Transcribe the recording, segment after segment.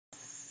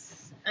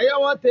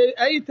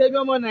ẹ̀yin tèmi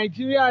ọmọ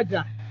Nàìjíríà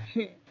dà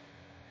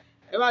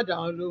ẹ má dà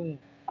wọn lóhùn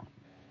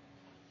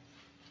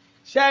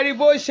ṣe rí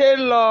bó ṣe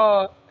ń lọ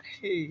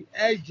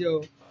ẹ jọ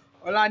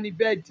ọ̀la ní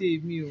birthday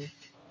mi o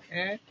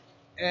ẹ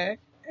ẹ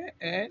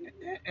ẹ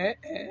ẹ ẹ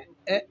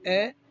ẹ ẹ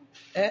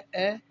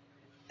ẹ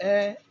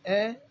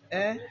ẹ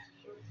ẹ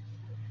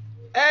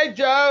ẹ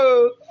jọ o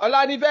ọ̀la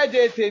ní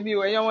birthday tèmi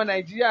o ẹ̀yin ọmọ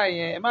Nàìjíríà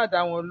yẹn ẹ má dà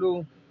wọn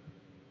lóhùn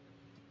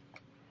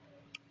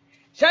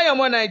ṣẹ́yìn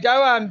ọmọ Nàìjíríà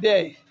wà ń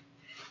bẹ̀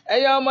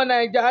ẹ̀yin ọmọ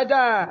Nàìjíríà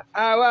dà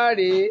àwa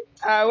rèé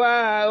àwa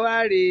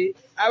rèé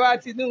àwa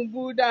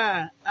Tinubu dà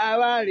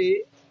àwa rèé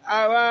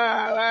àwa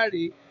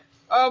rèé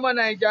ọmọ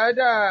Nàìjíríà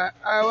dà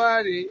àwa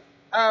rèé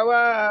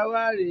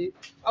àwa rèé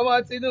ọmọ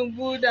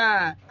Tinubu dà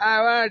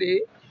àwa rèé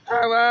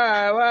àwa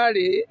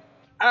rèé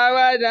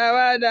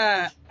àwa dà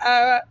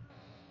àwa.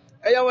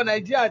 ẹ̀yin ọmọ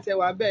Nàìjíríà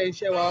tẹ̀wá bẹ́ẹ̀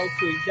iṣẹ́ wa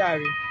ọkọ̀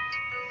ìjàre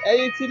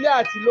ẹ̀yin tilé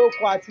àti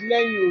lóko àti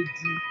lẹ́yìn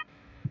odi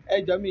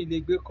ẹjọ́ mi lè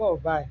gbé kọ́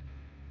báyìí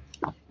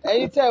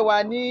ẹ̀yin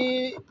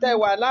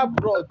tẹ̀wá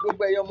labroad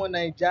gbogbo ẹ̀yin ọmọ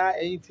Nàìjíríà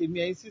ẹ̀yin tèmi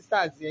ẹ̀yin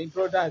sisters ẹ̀yin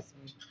brothers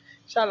mi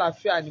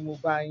ṣàlàáfíà ni mo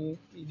bá yín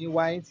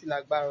ìníwá yín ti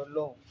lágbára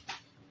Ọlọ́run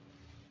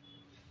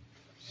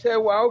ṣe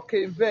wà ókè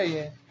bẹ́ẹ̀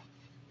yẹn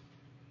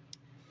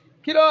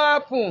kí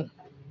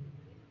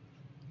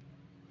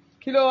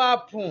ló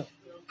happen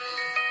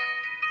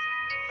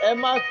ẹ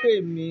má pè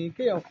mí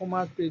kéèyàn kan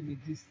má pè mí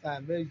this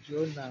time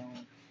ẹjọ́ náà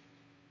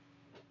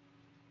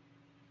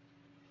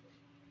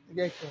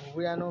jẹ́ kí n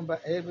bóyá nọ́mbà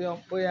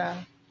bóyá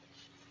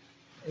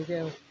ẹ jẹ́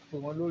n pè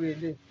wọ́n lórí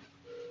ilé.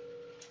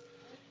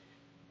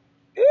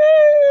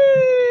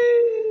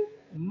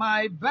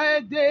 My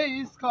birthday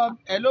is come.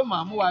 Hello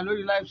ma, mo wà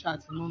lórí live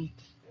chat mú mi.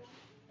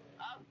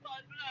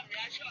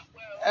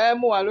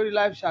 Mo wà lórí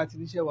live chat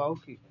níṣẹ́ wa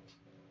okay.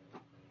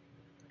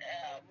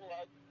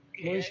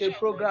 Mo ń ṣe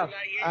program.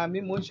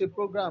 Mo ń ṣe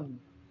program.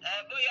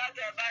 Bóyá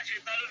tẹ bá ṣe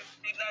tán lórí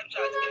live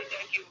chat lè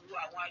jẹ́ kí n wo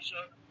àwọn aṣọ.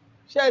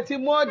 Ṣé ti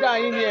mú ọ̀dà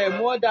yín ni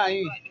mú ọ̀dà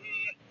yín?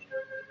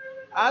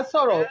 À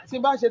sọ̀rọ̀ tí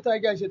bá ṣe tán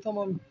ẹgẹ́ ṣe tán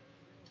mọ́ mi.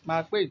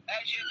 Màá pè. Ẹ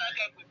ṣe tán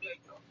kẹ́ pè bẹ́ẹ̀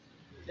jọ.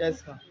 Yes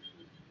ma.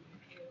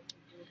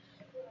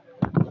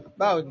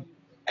 Báwo ni?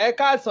 Ẹ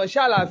káàsán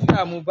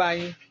ṣàlàáfíà mo bá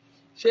yín.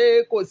 Ṣé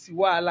kò sí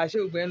wàhálà ṣé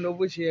gbogbo ẹ̀ ń lọ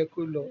bó ṣe yẹ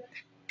kó lọ?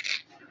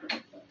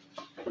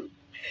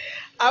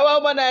 Àwa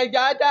ọmọ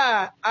Nàìjíríà dà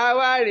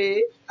àwa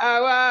rèé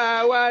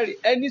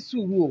ẹ ní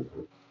sùúrù o.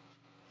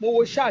 Mo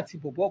wo ṣáàtì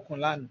bọ̀bọ̀ kan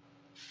lánàá.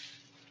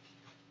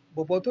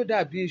 Bọ̀bọ̀ tó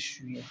dàbí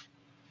èṣù yẹn.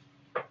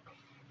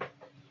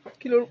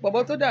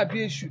 Bọ̀bọ̀ tó dàbí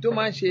èṣù tó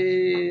máa ń ṣe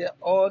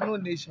no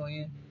nation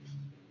yẹn.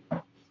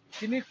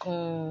 Kíní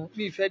kan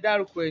mi ìfẹ́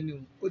dárúkọ ẹni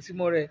o ti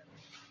mọ rẹ̀.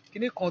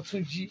 Kíní kan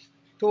tún jí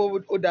tó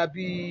ó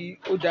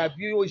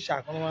dàbí òòṣà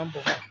kan máa ń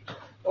bọ̀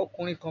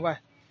ọkùnrin kan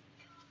báyìí.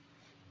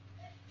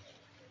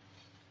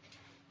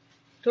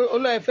 Tó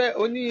olóòfẹ́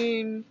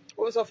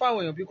ó sọ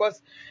fáwọn èèyàn because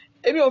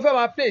èmi ò fẹ́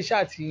máa play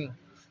ṣáàtì yẹn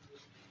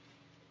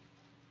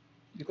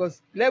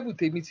because level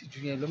tèmi ti jù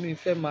yẹn lọ mi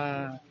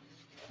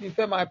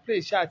fẹ́ máa play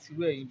ṣáàtì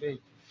irú ẹ̀yìn bẹ́ẹ̀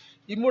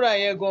ìmúra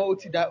yẹn gan ó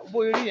ti dà bó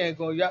rí yẹn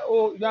gan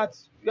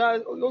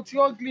ó ti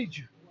ugly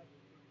jù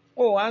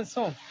ó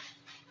handsome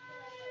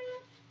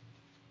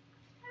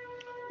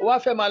ó wá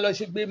fẹ́ máa lọ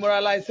ṣe gbé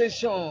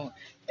moralization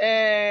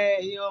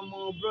ẹ̀yin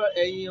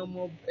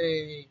ọmọ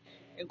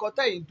nǹkan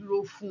tẹ̀yin dúró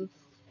fún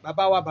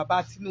bàbá wa bàbá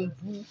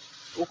Tinubu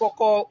ó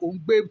kọ́kọ́ òun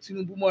gbé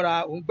Tinubu mọ́ra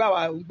òun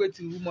gbé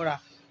Tinubu mọ́ra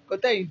nǹkan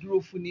tẹ̀yin dúró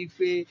fún ni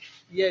pé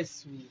yes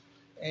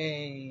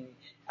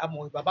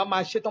àmọ́ bàbá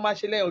máa ṣe tán máa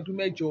ṣe lẹ́yìn ọdún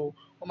mẹ́jọ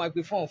wọ́n máa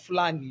gbé fún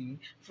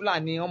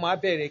Fúlàní wọ́n máa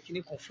bẹ̀rẹ̀ kíní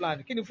kan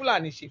Fúlàní kí ni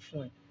Fúlàní ṣe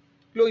fún ẹ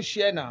kí ló ń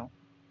ṣe ẹ náà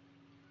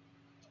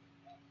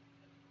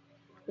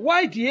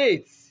why the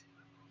hate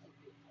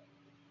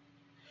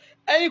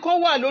ẹ̀yin kan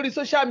wà lórí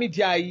social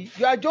media yìí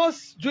you are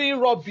just doing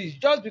rubbish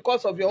just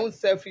because of your own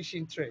selfish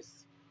interest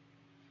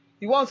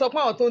ìwọ ń sọ pé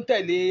àwọn tó ń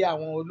tẹ̀lé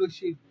àwọn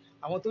olóṣèlú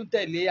àwọn tó ń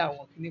tẹ̀lé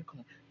àwọn kíní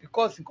kan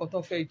because nǹkan tó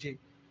ń fẹ́ jẹ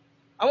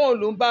àwọn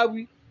ló ń bá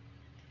wí.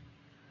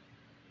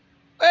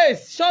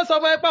 ṣé wọ́n sọ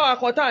fún ẹ pé àwọn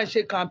kan tá à ń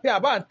ṣe campaign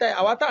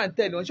àwa tá à ń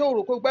tẹ̀lé wọn ṣé o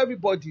rò pé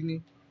everybody ni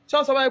ṣé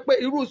wọ́n sọ fún ẹ pé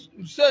irú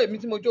ṣé èmi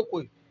tí mo jókòó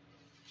yìí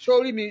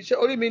ṣé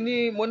orí mi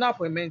ní mo ní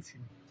appointment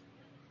ni.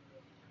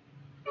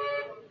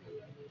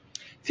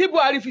 tí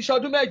Buhari fi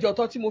ṣọdún mẹ́jọ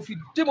tán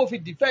tí mo fi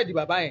defend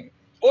bàbá yẹn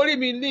orí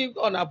mi ní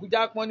ọ̀nà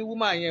Àbújá pọ́n ní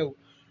woman yẹn o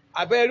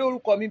àbẹ̀rẹ̀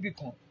orúkọ mi bì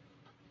kan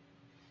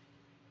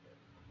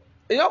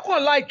èèyàn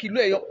kàn láìkì ìlú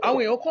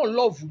àwọn èèyàn kàn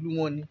lọ́ọ̀vù lu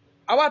wọn ni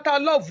àwa tá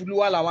lọ́ọ̀vù lu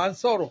wa làwa ń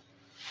sọ̀rọ̀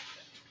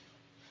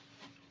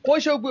kó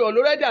ṣe gbé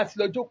ọ̀lọ́rẹ́dì àti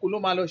lọ́jọ́kọ̀ ló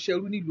máa lọ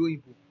ṣerú nílùú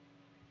òyìnbó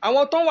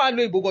àwọn tó ń wà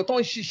ní ìbògàn tó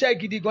ń ṣiṣẹ́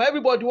gidi gan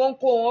everybody wọ́n ń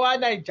kó wọn wá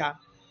Naija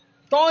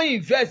tó ń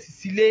invest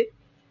sílé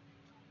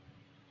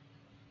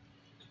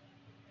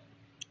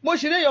mo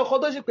ṣe léèyàn kan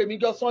tó ṣe pè mí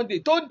jọ Sunday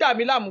tó ń dà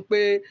mí láàmú pé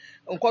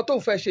nǹkan tó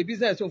ń fẹ́ ṣe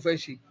business tó ń fẹ́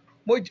ṣe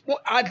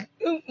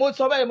mo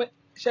sọ bẹ́ẹ̀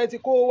ṣe ti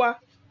kó wá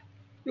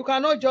you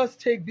cannot just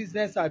take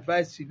business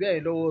advice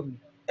bẹ́ẹ̀ lọ́wọ́ mi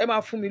ẹ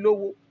máa fún mi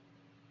lówó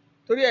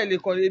torí ẹ lè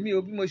kàn lé mi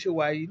o bí mo ṣe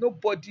wà yìí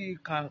nobody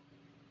can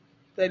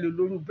tell you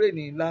lórí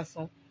brain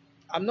lásán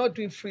I'm not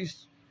doing free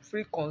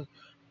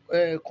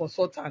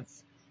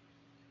consultants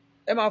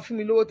ẹ máa fún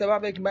mi lówó tẹ́ bá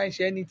fẹ́ kí n bá ń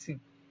ṣe anything.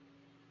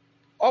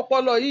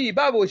 Ọpọlọ yìí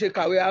báwo ṣe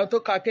kàwé àwọn tó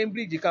ka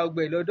Cambridge ka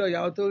gbẹ̀ lọ́dọ̀ yìí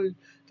àwọn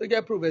tó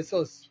jẹ́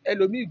professors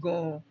ẹlòmíì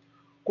gan-an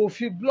kò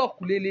fi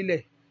blọọkù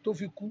lélẹ̀ tó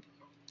fi kú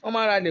wọ́n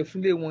máa ra lẹ̀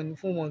fún wọn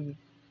ni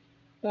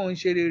wọ́n ń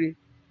ṣe rere.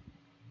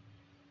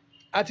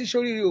 Àti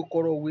sóríire ò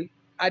kọ̀rọ̀wé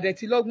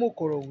àdẹ̀tí lọ́gbọ̀n ò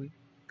kọ̀rọ̀wé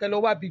kẹ lọ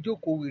wá bí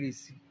jókòó wèrè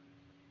sí.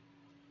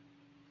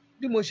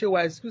 Bí mo ṣe wà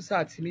school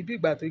sat mi bí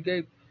ìgbà tó jẹ́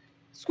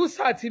school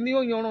sat mi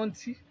ó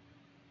yanrantí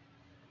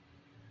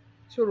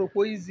ṣòro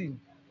pé easy ni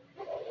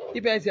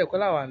ibẹ̀ ti ẹ̀kọ́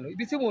làwà nù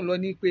ibi tí mò ń lọ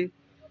ní pé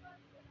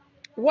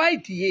why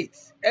the hate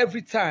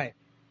every time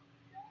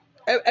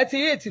ẹ ti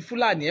hate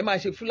Fúlàní ẹ máa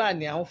ṣe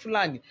Fúlàní àwọn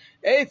Fúlàní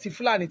ẹ hate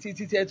Fúlàní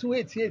títí ẹ tún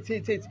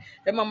hate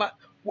ẹ máa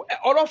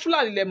ọ̀rọ̀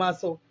Fúlàní lẹ máa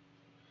sọ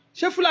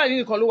ṣé Fúlàní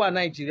nìkan ló wà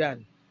Nàìjíríà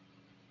ni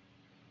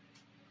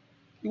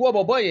ìwọ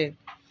bọ̀bọ̀ yẹn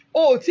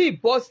o ò tí ì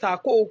bọ́ sá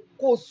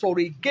kó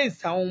sọ̀rọ̀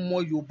against àwọn ọmọ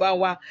Yorùbá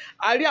wa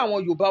a rí àwọn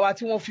Yorùbá wa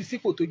tí wọ́n fi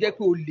sípò tó jẹ́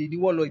pé olè ni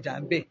wọ́n lọ jà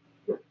ń bẹ̀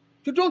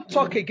you don't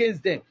talk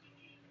against them.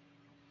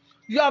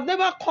 You have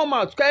never come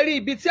out kẹ́rí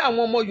ibi tí àwọn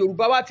ọmọ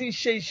Yorùbá wa ti ń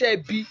ṣe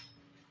iṣẹ́ bí.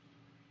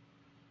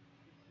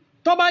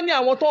 Tó bá ní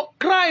àwọn tó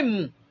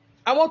crime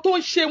àwọn tó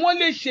ń ṣe wọ́n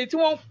lè ṣe tí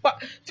wọ́n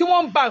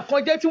ń ba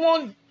nǹkan jẹ́ tí wọ́n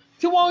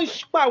ń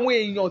pa àwọn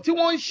èèyàn tí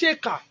wọ́n ń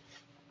ṣèkà.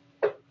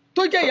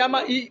 Tó jẹ́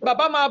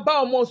bàbá máa bá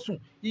ọmọ sùn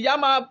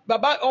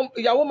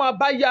ìyàwó máa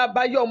bá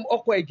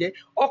ọkọ ẹ̀ jẹ́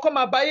ọkọ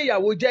máa bá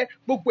ìyàwó jẹ́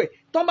gbogbo ẹ̀.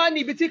 Tó bá ní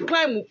ibi tí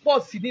crime pọ̀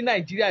sí ní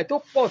Nàìjíríà tó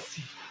pọ̀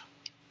sí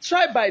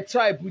tribe by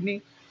tribe ni.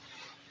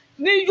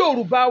 Ní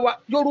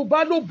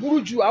Yorùbá ló burú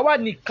jù àwa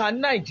nìkan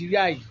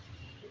Nàìjíríà yìí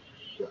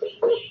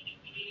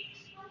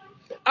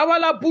àwa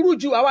la burú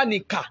jù àwa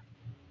nìkan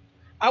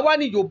àwa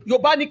ni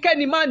Yorùbá ní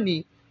kẹ́ni má ní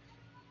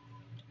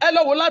ẹ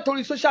lọ wò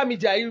látòrí social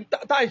media yìí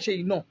tá à ń ṣe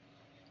yìí náà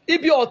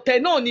ibi ọ̀tẹ̀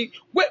náà ni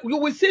you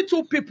will see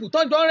two people tó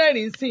ń jọ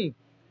rẹ́rìn sí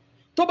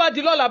tó bá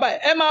di lọ́la báyìí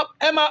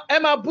ẹ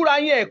máa búra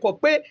yín ẹ̀kọ́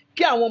pé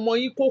kí àwọn ọmọ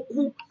yín kó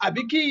kú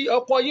àbí kí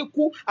ọkọ yín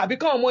kú àbí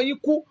káwọn ọmọ yín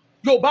kú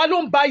Yorùbá ló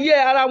ń ba yé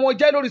ara wọn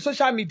jẹ́ lórí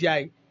social media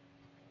yìí.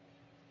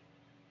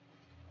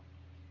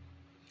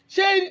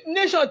 Ṣé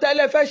nation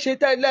tẹ́lẹ̀ fẹ́ ṣe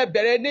tẹ́lẹ̀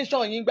bẹ̀rẹ̀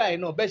nation yín gbà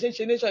yín náà bẹ́ẹ̀ ṣe ń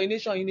ṣe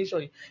nation yín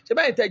ṣe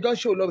báyìí tẹ́jọ́ ń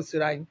ṣe òlọ́ọ̀bù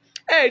síra yín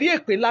ẹ rí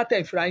èpè ńlá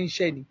tẹ̀ ìfira yín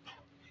ṣẹ́ ni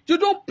you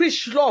don't preach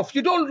love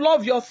you don't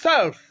love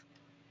yourself.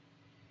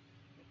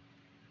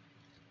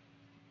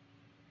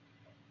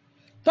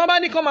 Tó bá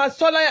ní kó máa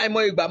sọ láyà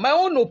àìmọ̀ ìgbà my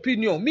own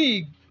opinion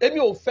èmi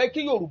ò fẹ́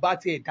kí Yorùbá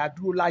ti ẹ̀dá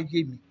dúró láyé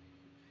mi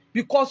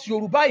because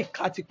Yorùbá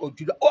ìka ti pọ̀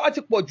jù ó ti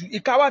pọ̀ jù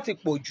ìka wa ti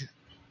pọ̀ jù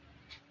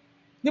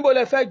níbo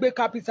lẹ fẹ́ gbé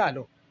capital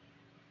lọ.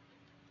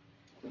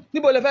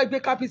 Níbo lẹ fẹ́ gbé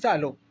capital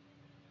lọ.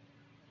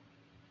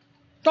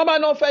 Tó bá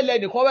náà fẹ́ lẹ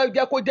nìkan wẹ́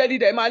jẹ́ kó jẹ́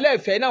leader ẹ máa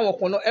lẹ́ẹ̀fẹ́ náwọn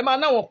kan náà ẹ máa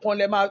náwọn kan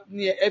lẹ máa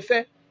ní ẹ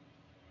fẹ́.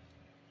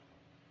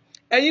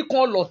 Ẹ̀yin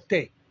kan lọ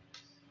tẹ̀.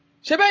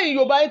 Ṣé bẹ́yìn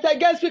Yorùbá yín tẹ́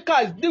guest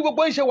speakers ní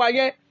gbogbo ìṣe wà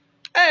yẹn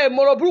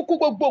mọ̀rọ̀ burúkú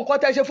gbogbo nǹkan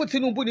tẹ́ ṣe fún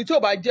Tinubu ni tí ò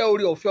bá jẹ́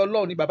oore ọ̀fẹ́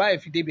Ọlọ́run ni bàbá yẹn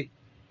fi débẹ̀.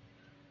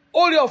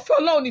 Oore ọ̀fẹ́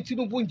Ọlọ́run ni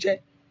Tinubu ń jẹ.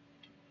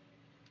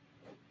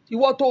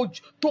 Ìwọ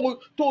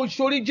tó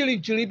ṣorí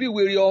jìrìjìrì bí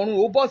wèrè ọ̀run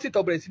ó bọ́ síta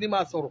bẹ̀rẹ̀ sí ní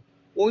máa sọ̀rọ̀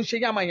ó ń ṣe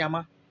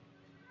yàmàyàmà.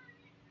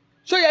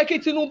 Ṣó yẹ kí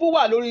Tinubu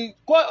wà lórí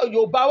kó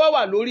Yorùbá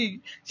wà lórí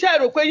ṣé ẹ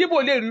rò pé Yíbò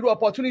lè ríru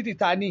opportunity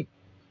ta ni.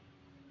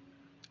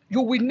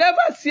 You will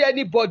never see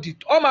anybody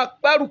ó máa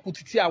gbárùkù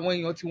títí àwọn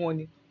èèyàn tí wọ́n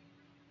ní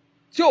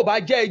tí ò bá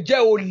jẹ́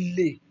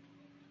olè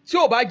tí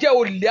ò bá jẹ́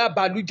olè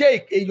abàlújẹ́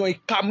èèyàn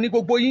ìkàm ní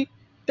gbogbo yín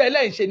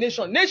tẹ́lẹ̀ ń ṣe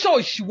nation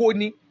òṣìwò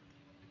ni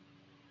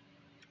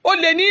ó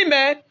lè ní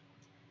ìmẹ́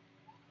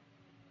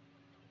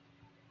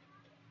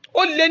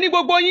ó lè ní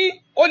gbogbo yín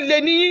ó lè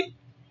ní yín.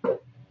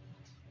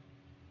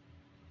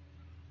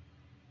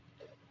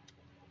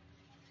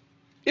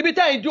 Ibi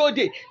tá ìdúró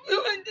dé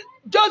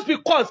just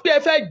because pé ẹ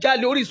fẹ́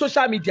jalè orí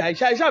social media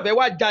ìṣàfẹ́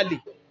wá jalè.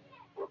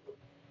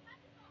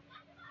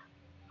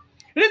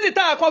 Reason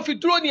táwa kan fi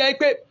dúró nìyẹn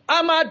pé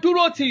a máa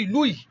dúró ti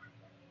ìlú yìí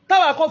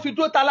táwa kan fi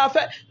dúró ta la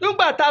fẹ́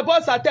nígbà tá a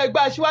bọ́ọ̀sì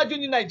àtẹgbẹ́ aṣíwájú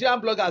ní Nigerian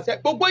bloggers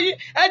gbogbo yín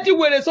ẹ di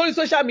wèrè sórí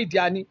social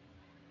media ni.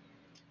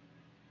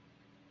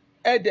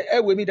 Ẹ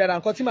wè mí dára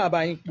nǹkan tí màá bá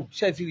yín pò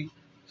ṣe ti rí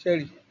ṣe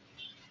rí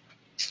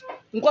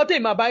nǹkan tí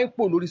màá bá yín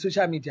pò lórí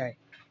social media yìí.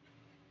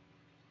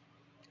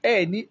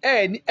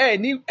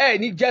 ẹ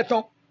ní jẹ́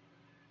tán.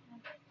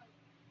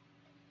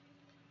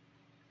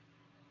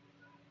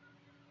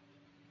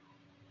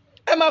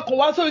 Ẹ máa kàn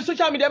wá sórí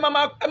social media ẹ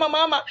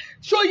máa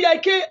ṣó yẹ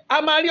kí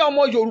a máa rí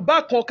ọmọ Yorùbá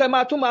kan kẹ́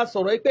máa tún máa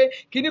sọ̀rọ̀ pé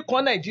kíní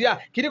kan Nàìjíríà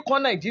kíní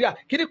kan Nàìjíríà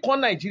kíní kan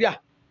Nàìjíríà.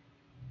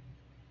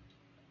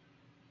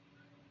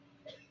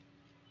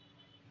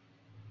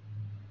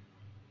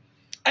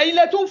 Ẹ̀yin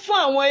lẹ tún fún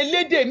àwọn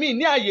elédè míì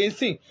ní àyè ń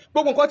sìn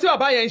gbogbo nǹkan tí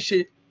bàbá yẹn ń ṣe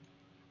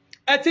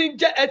ẹ ti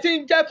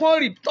ń jẹ́ kán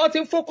rí tó ti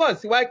ń focus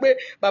sí wáyé pé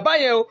bàbá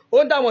yẹn ó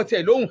ń dá wọn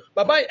tiẹ̀ lóhùn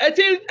bàbá yẹn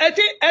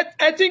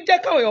ẹ ti ń jẹ́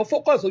káwọn èèyàn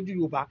focus ojú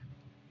Yorùbá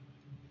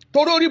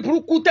torí orí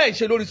burúkú tẹ̀ ń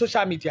ṣe lórí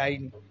social media yìí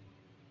ni.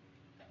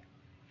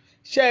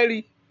 Ṣé ẹ rí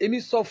èmi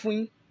sọ fún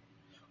yín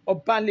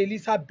Ọbanlé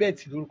Elizabeth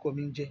lórúkọ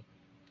mi ń jẹ́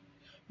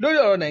lórí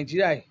ọ̀rọ̀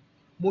Nàìjíríà yìí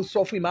mo sọ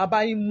fún yín màá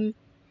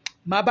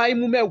bá yín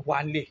mú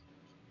mẹ́wàá lẹ̀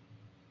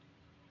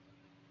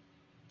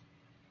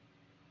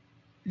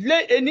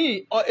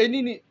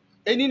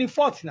ení ni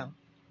 4th now.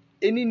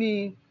 Ení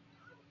ni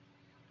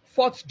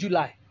 4th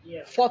July.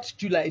 4th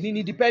July ení ni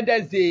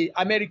Independence Day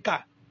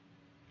America.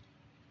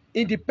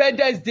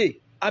 Independence Day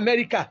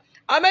America.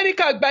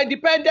 America gba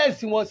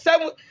independence wọn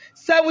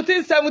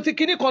 1770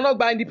 kìíní kan náà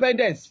gba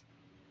independence.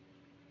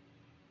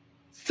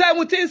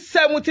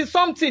 1770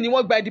 something ni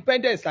wọ́n gba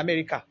independence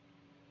America.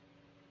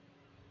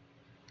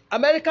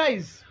 America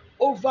is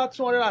over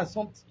 200 and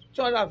something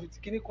 250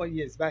 kìíní kan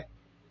years by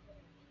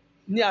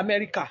ní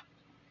America.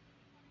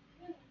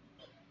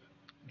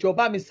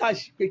 Jọba mi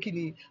search pé kí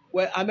ni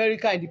well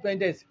America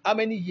independence how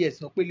many years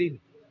náà pé lẹ́nu.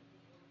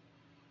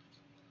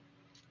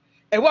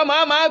 Ẹ̀wọ́n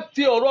máa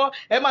fi ọ̀rọ̀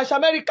ẹ máa ṣe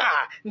Amẹ́ríkà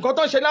nǹkan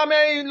tó ń ṣe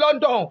ní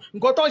London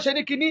nǹkan tó ń ṣe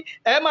ní kínní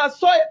ẹ máa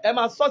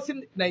sọ sí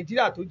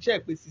Nàìjíríà tó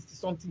jẹ́ pé 60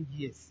 something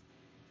years.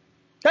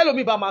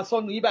 Tẹ́lómi bá máa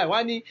sọnù yín báyìí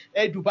wá ní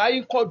Dubai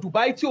ń kọ́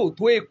Dubai tí ò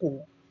tó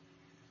Èkó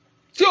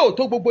tí ò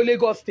tó gbogbo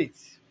Lagos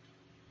State.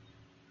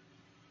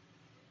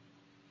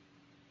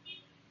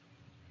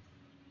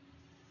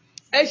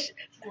 Ẹ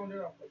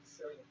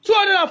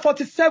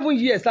 247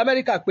 years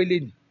Amẹ́ríkà pélé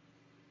ni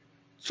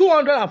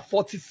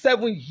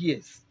 247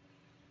 years.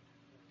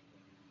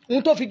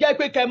 Ohun tó fi jẹ́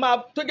pé ẹ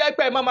máa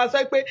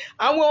sọ pé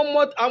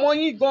àwọn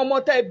yín gan ọmọ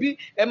tẹ́ bí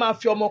ẹ máa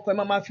fi ọmọ kan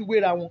ẹ máa fi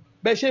wéra wọn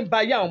bẹ́ẹ̀ ṣe ń ba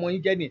ayé àwọn ọmọ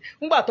yín jẹ́ nìyẹn.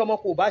 Nígbà tó ọmọ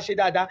kò bá ṣe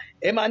dáadáa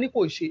ẹ máa ní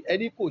kò ṣe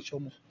ẹni kò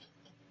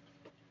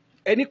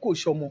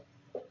ṣọmọ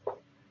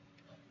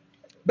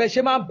bẹ́ẹ̀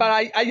ṣe máa ń ba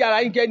ayé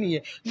ara yín jẹ́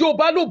nìyẹn.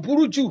 Yorùbá ló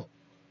burú jù.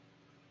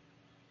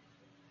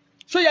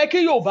 Ṣó yẹ kí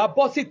Yorùbá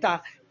bọ́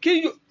síta kí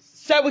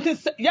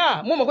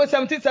 17 mo mọ̀ pé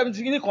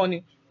 1770 nìkan ni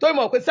torí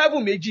mo mọ̀ pé 7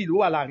 méjì ló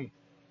wà láàrin.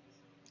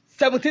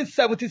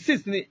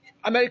 1776 ni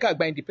America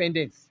gba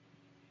independence.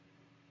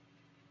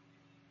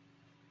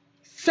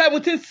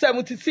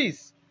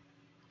 1776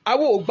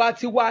 àwọn ò gbà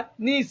tiwa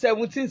ní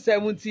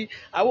 1770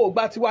 àwọn ò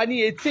gbà tiwa ní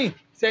 18th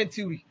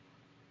century.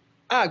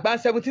 Àgbà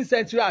 17th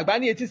century àgbà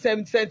ní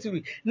 18th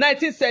century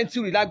 19th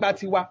century lágbà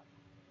tiwa.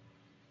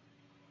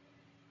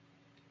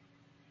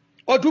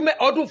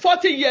 Ọdún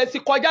 40 years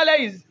kọjá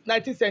lẹ́yìn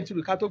 19th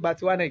century ká tó gbà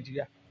tiwa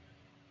Nàìjíríà.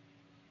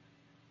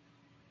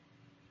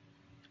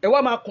 Ẹ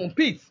wá máa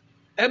compete.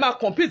 Ẹ máa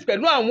compete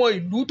pẹ̀lú àwọn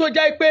ìlú tó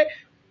jẹ́ pé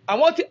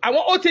àwọn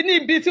ó ti ní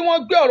ibi tí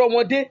wọ́n gbé ọ̀rọ̀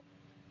wọn dé.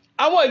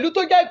 Àwọn ìlú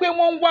tó jẹ́ pé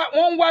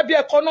wọ́n ń wá bí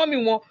economy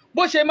wọn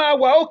bó ṣe máa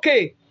wà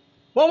okay.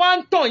 Wọ́n wá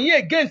ń tàn yín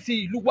against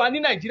ìlú wa ní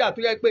Nàìjíríà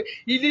tó jẹ́ pé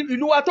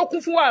ìlú wa tó kún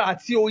fún wàrà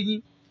àti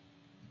oyin.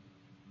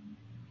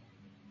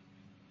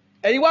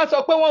 Ẹ̀yin wá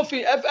sọ pé wọ́n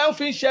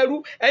fi ń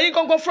ṣẹrú. Ẹ̀yin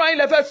gangan fúnra yín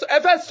ẹ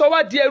fẹ́ sọ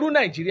wá di ẹrú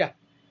Nàìjíríà.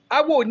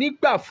 Àwa ò ní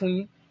gbà fún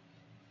yín.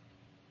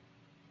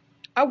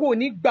 Àwa ò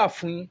ní gbà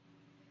fún yín.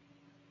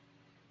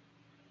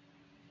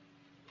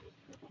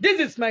 This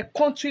is my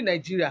country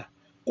Nigeria.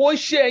 Kò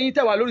ṣe ẹ̀yin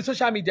tẹ́ wà lórí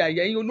social media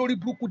ẹ̀yin olórí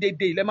burúkú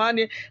dédé ilẹ̀ máa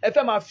ní ẹ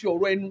fẹ́ máa fi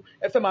ọ̀rọ̀ ẹnu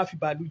ẹ fẹ́ máa fi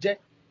bàálù jẹ́.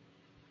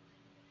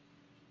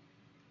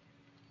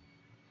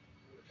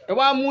 Ẹ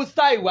wá mú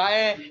style wá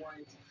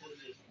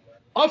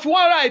wọ́n fi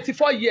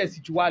 184 years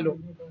jù wá lọ.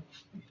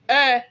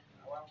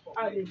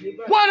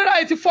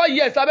 184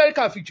 years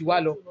America fi jù wá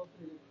lọ.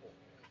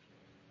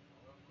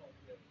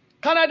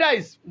 Canada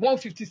is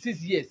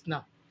 156 years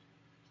now.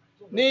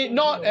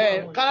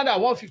 Canada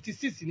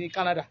 156 ní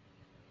Canada.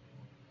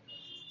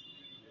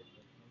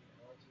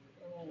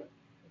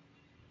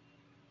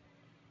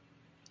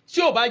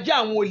 Tí ò bá jẹ́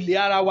àwọn olè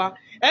ara wa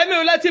ẹ̀mí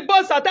ò lẹ́tí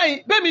bọ́ọ̀sì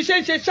àtẹ̀yìn bẹ́ẹ̀ mi ṣe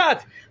ń ṣe chat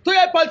tó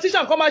yẹ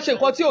politician kan máa ṣe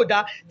nǹkan tí ò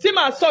dáa tí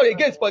màá sọ̀rọ̀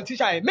against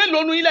politician yẹn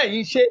mélòó nu ilẹ̀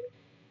yìí ń ṣe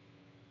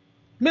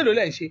mélòó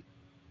lẹ̀ ń ṣe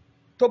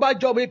tó bá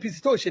jọ́ ọmọ APC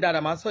tó ṣe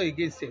dáadáa máa sọ̀rọ̀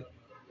against ẹ̀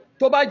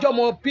tó bá jọ́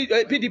ọmọ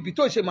PDP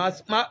tó ṣe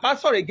máa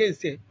sọ̀rọ̀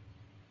against ẹ̀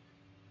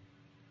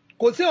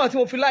kò sí wọn tí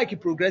mo fi like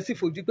progressive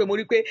ojú pé mo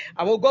rí pé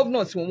àwọn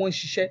governors wọn ń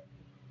ṣiṣẹ́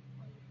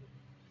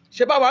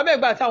ṣe bá wà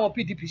mẹ́gbà táwọn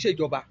PDP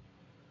ṣèjọba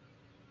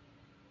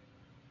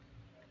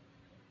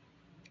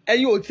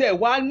ẹ̀yin ò tiẹ̀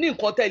wá ní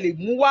nǹkan tẹ́ lè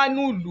mú wá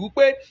nílùú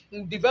pé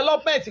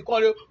development kan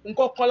rẹ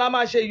nǹkan kan la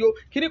máa ṣe yo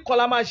kíní kan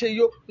la máa ṣe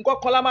yo nǹkan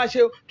kan la máa ṣe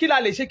yo kí la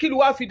lè ṣe kí lu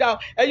wá fi dáhùn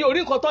ẹ̀yin ò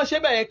rí nǹkan tó ń ṣe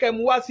bẹ́ẹ̀ yẹn kẹ́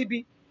mú wá síbí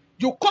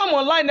you come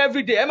online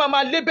every day ẹ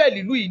máa label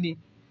ìlú yìí ni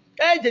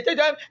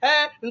jẹjẹjẹ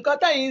nǹkan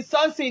táyìn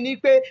sọ́nsìn ni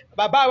pé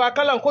bàbá wa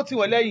kọ́lọ̀ kó tì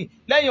wọ́n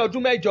lẹ́yìn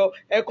ọdún mẹ́jọ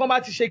ẹ̀kan bá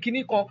ti ṣe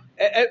kíní kan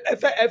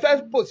ẹ fẹ́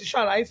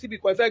position ara yín síbì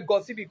kan ẹ fẹ́ gọ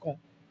síbì kan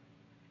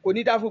kò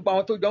ní dá fún gba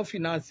àwọn tó jọ ń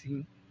finance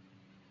yín.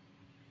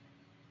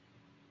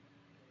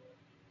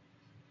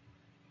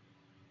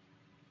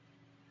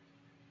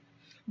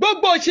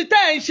 gbogbo òṣì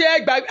tẹ́ ẹ̀ ń ṣe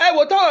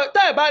ẹ̀wò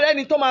tẹ́ ẹ̀ bá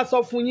rẹ́ni tó máa sọ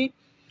fún yín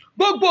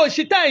gbogbo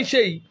òṣì tẹ́ ẹ̀ ń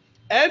ṣe yìí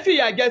ẹ̀ ń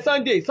fìyà jẹ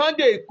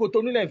Sunday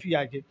Kòtónú lẹ̀ ń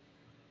fìyà jẹ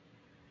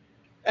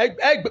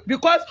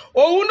because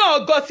òun náà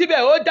gọ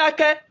síbẹ̀ ó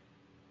dákẹ́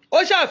ó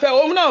ṣàfẹ́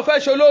òun náà fẹ́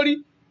ṣe olórí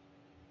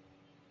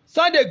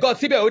Sunday gọ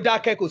síbẹ̀ ó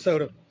dákẹ́ kò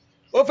sọ̀rọ̀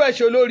ó fẹ́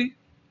ṣe olórí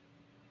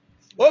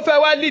ó fẹ́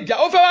wá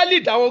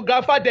lead àwọn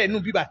grandfather inú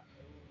bíbá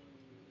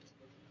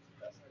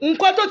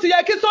nǹkan tó ti yẹ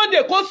kí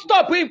Sunday kó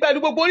stop yín pẹ̀lú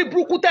gbogbo orí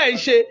burúkú tẹ́ ẹ̀ ń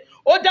ṣe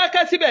ó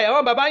dákẹ́ síbẹ̀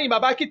àwọn bàbá yín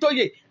bàbá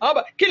Akíntóyè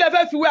kí lẹ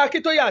fẹ́ fi wé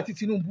Akíntóyè àti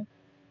Tinubu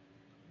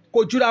kò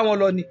jura wọn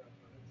lọ ni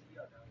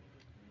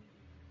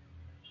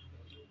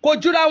kò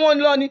jura wọn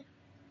lọ ni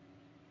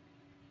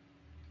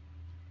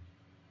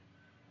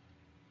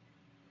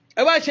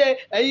ẹ wá ṣe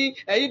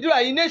ẹ̀yin dúró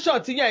ẹ̀yin nation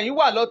tí yẹn ẹ̀yin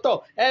wà lọ́tọ̀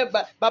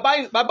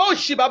bàbá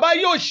òṣì bàbá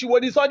yóò ṣìwò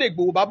ní Sunday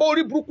Igboho bàbá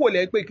orí burúkú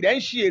lẹ pé kìrẹ ń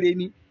ṣí èrè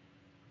ni.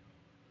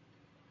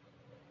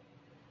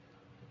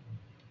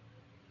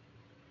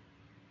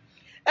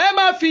 ẹ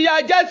máa fìyà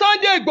jẹ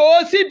Sunday Igboho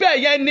síbẹ̀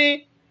yẹn ni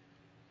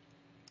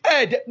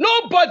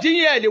nobody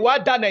yẹn lè wá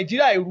da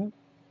Nàìjíríà irú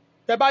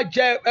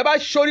ẹ bá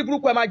ṣorí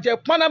burúkú ẹ máa jẹ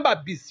pánábà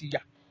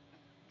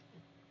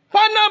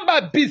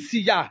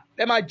bìsìyà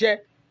ẹ máa jẹ.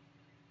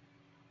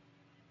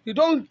 You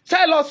don't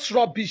tell us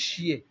rubbish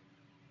here.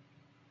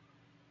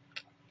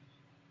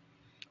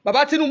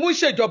 Bàbá Tinubu ń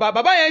ṣèjọba,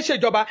 bàbá yẹn ń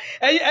ṣèjọba,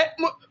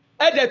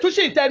 ẹ̀dẹ̀ tún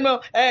ṣì ń tẹnu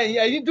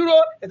ẹ̀yin dúró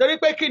nítorí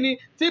pé kí ni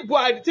tí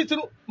Buhari tí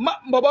Tinubu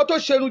bọ̀bọ̀ tó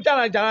ṣerun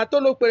jàràjàrà tó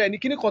ló pe rẹ̀ ní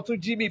kíní kan tún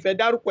jí mi ìfẹ́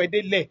dárúkọ ẹ̀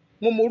délẹ̀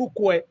mo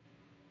morúkọ ẹ̀.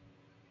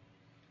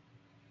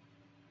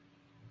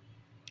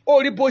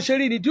 Orí bó ṣe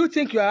rí ni, do you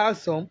think you are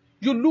handsome?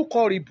 You look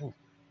horrible.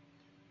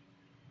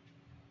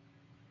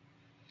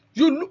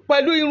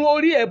 Pẹ̀lú irun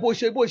orí ẹ̀ bó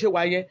ṣe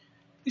wà yẹn.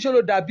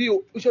 Ìṣòro dàbí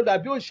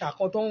òṣà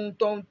kan tó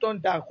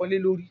ń da nǹkan lé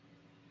lórí.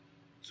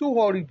 Too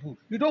horrible.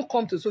 You don't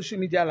come to social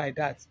media like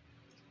that.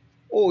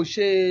 O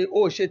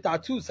ṣe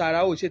tattoo sára,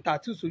 o ṣe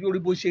tattoo sórí orí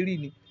bó ṣe rí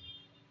ni.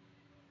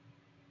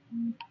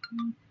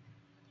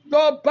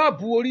 Lọ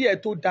bàbú orí ẹ̀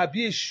tó dàbí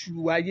èṣù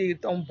ayé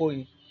tó ń bọ̀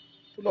yẹn.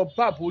 Lọ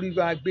bàbú orí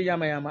wa gbé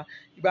yamayama.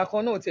 Ìgbà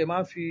kan náà tiẹ̀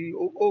máa ń fi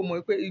ó mọ̀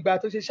pé ìgbà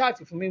tó ṣe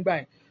ṣáàtì fún mi gbà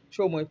yẹn ṣé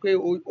o mọ̀ pé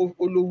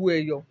olówó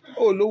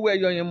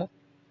ẹyọ yẹn mọ́.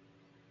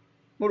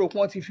 Mo rò pé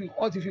wọ́n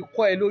ti fi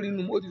kọ́ ẹ lórí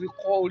inú ó ti fi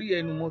kọ́ orí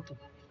ẹnu mọ́tò.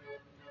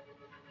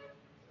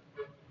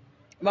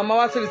 Màmá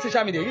wá sórí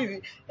social media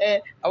yìí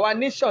àwa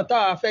nation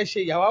táwa fẹ́ ṣe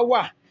ìyàwó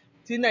wà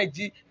tí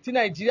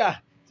Nàìjíríà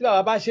tí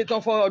bàbá bá ṣe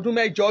tán fún ọdún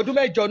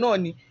mẹ́jọ náà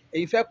ni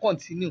èyí fẹ́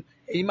continue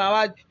èyí máa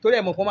wá torí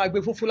ẹ̀ mọ̀ kó máa gbé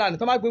fún Fúlàní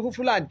tó máa gbé fún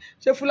Fúlàní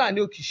ṣé Fúlàní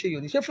ò kì í ṣe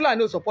èèyàn ni ṣé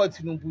Fúlàní ò support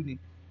Tinubu ni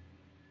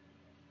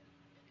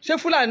ṣé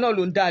Fúlàní náà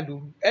ló ń dà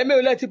lóru ẹ̀mí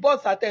ò lẹ́tí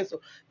bọ́ọ̀sì àtẹ̀sọ̀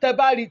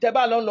tẹ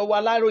bá lọ wọ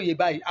Aláròyé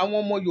báyìí àwọn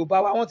ọmọ Yorùbá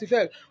wa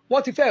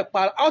wọ́n ti fẹ́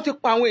pa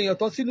àwọn èèyàn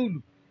tán sínú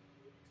ìlú.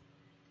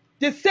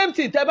 The same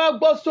thing tẹ bá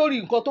gbọ́ sórí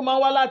nǹkan tó máa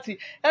ń wá láti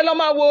ẹ lọ́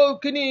máa wo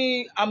kíní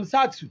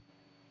Amsatu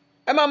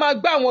ẹ máa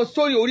gbá àwọn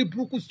sórí orí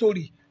burúkú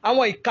sórí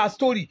àwọn ìka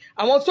sórí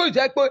àwọn sórí tó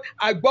yẹ pé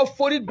àgbọ̀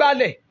forí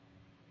gbálẹ̀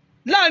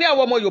láàrin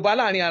àwọn ọmọ Yorùbá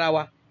láàrin ara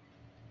wa.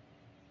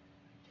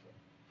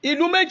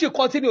 Ìlú méjì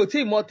kan tí mi ò tí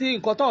ì mọ̀ tí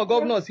nǹkan táwọn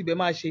gómìnà síbẹ̀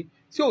máa ṣe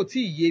tí ò tí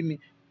ì yé mi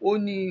ó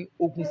ní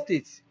Ogun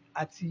State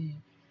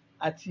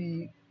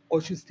àti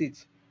Ọ̀ṣun State.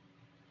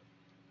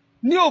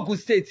 Ní Ogun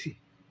State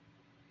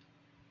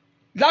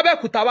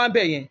lábẹ́òkúta wà ń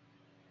bẹ̀ yẹn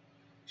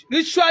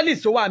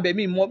ritualist tó wà ń bẹ̀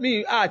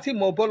mi àti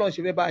mọ bọ́lọ̀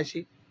ṣe fẹ́ bá a ṣe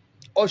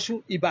Ọ̀ṣun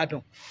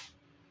Ìbàdàn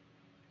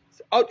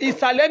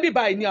ìsàlẹ̀ mi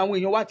báyìí ni àwọn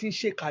èèyàn wa ti ń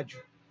ṣe kàjù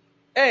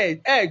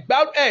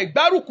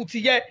gbárùkù ti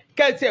yẹ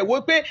kẹsì ẹ̀ wò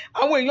pé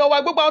àwọn èèyàn wa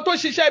gbogbo àwọn tó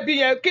ṣiṣẹ́ bí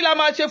yẹn kí la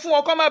máa ṣe fún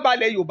wọn kó má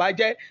balẹ̀ Yorùbá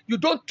jẹ́ you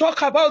don't talk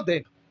about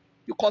them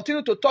you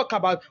continue to talk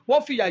about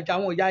wọ́n fi ìyà jẹ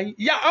àwọn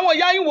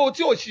ìyá yín wo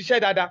tí ò ṣiṣẹ́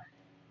dáadáa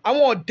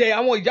àwọn ọ̀dẹ̀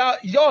àwọn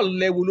ìyá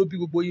ọ̀lẹ wo ló bí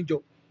gbogbo yín jọ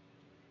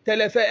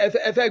tẹ́lẹ̀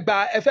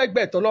ẹ fẹ́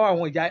gbẹ̀tọ́ lọ́wọ́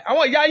àwọn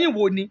ìyá yín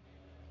wo ni.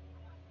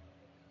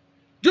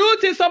 Do you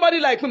think somebody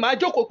like me máa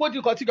jókòó pé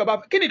nǹkan tí ìjọba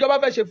kí ni ìjọba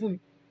fẹ́ ṣe fún mi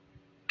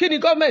kí ni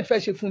gọ́ọ̀mẹ̀ntì fẹ́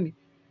ṣe fún mi.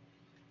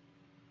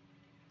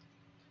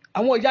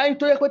 Àwọn ìyá yín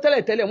tó yẹ pé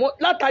tẹ́lẹ̀ wọn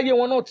látàyè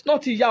wọn náà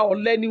ti ya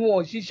ọ̀lẹ ni wọn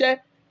ò ṣiṣẹ́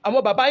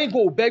àwọn bàbá yín kò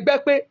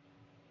bẹ́gbẹ́ pé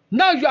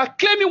now you are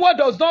claiming what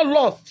does not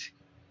lost.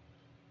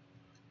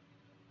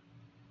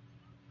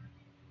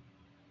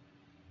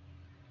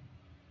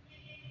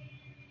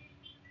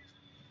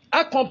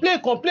 A complain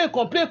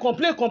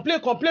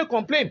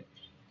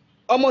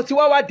ọmọ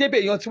tiwa wá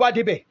débẹ̀ èèyàn tiwa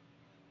débẹ̀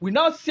we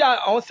now see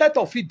àwọn set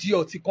of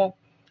idiots kan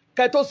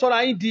kẹ́ tó sọra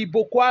yín di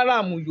Boko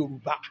Haram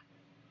Yorùbá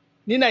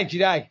ní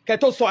Nàìjíríà yìí kẹ́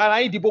tó sọ ara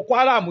yín di Boko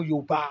Haram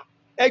Yorùbá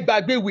ẹ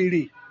gbàgbé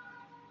wèrè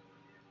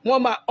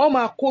wọ́n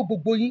máa kó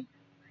gbogbo yín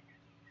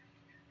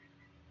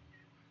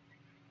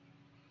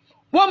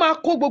wọ́n máa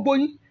kó gbogbo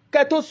yín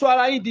kẹ́ tó sọ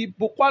ara yín di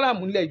Boko Haram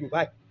nílẹ̀ Yorùbá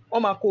yìí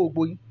wọ́n máa kó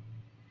gbogbo yín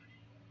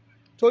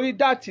torí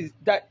that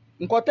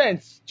nǹkan tẹ́ ẹ̀ ń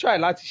try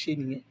láti ṣe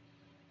nìyẹn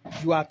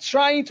you are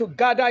trying to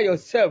gather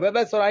yourself ẹ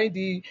fẹ́ sọra yín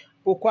di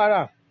Boko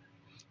Haram.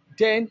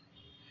 Then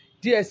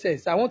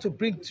DSS, I want to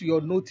bring to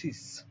your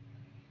notice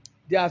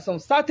there are some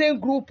certain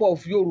group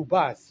of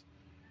Yorubas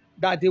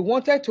that they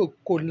wanted to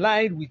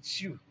collide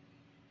with you.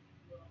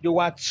 They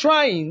were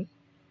trying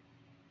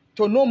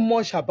to know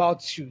much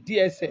about you,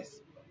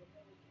 DSS.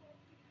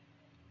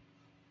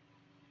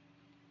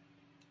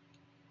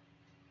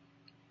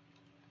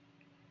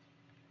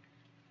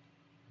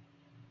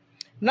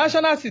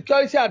 National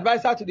Security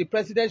Advisor to the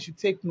President should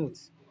take note.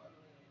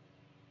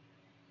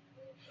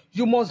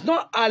 You must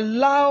not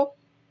allow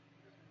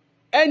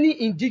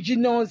any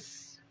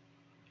indigenous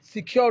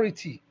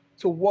security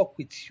to work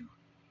with you.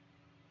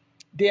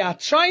 They are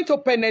trying to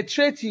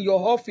penetrate in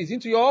your office,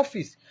 into your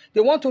office.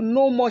 They want to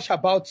know much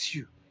about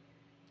you.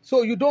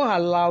 So you don't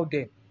allow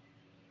them.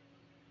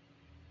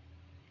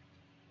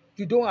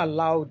 You don't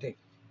allow them.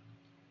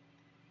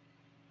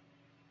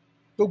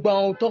 Gbogbo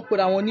àwọn tó ń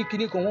pera wọn ní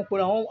kinní kan wọ́n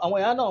pera àwọn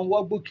ìyá náà ń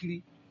wọ́gbó kiri.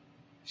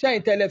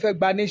 Ṣẹ́yìn tẹ́lẹ̀ fẹ́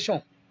gba nation.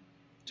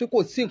 tí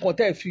kò sí nǹkan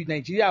tẹ́ ẹ fi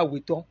Nàìjíríà wé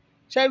tán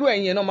ṣẹ́rú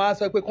ẹ̀yin yẹn náà máa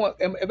sọ pé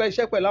ẹ fẹ́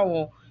ṣiṣẹ́ pẹ̀lú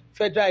àwọn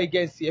federal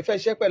agency ẹ fẹ́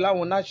ṣiṣẹ́ pẹ̀lú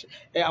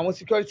àwọn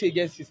security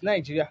agencies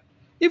Nàìjíríà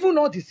even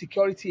all the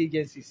security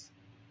agencies.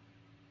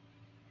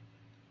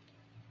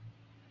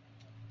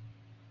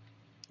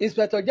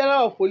 Inspector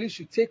General of Police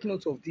should take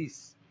note of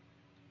this.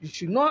 You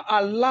should not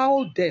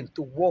allow them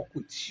to work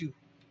with you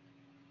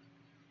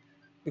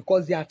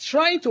because they are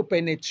trying to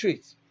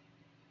penetrate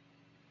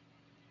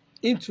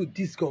into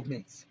this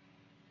government.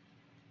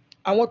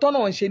 Àwọn tọ́nà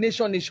ń ṣe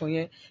nation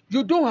yẹn,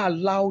 you don't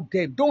allow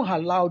them.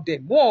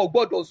 Wọ́n ò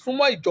gbọ́dọ̀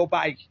súnmọ́ ìjọba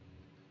yìí.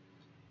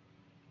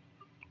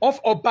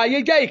 Ọba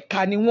yẹn jẹ́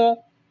ìkà ni wọ́n.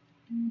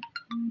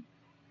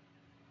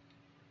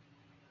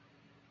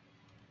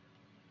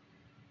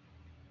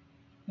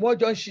 Wọ́n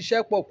jọ ń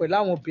ṣiṣẹ́ pọ̀ pẹ̀lú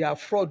àwọn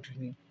Biafrod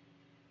ni.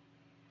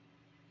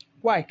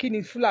 Why? Kí ni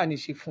Fúlàní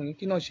ṣe fún yín?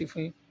 Kí náà ṣe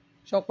fún yín?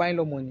 Ṣọ́pá yín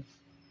lọ́mọ ni.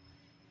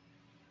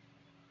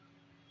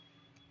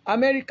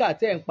 America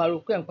tẹ́ ń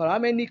parọ́ pé ń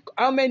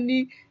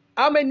parọ́.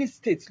 How many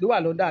states ló wà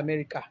lọ́dọ̀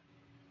America?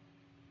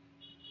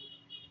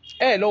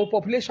 Lọ́wọ́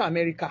population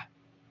America.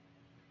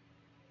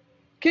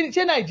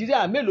 Ṣé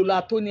Nàìjíríà mélòó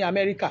la tó ní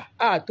America?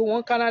 Tó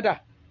wọn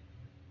Canada.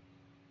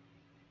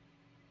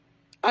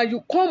 And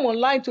you come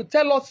online to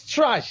tell us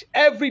trash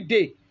every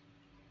day.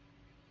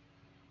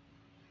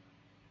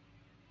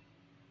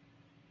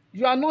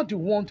 You are not the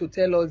one to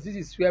tell us this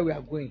is where we are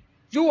going.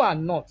 You are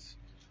not.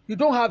 You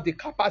don't have the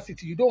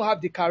capacity. You don't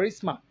have the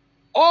charisma.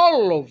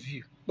 All of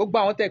you. Gbogbo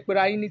àwọn tẹ́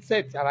pera yín ní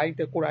set ara yín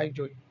tẹ́ kóra yín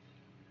jọ yìí.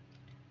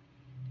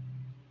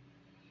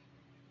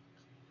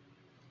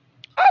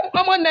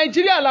 Ọmọ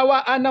Nigeria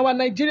làwa and our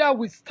Nigeria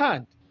will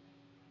stand.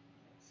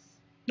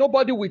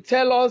 Nobody will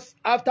tell us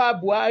after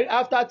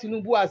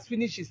Tinubu has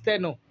finished his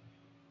tenure.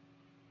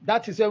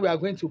 That is when we are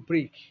going to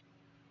break.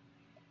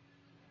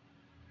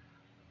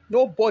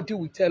 Nobody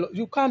will tell us.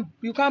 You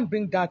can't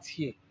bring that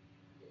here.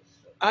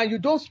 And you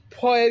don't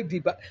spoil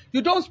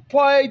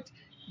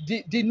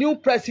the new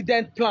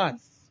president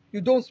plans. You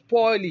don't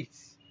spoil it.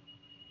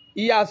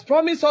 He has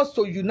promised us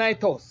to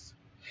unite us.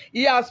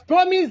 He has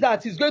promised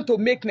that he's going to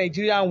make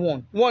Nigeria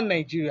one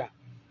Nigeria.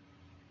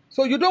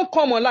 So you don't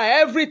come online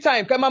every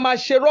time. Kẹ́ máa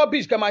ṣe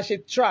rubbish, kẹ́ máa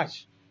ṣe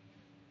trash.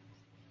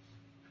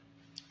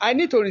 I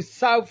need to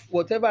reserve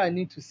whatever I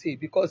need to say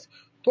because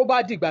tó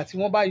bá dìgbà tí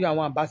wọ́n bá yọ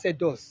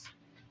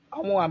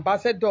àwọn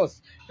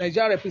ambassadors,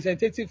 Nigerian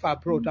representative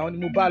abroad, àwọn ni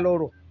mo bá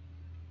lọ́rọ̀.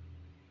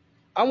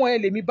 Àwọn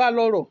yẹn lèmi bá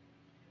lọ́rọ̀.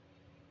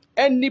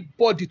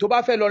 Anybody tó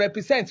bá fẹ́ lọ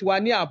represent wa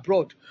ní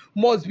abroad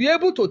must be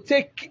able to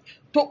take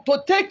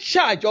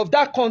charge of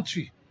that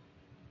country.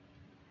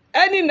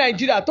 Any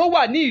Nigeria tó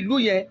wà ní ìlú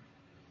yẹn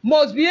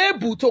must be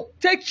able to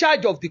take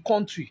charge of the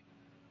country.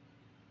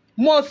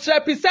 Must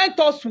represent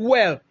us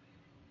well.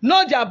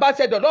 Not the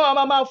ambassador.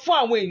 Lọ́wọ́ máa fún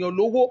àwọn èèyàn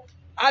lówó.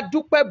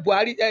 Adúpẹ́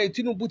Buhari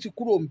Tinubu ti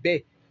kúrò ń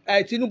bẹ̀.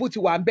 Tinubu ti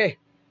wà ń bẹ̀.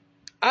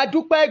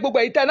 Adúpẹ́ gbogbo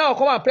èyí tẹ́ náà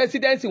kọ́ wà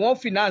presidency wọ́n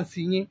finance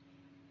yín.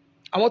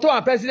 Àwọn tó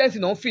wà presidency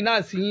náà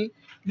finance yín.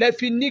 Lẹ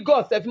fi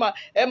nigos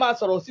ẹ máa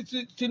sọ̀rọ̀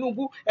sí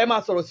Tinubu ẹ máa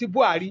sọ̀rọ̀ sí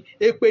Buhari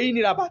èpè yín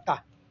ní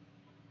rabata.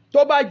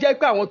 Tó bá jẹ́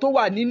pé àwọn tó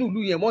wà nínú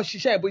ìlú yẹn wọ́n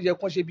ṣiṣẹ́ bó yẹ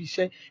kán ṣe bí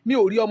iṣẹ́ mi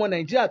ò rí ọmọ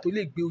Nàìjíríà tó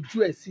lè gbé ojú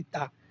ẹ̀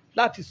síta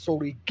láti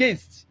sọ̀rọ̀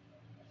against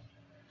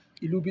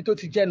ìlú ibi tó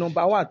ti jẹ́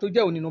number one tó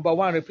jẹ́ òní number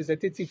one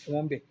representative fún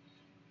wọn bẹ̀.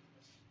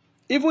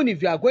 Even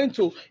if you are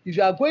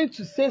going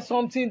to say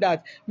something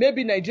that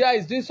maybe Nigeria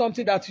is doing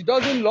something that you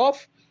doesn't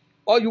love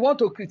or you want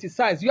to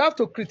criticize, you have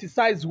to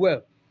criticize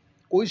well.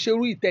 Kò ń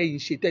ṣerú ìtẹ̀yìn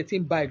ṣètẹ̀ tí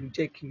ń ba ìlú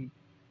jẹ́ kiri.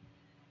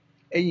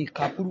 Ẹ̀yin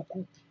ìka burúkú.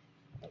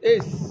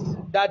 Ace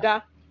dada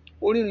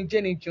orírin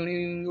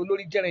jẹ́nìjìnrín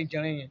olórí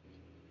jẹ́rìnjẹ̀rìn yẹn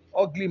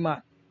ugly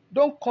man.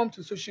 Don't come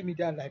to social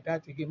media like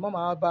that again. Mama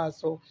wa bá a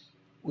sọ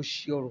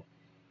òṣì ọ̀rọ̀.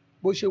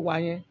 Bó ṣe wà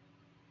yẹn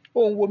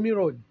ó ń wo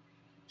mirror ni.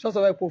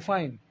 Ṣọ́sọ̀ wẹ́ po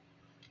fine.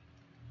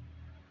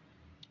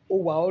 Ó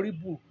wà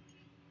horrible.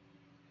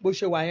 Bó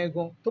ṣe wà yẹn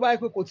gan. Tó bá yẹ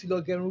pé kò ti lọ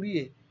gẹrun rí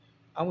ẹ̀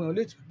àwọn èèyàn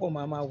lè túbọ̀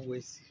máa wò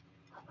ẹ́ sí.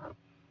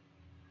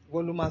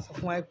 Wọ́n ló máa sọ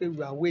fún wa pé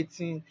we are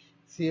waiting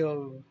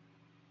till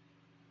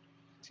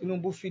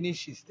Tinubu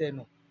finish his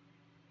tenure.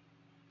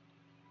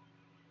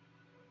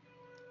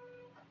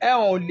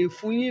 Ò lè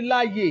fún yín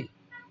láyè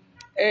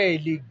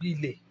lè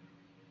gbilẹ̀.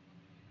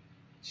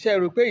 Ṣé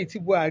rò pé ìtí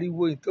Buhari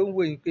wò yín tó ń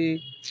wò yín pé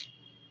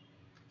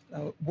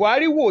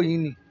Buhari wò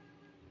yín ni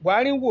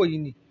Buhari wò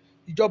yín ni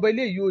ìjọba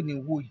eléyìí ò ní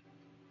wò yín.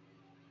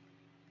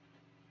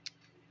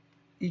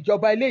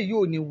 Ìjọba eléyìí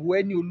ò ní wo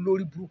ẹni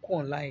olórí burúkú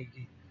online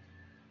yìí.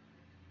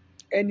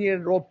 Any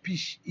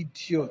rubbish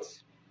idiot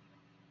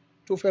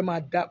tó fẹ́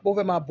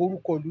máa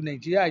borúkọ ìlú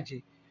Nàìjíríà jẹ́.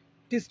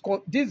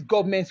 This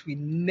government will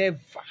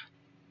never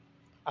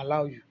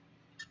allow you.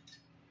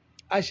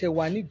 A ṣe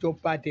wà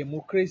níjọba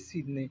democracy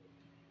ni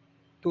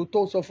tó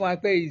sọ fún wa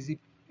pé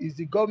is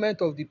the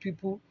government of the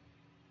people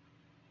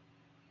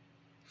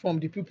from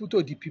the people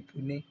to the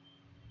people ni.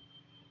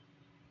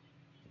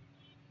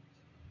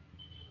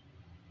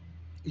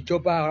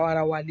 Ìjọba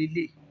ara wa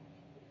lélẹ̀.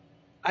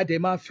 A dẹ̀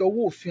máa fi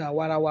ọwọ́ òfin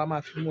àwa ara wa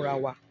máa fi múra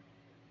wa.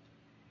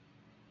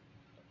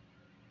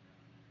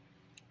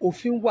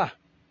 Òfin wà.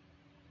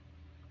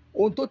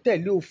 Ohun tó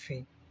tẹ̀lé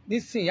òfin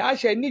nísìnyí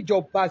àṣẹ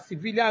níjọba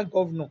civilian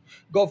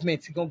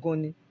government gangan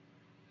ni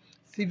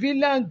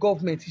civilian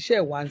government iṣẹ́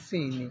wá ń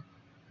sìn ni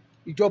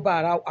ìjọba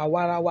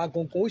àwarawa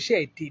gangan ó ṣe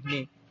èdè ni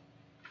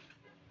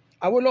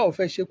Awólọ́wọ̀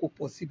fẹ́ ṣe kò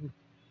possible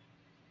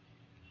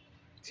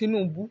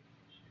Tinubu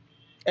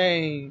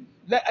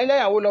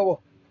lẹ́yìn Awólọ́wọ̀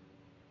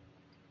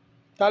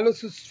ta ló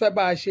tún fẹ́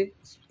bá a ṣe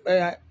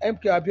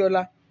MK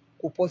Abiola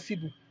kò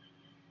possible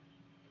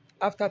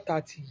after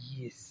 30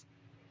 years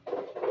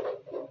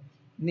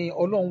ni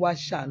Ọlọ́run wá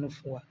ṣàánú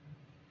fún wa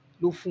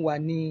ló fún wa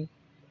ní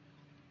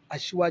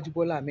Aṣíwájú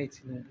Bọ́lá Ahmed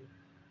Tinubu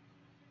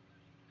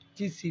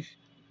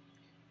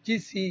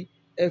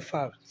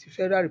GCFR ti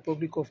Federal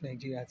Republic of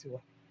Nigeria ti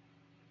wa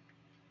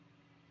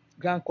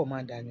Grand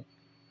Commander ni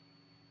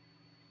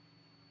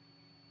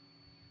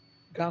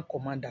Grand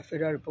Commander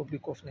Federal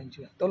Republic of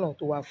Nigeria tọ́lọ́run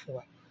tó wá fún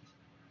wa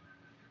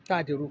tá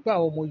a dẹ̀rù pé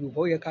àwọn ọmọ Yorùbá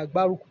ó yẹ ká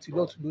gbárùkù tí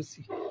lọ́tún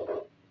lọ́sì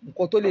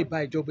nǹkan tó lè ba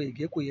ìjọba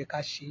Ègé kò yẹ ká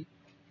ṣe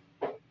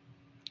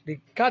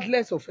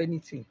regardless of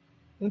anything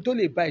ohun tó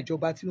lè ba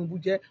ìjọba Tinubu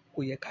jẹ́ kò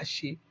yẹ ká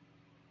ṣe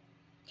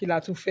kí la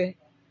tún fẹ́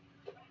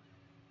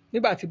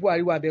nígbà tí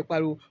Buhari wà bẹ́ẹ̀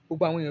pariwo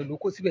gbogbo àwọn èèyàn ló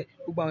kó síbẹ̀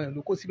gbogbo àwọn èèyàn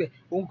ló kó síbẹ̀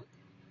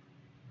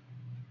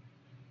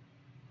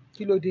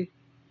kí ló dé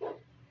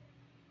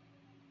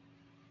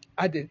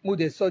mo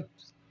dẹ̀ sọ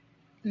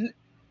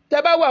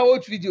tẹ́ bá wà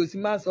old video sì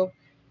máa sọ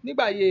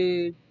nígbà yẹ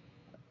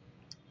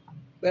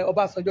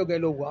Ọbásanjọ́ gẹ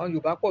lọ wò àwọn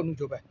Yorùbá pọ̀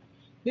níjọba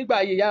nígbà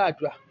ayé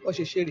Yar'Adua wọ́n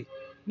ṣe ṣeré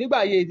nígbà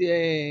ayé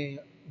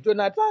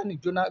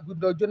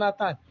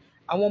Jonathan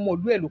àwọn ọmọ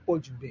ìlú ẹ̀ ló pọ̀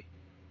jù bẹ́ẹ̀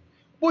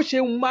bó ṣe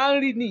máa ń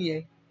rí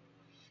nìyẹn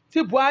tí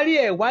Buhari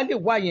ẹ̀ wá lè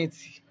wá yẹn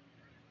tì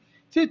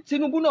tí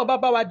Tinubu náà bá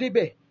wa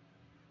débẹ̀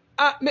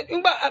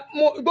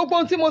gbogbo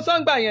ohun tí mo sọ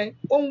ń gbà yẹn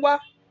ó ń wá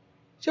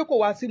ṣé kò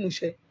wá sí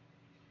ìmúṣẹ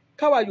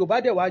káwa Yorùbá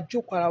dẹ̀ wá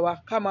jókòó ara wa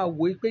ká máa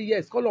wò ó pé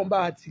yes kọ́lọ́n bá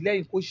wa tì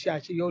lẹ́yìn kó ṣe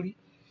àṣeyọrí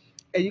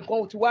ẹ̀yin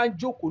kan ti wá ń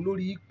jókòó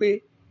lórí pé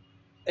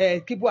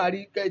kí Buhari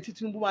tí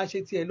Tinubu máa ṣe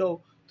tiẹ̀ lọ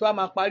tó wá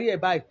máa parí ẹ̀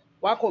báyìí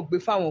wá kàn gbé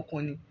fáwọn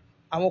kan ni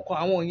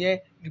àwọn yẹn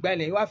ìgbà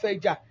ilẹ̀ yìí wá fẹ́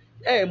jà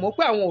mọ̀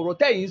pé àwọn ọ̀rọ̀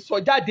tẹ̀yin sọ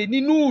jáde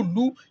nínú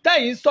ìlú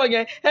tẹ̀yin sọ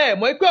yẹn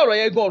mọ̀ pé ọ̀rọ̀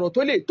yẹn gan ọ̀rọ̀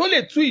tó lè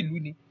tú ìlú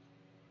ni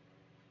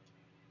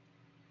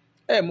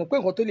mọ̀ pé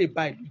nǹkan tó lè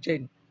ba ìlú jẹ́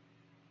ni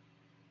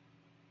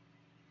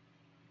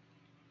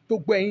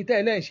gbogbo ẹ̀yin tẹ́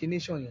ẹ lẹ́yìn ṣe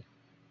nation yẹn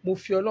mo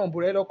fi Ọlọ́run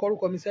búra ẹ lọ kọ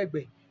orúkọ mi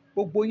sẹ́gbẹ̀ẹ́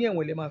gbogbo yín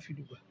ẹ̀wọ̀n lẹ máa fi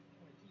dùgbà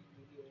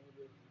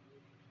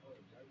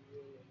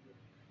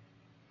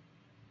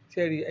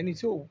tẹ́rì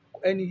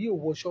ẹni yìí ò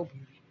wọ ṣọ́ọ̀bù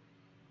rí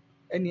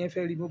ẹni yẹn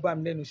fẹ́ rí mi ó bá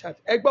mi lẹ́nu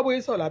ṣáàtì ẹ gbọ́ bóyá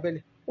sọ̀rọ̀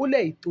lábẹ́lẹ̀ ó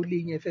lẹ́yìn tó lé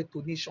yẹn fẹ́ tó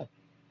nation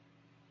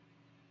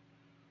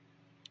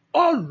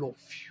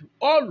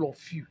all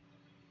of you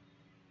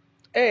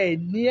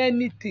ní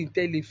anything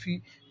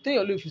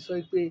téèyàn lè fi sọ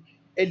pé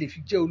ẹ lè fi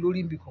jẹ́ olórí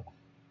níbi kankan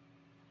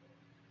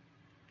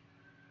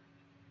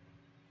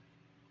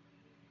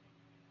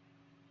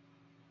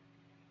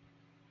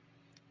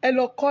ẹ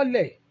lọ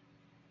kọ́lẹ̀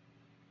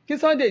kí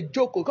Sunday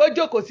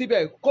jókòó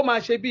síbẹ̀ kó máa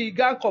ṣe bíi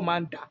Grand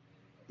Commander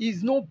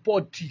is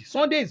nobody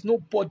Sunday is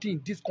nobody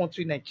in this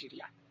country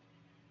Nigeria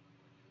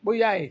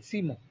bóyá ẹ̀ tí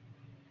mọ̀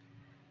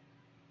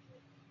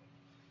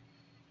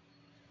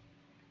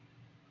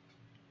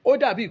ó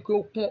dàbí pé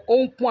ó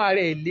ń pọ́n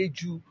ara ẹ̀ lé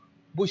ju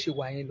bó ṣe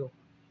wà yẹn lọ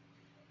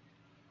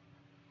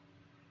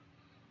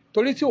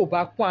torí tí ò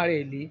bá pọ́n ara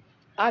ẹ̀ lé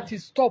á ti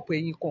stop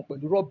ẹ̀yin kan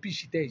pẹ̀lú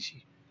rọ́bìṣì tẹ́ ẹ̀ ṣe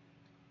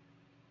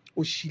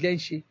òṣì lẹ́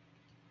ń ṣe.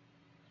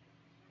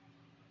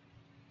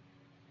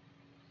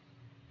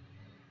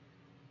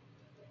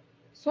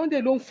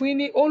 Sunday ló ń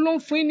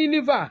fún yín ní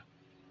liver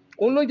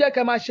òun ló ń jẹ́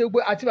kẹ́ máa ṣe gbogbo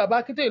àti bàbá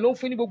Akíntóyè ló ń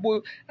fún yín ní gbogbo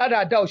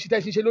dáadáa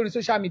òṣìṣẹ́ ṣiṣẹ́ lórí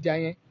social media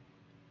yẹn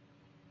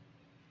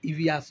if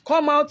he has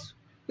come out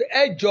pé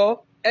ẹ jọ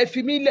ẹ fi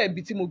mí lẹ̀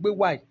ibi tí mo gbé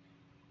wáyé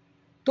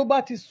tó bá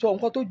ti sọ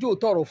nǹkan tó jó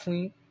òótọ́ ọ̀rọ̀ fún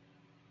yín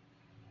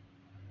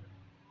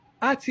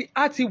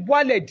á ti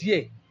wálẹ̀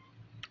díẹ̀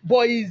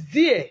but is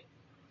there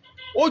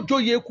ó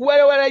joyè kú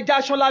wẹ́rẹ́wẹ́rẹ́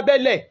jáṣán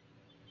lábẹ́lẹ̀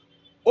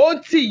ó ń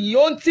tì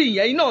yín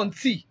ẹ̀yin náà ń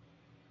tì.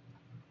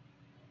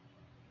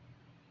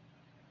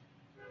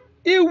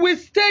 He will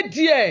stay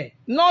there.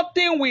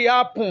 Nothing will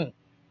happen.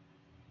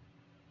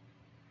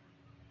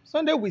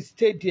 Sunday will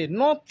stay there.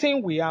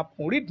 Nothing will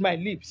happen. Read my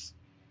lips.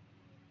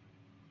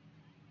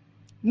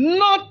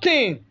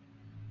 Nothing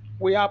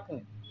will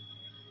happen.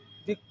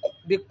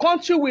 The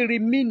country will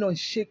remain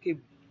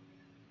unshakable.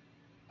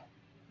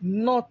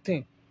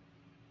 Nothing.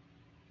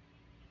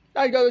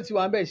 Láìjọ́ ló ti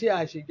wà ń bẹ̀ ṣé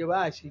àṣejọba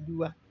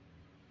àṣelúwa.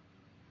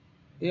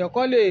 Èèyàn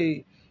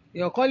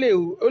kan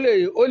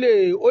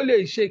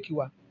lè ṣèkì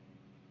wa.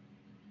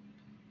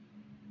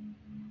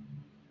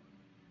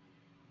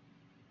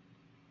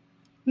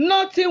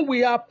 Nothing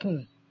will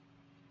happen.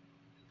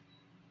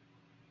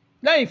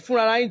 Lẹ́yìn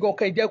fúnra ara yín gan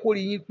kẹ́ ẹ jẹ́ kó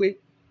rí yín pé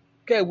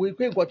kẹ́ ẹ wo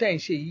pé nǹkan tẹ́ ẹ̀ ń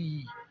ṣe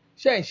yìí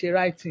ṣé ẹ̀ ń ṣe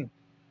writing.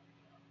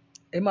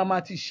 Ẹ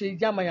máa ti ṣe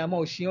yàmàyàmà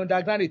òṣì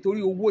underground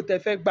torí owó tẹ́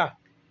fẹ́ gbà.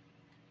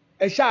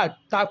 Ẹ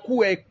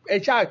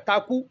ṣáà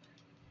takú.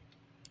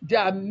 There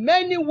are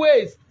many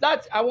ways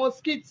that àwọn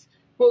skits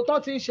tó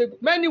ti ń ṣe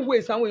many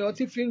ways àwọn èèyàn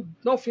ti fi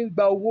ń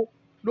gba owó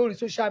lórí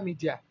social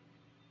media.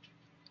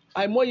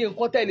 Àìmọye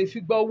nǹkan tẹ́ ẹ lè fi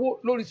gba owó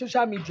lórí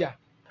social media.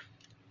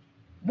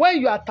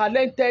 When you are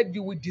talented,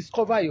 you will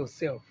discover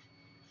yourself.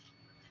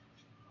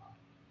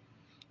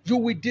 You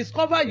will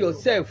discover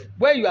yourself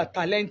when you are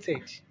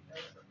talented.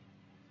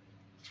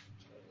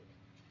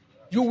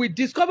 You will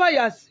discover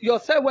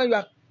yourself when you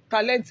are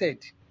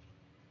talented.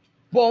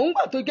 But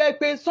nígbà tó jẹ́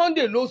pé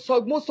Sunday ló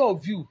sọ most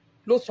of you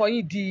ló sọ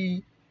yín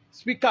di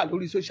speaker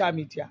lórí social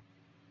media.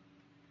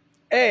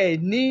 Ẹ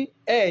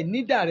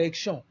ní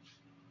direction.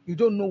 You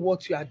don't know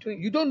what you are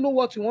doing. You don't know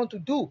what you want to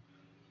do.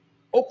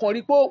 O kàn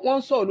rí pé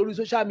wọ́n sọ̀rọ̀ lórí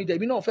social media,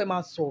 èmi náà fẹ́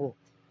máa sọ̀rọ̀.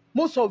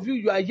 Most of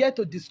you are yet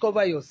to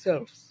discover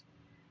yourselves.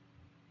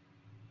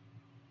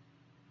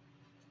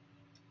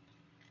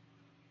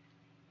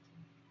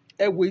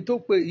 Ẹ wo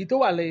èyí tó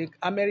wà lẹ́yìn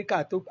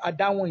Amẹ́ríkà tó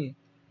adáwọ̀n yẹn.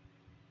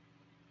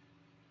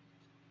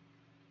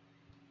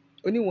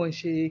 Oníwọ̀n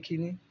ṣe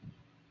kínní.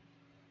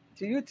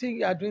 Do you think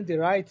you are doing the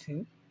right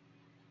thing?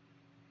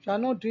 You are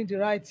not doing the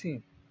right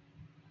thing.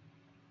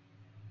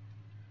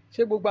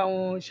 Ṣé gbogbo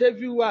àwọn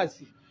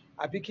viewers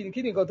àbí kí ni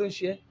nǹkan tó ń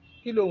ṣe ẹ́?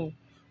 Kí lóhun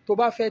tó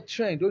bá fẹ́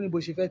trend ó ní bó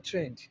ṣe fẹ́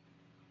trend.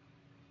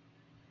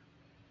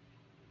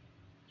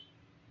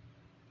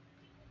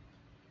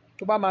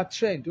 Tó bá máa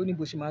trend ó ní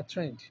bó ṣe máa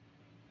trend.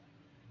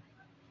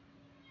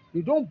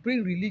 You don't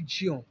bring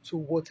religion to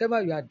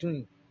whatever you are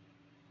doing.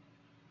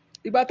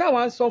 Ìgbà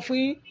táwọn sọ fún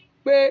yín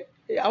pé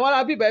àwọn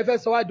ará bíbá ẹ fẹ́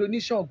sọ wá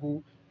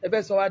doníṣàngó, ẹ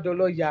fẹ́ sọ wá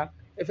dọlọ́ya,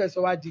 ẹ fẹ́ sọ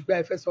wá dìgbà,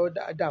 ẹ fẹ́ sọ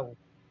dàwó.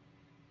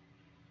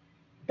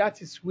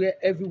 That is where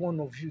every one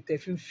of you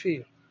tefin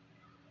fail.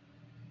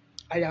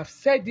 I have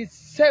said it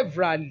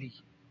severally.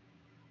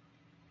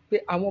 Pé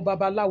àwọn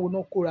babaláwo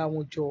náà kóra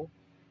wọn jọ.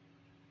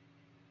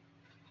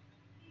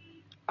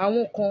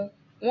 Àwọn kan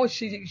wọ́n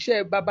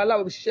ṣiṣẹ́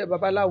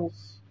babaláwo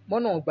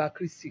wọ́n náà gba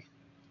Kristi.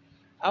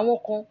 Àwọn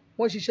kan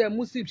wọ́n ṣiṣẹ́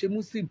Muslim ṣe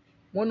Muslim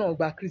wọ́n náà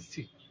gba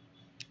Kristi.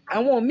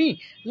 Àwọn míì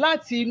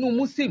láti inú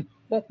Muslim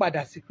wọ́n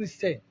padà sí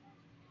Christian.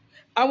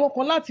 Àwọn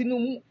kan láti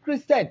inú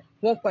Christian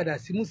wọ́n padà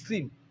sí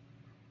Muslim.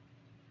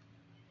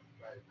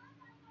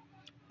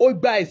 Ó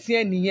gba ẹ̀sìn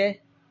ẹnìyẹn.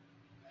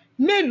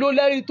 Mélòó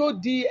lẹ́rí tó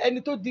di ẹni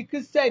tó di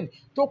Christian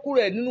tó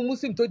kúrò nínú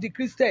Muslim tó di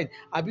Christian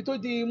àbí tó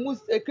di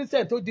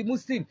Christian tó di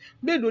Muslim,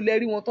 mélòó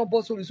lẹ́rí wọn tán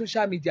bọ́ sórí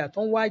social media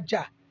tán wá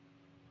jà.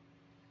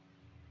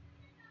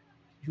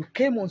 You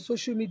came on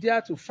social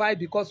media to fight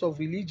because of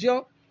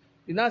religion.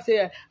 You now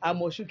say, I'm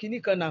Ọ̀ṣun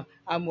kìíní kan now,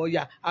 I'm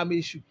Ọ̀yà, I'm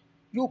Èṣù.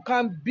 You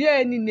can bear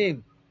any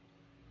name.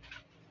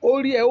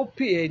 Orí ẹ ó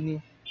pè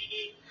ẹni.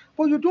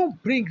 But you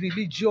don't bring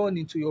religion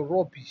into your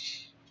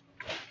rubbish.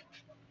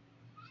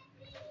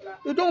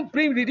 You don't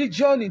bring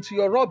religion into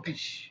your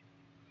rubbish.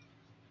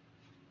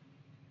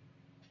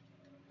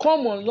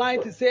 Come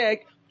online to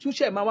say,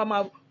 túṣẹ̀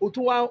máa o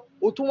tún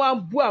wá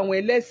ń bú àwọn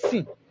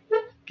ẹlẹ́sìn.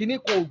 Kìíní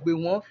kan ò gbè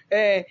wọ́n,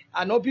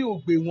 ànábì ò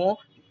gbè wọ́n.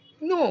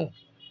 No.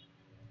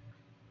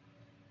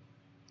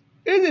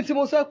 Reason tí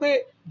mo sọ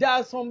pé there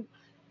are some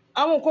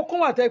àwọn kọ́kọ́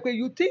wà tẹ́ pé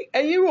you think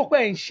ẹ̀yin rò pé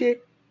ẹ̀ ń ṣe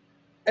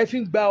ẹ fi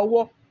ń gba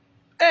ọwọ́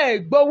ẹ̀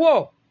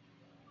gbọ́wọ́.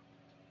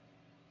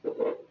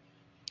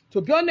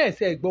 To be honest,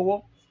 ẹ̀ gbọ́wọ́.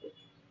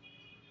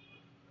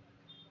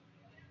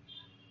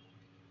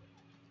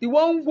 Ìwọ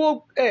ń wo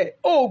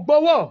ò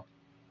gbọ́wọ́.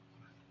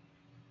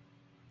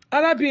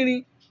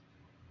 Arábìnrin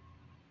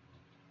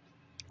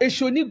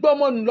èṣù ní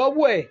gbọ́mọnù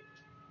lọ́wọ́ ẹ̀.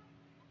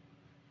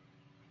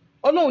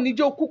 Ọlọ́run ní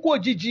jẹ́ kú kú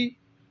òjijì.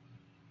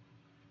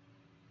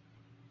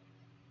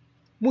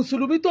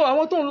 Mùsùlùmí tó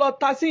àwọn tó ń lọ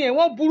ta sí yẹn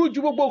wọ́n burú ju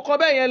gbogbo nǹkan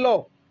bẹ́ẹ̀ yẹn lọ.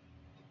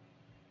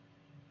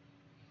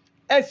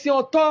 Ẹ̀sìn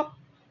ọ̀tọ̀,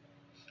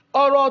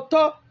 ọ̀rọ̀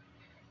ọ̀tọ̀,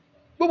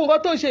 gbogbo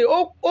nǹkan tó ń ṣe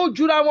ó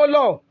jura wọn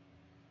lọ.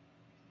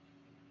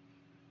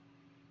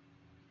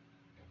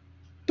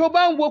 Tó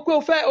bá ń wo pé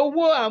o fẹ́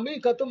owó àmì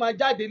nǹkan tó máa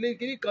jáde lé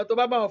kiri kan tó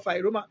bá bá wọn fà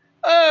ìrómà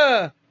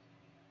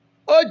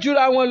ó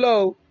jura wọn lọ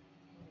o.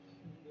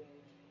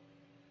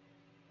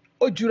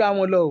 Ó jura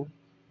wọn lọ o.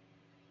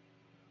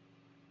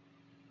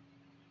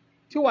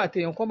 Tí wà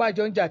tèèyàn kan bá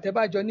jọ ń jà tẹ́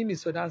bá jọ ní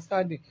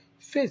misunderstanding,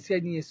 face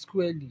ẹni yẹn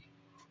squarely.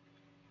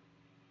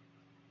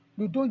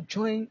 You don't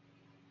join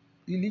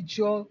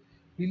religion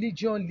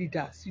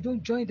leaders. You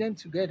don't join them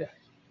together.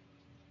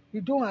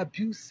 You don't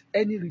abuse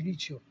any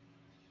religion.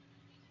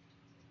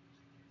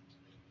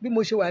 Bí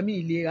mo ṣe wà mí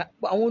ìlera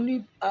àwọn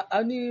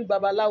ní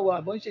babaláwo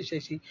àbọ̀ ń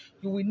ṣèṣẹ̀ṣe,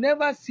 you will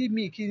never see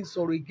me kí n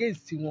sọ̀rọ̀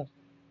against wọn.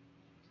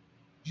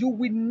 You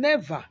will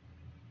never.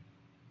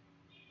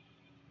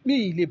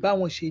 Mi lè bá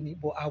wọn ṣe ni,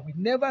 but I will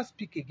never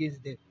speak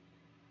against them.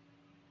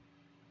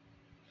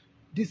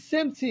 The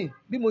same thing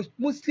bí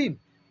Muslim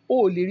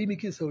ó lè rí mi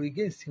kí n sọ̀rọ̀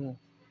against wọn.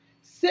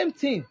 Same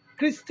thing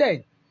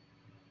Christian.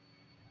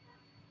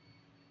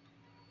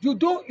 You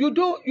don't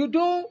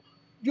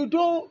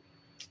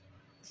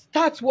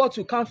start what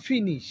you can't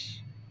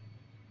finish.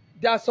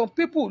 There are some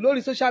people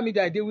lórí social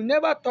media, they will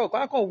never talk.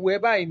 Wọ́n á kàn wò ẹ́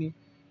báyìí ni.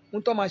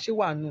 Ń tọ́ máa ṣe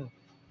wà nù.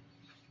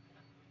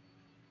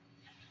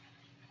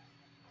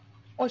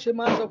 Wọ́n ṣe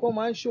máa ń sọ pé wọ́n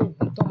máa ń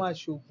ṣoògùn, tó máa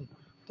ṣoògùn,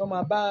 tó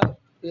máa bá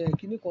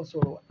kinní kan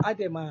sọ̀rọ̀, á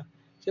dẹ̀ máa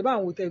ṣe bá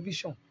àwọn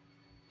tẹlifíṣàn.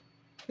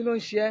 Kí ló ń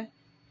ṣe ẹ́?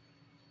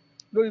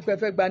 Lórí pé ẹ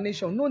fẹ́ gba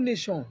nation. No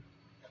nation.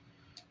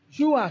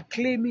 You are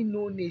claiming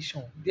no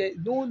nation. There is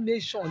no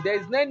nation. There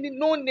is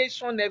no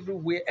nation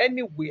everywhere,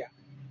 anywhere.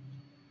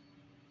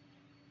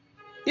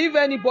 if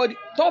anybody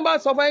tó bá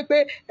sọ fún yín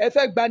pé ẹ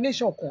fẹ́ gba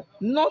nation kan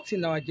not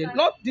in our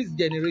not this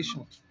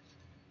generation,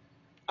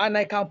 and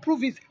I can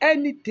prove it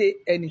any day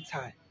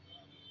anytime.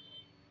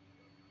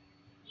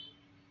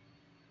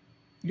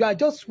 You are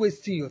just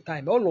wasting your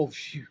time, all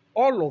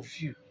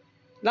of you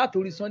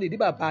látòrí Sunday dé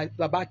bàbá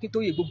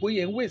Akíntóyè gbogbo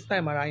yẹn ń waste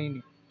time ara yín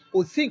ni.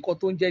 Kò sí nǹkan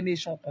tó ń jẹ́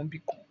nation kan bí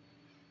kan.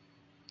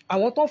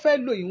 Àwọn tó fẹ́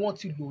lò yín wọ́n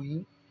ti lò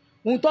yín.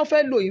 Ohun tó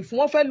fẹ́ lò yín fún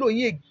wọ́n fẹ́ lò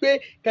yín pé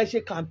kẹ́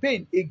ṣe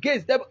campaign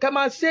against them, kẹ́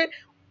máa ṣe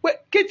pé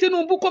kí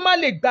Tinubu kó má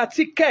lè gba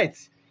ticket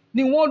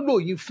ni wọ́n lò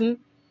yín fún.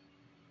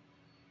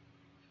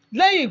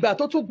 Lẹ́yìn ìgbà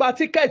tó tún gba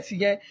ticket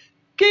yẹn,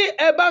 kí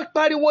ẹ bá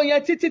pariwo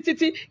yẹn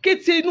títí kí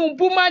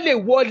Tinubu má lè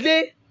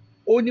wọlé,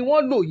 òun ni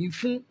wọ́n lò yín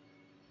fún.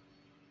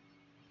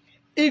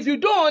 If you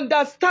don't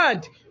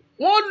understand,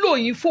 wọ́n lò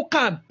yín fún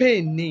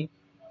campaign ni.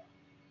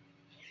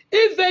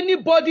 If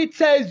anybody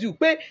tells you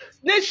pé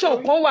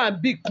nation kan wà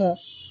níbì kan,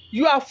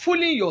 you are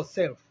fooling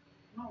yourself.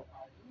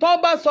 Tó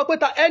bá sọ pé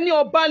ta ẹni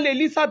ọba lè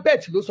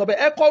Elizabeth ló sọ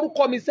bẹ́ẹ̀, ẹ kọ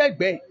orúkọ mi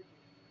sẹ́gbẹ̀ẹ́.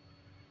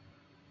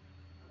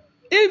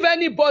 If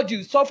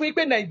anybody sọ fún yín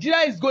pé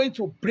Nigeria is going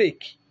to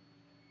break,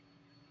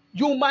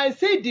 you might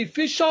see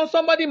division,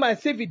 somebody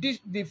might see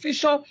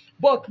division,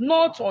 but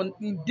not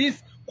in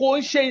this kò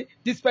ń ṣe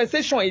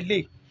dispensation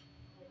ilé.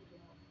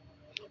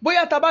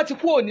 Bóyá tá bá ti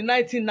kúrò ní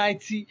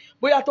 1990,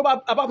 bóyá tó bá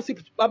bọ́ sí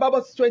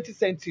 20th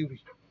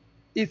century,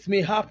 it may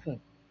happen.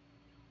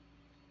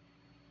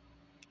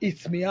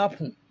 It may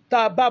happen.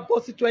 Tá bá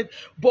bọ́ sí 20,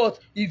 but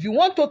if you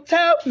want to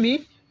tell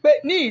me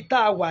pé ní ìta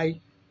àwàyí,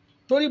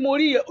 torí mo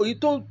rí èyí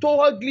tó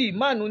ugly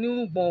man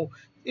onírùngbọ̀n,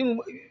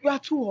 you are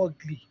too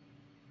ugly.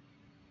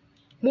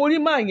 Mo rí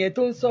máa yẹn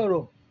tó ń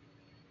sọ̀rọ̀,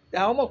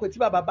 àwọn mọ̀ pé tí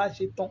bàbá bá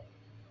ṣe tán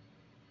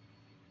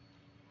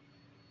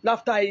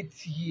after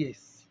 8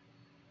 years,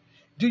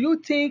 do you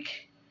think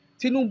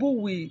Tinubu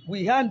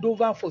will hand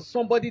over for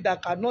somebody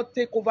that cannot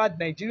take over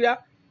Nigeria?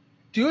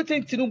 Do you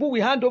think Tinubu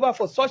will hand over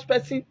for such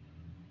person?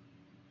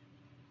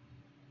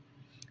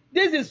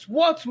 This is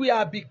what we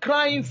have been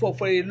crying for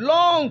a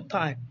long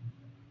time.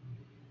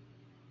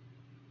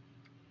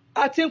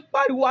 A ti ń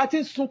pariwo, a ti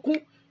ń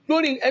sunkún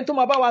lórí ẹni tó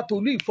máa bá wa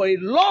tòlú for a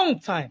long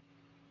time.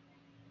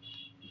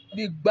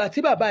 Ìgbà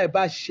tí bàbá ẹ̀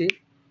bá ṣe,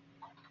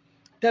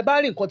 tẹ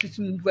bá rí nǹkan tí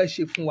Tinubu fẹ́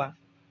ṣe fún wa,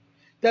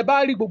 tẹ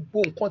bá rí gbogbo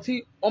nǹkan tí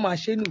wọ́n máa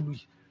ṣe nílùú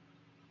yìí,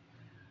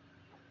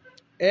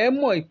 ẹ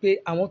mọ̀ pé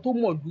àwọn tó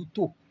mọ̀ ìlú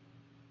tò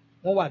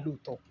wọ́n wà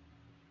lóòótọ́.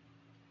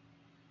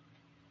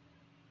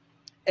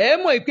 Ẹ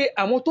mọ̀ pé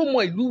àwọn tó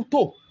mọ̀ ìlú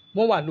tò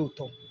wọ́n wà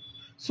lóòótọ́.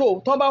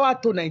 So tán bá wá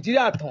tò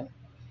Nàìjíríà tán,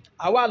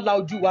 àwa la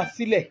ojú wa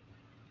sílẹ̀,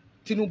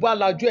 Tinubu á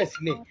la ojú ẹ̀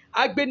sílẹ̀,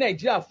 á gbé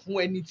Nàìjíríà fún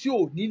ẹni tí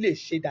ò ní lè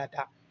ṣe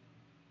dáadáa.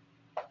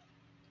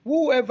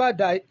 Whoever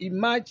that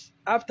emerge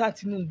after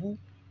Tinubu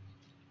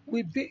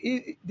will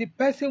be, the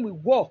person will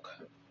work,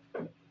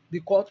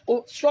 because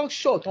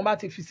structure tán bá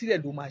ti fi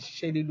sílẹ̀ ló máa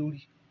ṣiṣẹ́ lé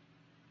lórí.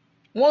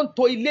 Wọ́n ń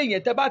tò ilé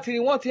yẹn, tẹ́ bá ti rí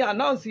wọ́n ti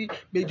announce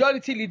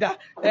majority leader,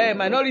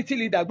 minority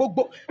leader,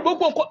 gbogbo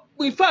nǹkan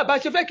ìfẹ́ bá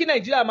ṣe fẹ́ kí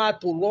Nàìjíríà máa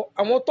tò lọ,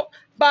 àwọn tó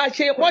bá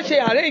ṣe wọ́n ṣe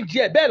arrange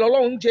ẹ̀ bẹ́ẹ̀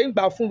lọ́lọ́run ṣe ń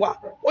gbà fún wa,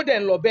 ó dẹ̀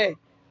ń lọ bẹ́ẹ̀.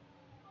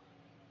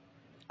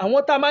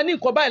 Àwọn tá a máa ní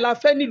nǹkan báyìí la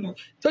fẹ́ nílùú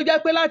tó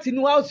jẹ́ pé láti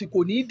inú house kò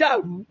ní í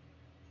dàrú,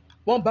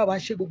 wọ́n bá wa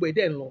ṣe gbogbo ẹ̀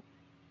dẹ̀ ń lọ.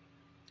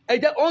 Ẹ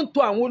jẹ́ ó ń tò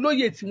àwọn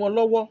olóyè tí wọ́n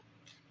lọ́wọ́,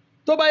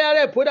 tó bá yá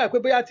rep ó dà pé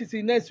bóyá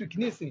títí next week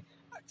nísìn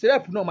àti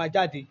rep náà máa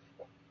jáde.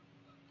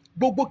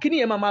 Gbogbo kíní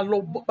yẹn máa lọ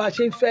bá a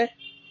ṣe ń fẹ́.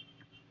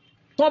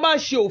 Tó bá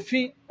ṣe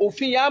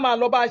òfin yẹn á máa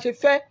lọ bá a ṣe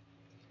fẹ́.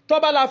 Tó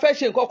bá la fẹ́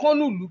ṣe nǹkan kan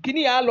nílùú,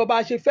 kíní yẹn á lọ bá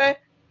a ṣe fẹ́.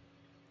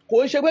 Kò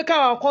ń ṣe pé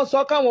káwọn kan sọ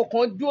káwọn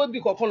kan dúró bí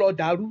kankan lọ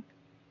dàrú.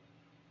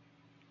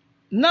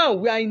 Now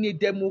we are in a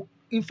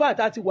in fact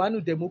a ti wà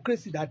nínú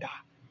democracy dáadáa.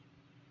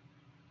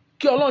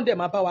 Kí Ọlọ́run dẹ̀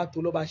máa bá wa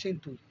tò lọ bá a ṣe ń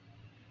tò.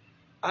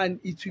 And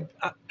it will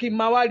kí n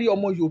máa wá rí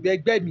ọmọ Yorùbá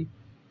ẹgbẹ́ mi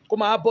kó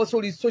máa bọ́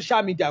sórí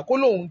social media kó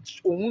lóun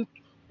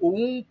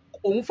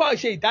fà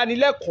ṣe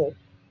ìdánilẹ́kọ̀ọ́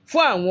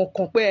fún àwọn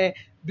kan pé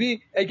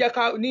bí ẹ jẹ́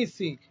ká ní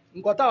ìsìn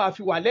nǹkan táwa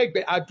fi wà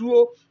lẹ́gbẹ̀ẹ́ àdúró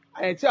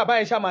tí bàbá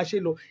yẹn ṣá máa ṣe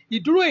lọ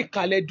ìdúró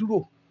ìkàlẹ̀ dúró.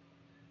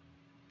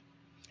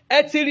 Ẹ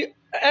ti rí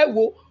ẹ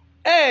wo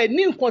ẹ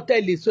ní nǹkan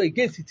tẹ́ lè sọ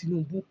against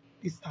Tinubu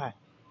this time.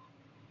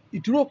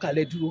 Ìdúró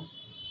ìkàlẹ̀ dúró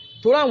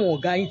torí àwọn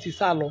ọ̀gá yín ti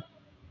sá lọ.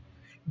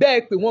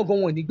 Bẹ́ẹ̀ pé wọ́n gan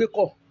wọn ní gbé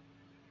kọ̀.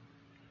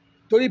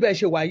 Torí bẹ́ẹ̀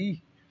ṣe wà yìí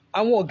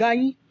àwọn ọ̀gá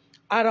yín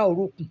ara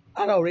òrokùn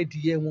ara ọ̀rẹ́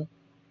dìyẹ wọn.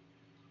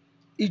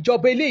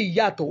 Ìjọba eléyìí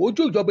yàtọ̀,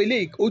 ojú ìjọba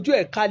eléyìí ojú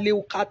ẹ̀ kálé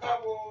ó kàtà.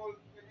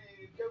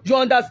 You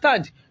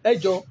understand? Ẹ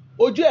jọ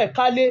ojú ẹ̀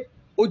kálé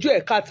ojú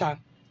ẹ̀ kàtà.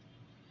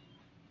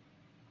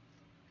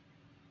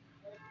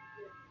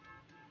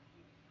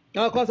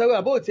 Àwọn kan sọ pé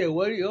bàbá ò tiẹ̀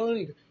wọ́rí ó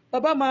rìn.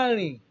 Bàbá máa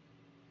rìn.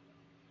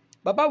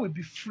 Bàbá will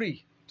be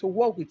free to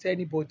work with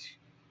anybody.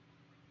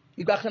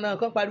 Ìgbà kan náà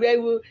kan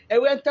pariwo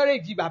ẹwẹ́ ń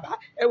tọ́rẹ̀jì bàbá.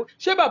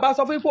 Ṣé bàbá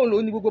sọ fún fóònù ló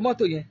ní gbogbo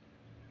mọ́tò yẹn?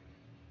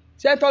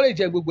 Ṣé ń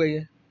tọ́rẹ̀jì gbogbo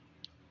yẹn?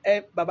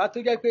 Bàbá tó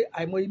jẹ́ pé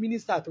àìmọye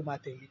mínísítà tó máa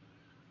tẹ̀lé.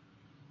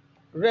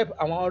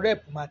 Àwọn rep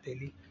máa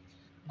tẹ̀lé.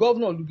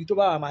 Gọ́vnà lùbí tó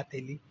bá wà máa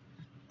tẹ̀lé.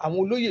 Àwọn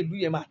olóyè ìlú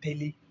yẹn máa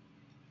tẹ̀lé.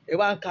 Ẹ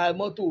wá ń ka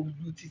mọ́tò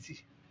ojú títì.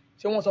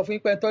 ṣé wọ́n sọ fún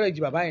yín pé encourage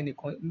bàbá yẹn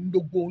nìkan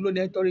gbogbo òun ló ní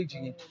encourage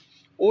yẹn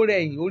ó rẹ̀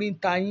yín orí ń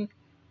ta yín.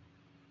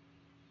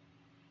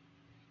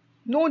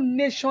 No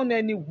nation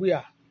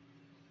anywhere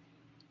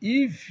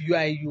if you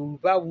are a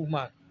Yoruba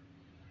woman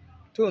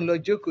tó ń lọ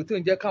jókòó tó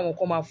ń jẹ́ káwọn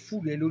kan máa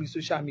fúlù ẹ lórí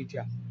social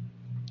media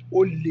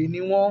olè ni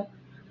wọ́n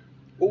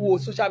owó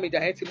social media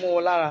yẹn ti mú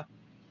wọn lára.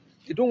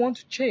 They don't want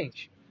to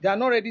change. They are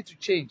not ready to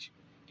change.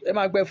 Ẹ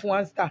máa gbẹ fún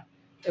wa Star,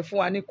 ẹ fún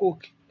wa ní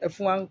Coke, ẹ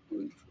fún wa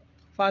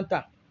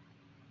Fanta.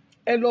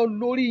 Ẹ lọ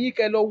lórí yín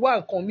kẹ́ lọ wá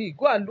nǹkan míì.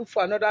 Go and look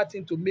for another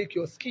thing to make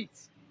your skit.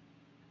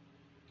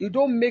 You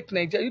don't make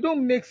Nigeria. You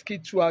don't make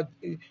skit throughout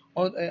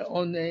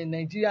on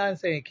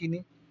Nigerians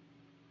kini.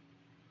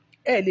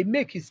 Ẹ lè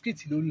make skit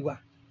lórí wa.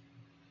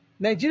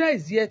 Nigeria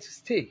is here to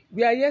stay.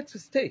 We are here to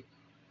stay.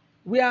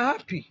 We are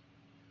happy.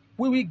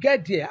 We will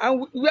get there,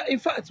 and in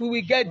fact we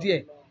will get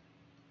there.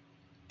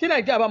 Tí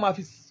Nàìjíríà bá máa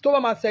fi tó bá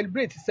máa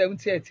celebrate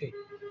 70th,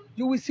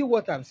 you will see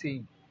what I'm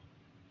saying.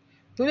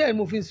 Torí ẹ̀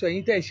mo fi ń sọ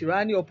ẹ̀yin tẹ́ ẹ̀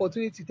ṣèrà ní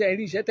opportunity tẹ́ ẹ̀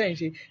rí iṣẹ́ tẹ́ ẹ̀ ń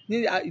ṣe ní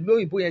ìlú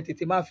òyìnbó yẹn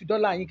tètè máa fi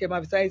dọ́là yín kẹ́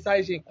máa fi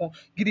sáré ṣe nǹkan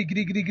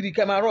gidigidi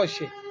kẹ́ máa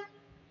rọ̀ṣẹ̀.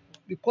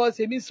 Because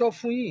èmi sọ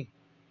fún yín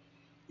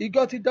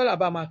ìjọ́ tí dọ́là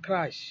bá máa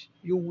crash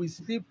you will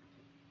sleep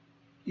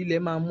ilẹ̀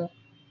máa mọ́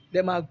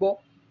lẹ́ máa gbọ́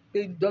pé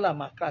dọ́là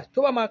máa crash.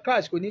 Tó bá máa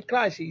crash kò ní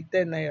crash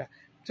 10 naira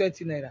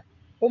 20 naira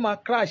ó máa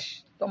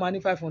crash tó máa ní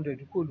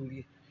 500 kó lórí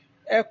ẹ̀.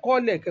 Ẹ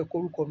kọ́lẹ̀ kẹ́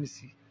korúkọ mi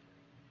sí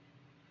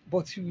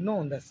but you no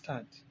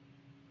understand.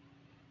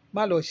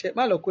 Má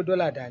lọ kó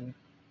dọ́là dání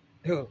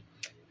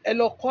ẹ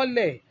lọ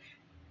kọ́lẹ̀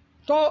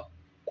tó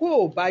kó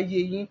o bá yé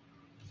yín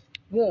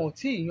wọn ò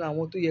tí ì yan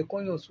àwọn tó yẹ kó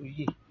yàn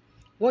sóyè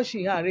wọ́n sì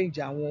ń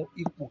arrange àwọn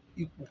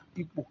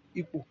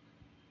ipò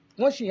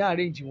wọ́n sì ń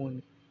arrange wọn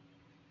ni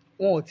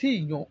wọn ò tí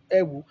ì yan ẹ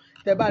wò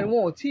tẹ bá rí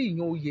wọn ò tí ì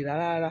yan oyè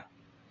rárá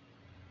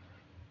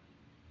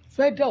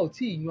federal ò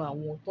tí ì yan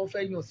àwọn tó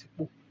fẹ́ yàn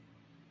sípò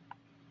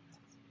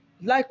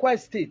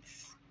likewise states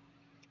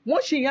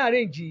wọ́n sì ń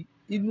arrange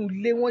inú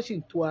ilé wọ́n sì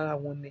ń to ara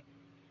wọn ni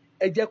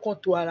ẹ jẹ́ kán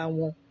to ara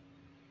wọn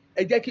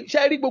ẹ jẹ́ kí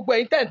ṣe rí gbogbo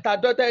ẹ̀yin tẹ̀ ń ta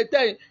dọ́tẹ́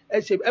tẹ̀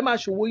ẹ máa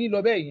ṣòwò yín lọ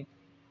bẹ́ẹ̀ yẹn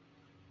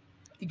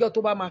ìjọ tó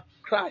bá máa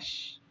crash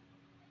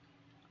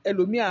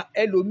ẹlòmíà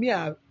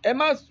ẹ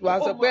má wàá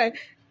sọ pé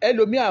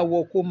ẹlòmíà wọ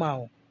kó máa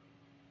hàn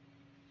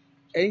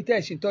ẹ̀yin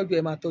tẹ̀ ṣì ń tọ́jú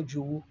ẹ máa tọ́jú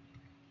owó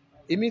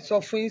èmi sọ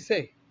fún yín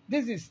sẹ́ẹ̀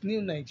this is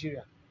new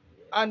Nigeria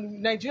and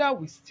Nigeria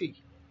will stay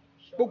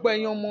gbogbo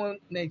ẹ̀yin ọmọ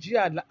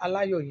Nigeria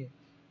aláyọ̀ yẹn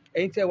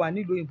ẹ̀yin tẹ́ wà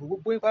nílùú òyìnbó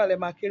gbogbo yín pàdé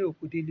máa kéré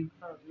òkú délé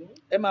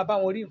ẹ máa bá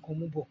wọn rí nǹkan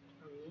mú bọ̀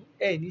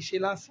ẹ ní ṣe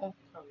lásán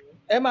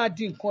ẹ máa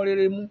di nǹkan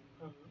rere mú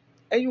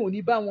ẹ̀yin ò ní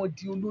bá wọn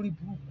di olórí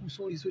burúkú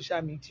sórí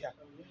social media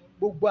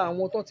gbogbo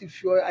àwọn tó ti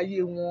fi ayé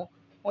wọn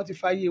wọ́n ti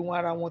fi ayé wọn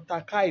ara wọn ta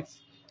kite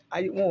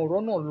ayé wọn ọ̀rọ̀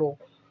náà lọ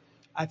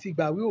àti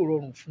ìgbàwé ò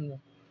rọrùn fún wọn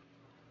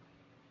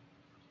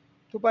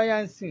tó bá yá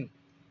ń sìn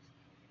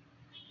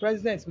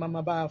president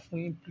máa bá a fún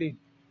yín plane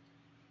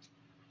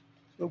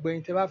gbogbo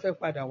ẹ̀yin tẹ́ bá fẹ́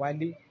padà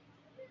wálé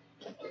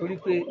torí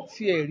pé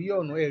tí ẹ rí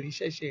ọ̀nà ẹ rí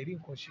ṣẹ̀ṣẹ̀ ẹ rí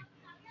nǹkan ṣe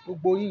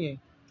gbogbo yín yẹn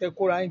tẹ́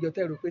kóra yín jọ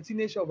tẹ́ rò pé tí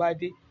nation bá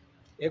dé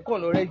ẹ kàn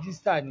lọ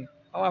rẹ́gísítà ni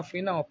àwọn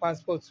àfihàn àwọn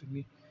passport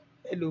mi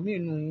ẹlòmíì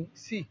nù yín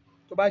sí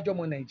tó bá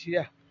jọmọ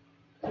Nàìjíríà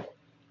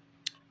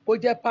bó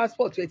jẹ́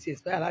passport ẹ ti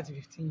expire láti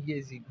 15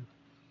 years ago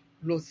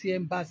lọ sí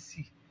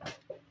embassy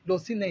lọ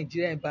sí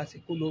Nigeria embassy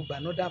kó lọ gba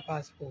another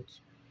passport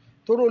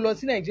tóró lọ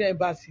sí Nigeria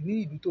embassy ní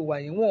ìlú tó wà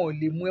yẹn wọn ò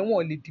lè mú ẹ wọn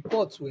ò lè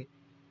deport ẹ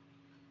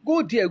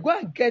go there go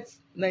and get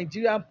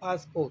Nigerian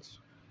passport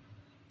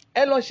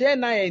ẹ lọ ṣe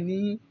NIN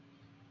yín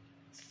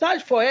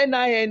search for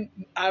NIN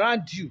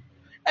around you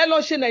ẹ lọ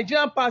ṣe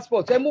Nigerian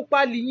passport ẹ mú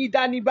páálí yín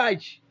dání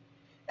báyìí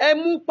ẹ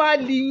mú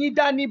páálí yín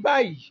dání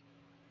báyìí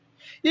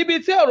ibi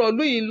tí ọ̀rọ̀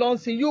lù yín lọ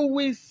sí you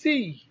will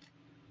see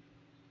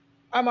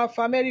a máa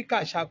fa America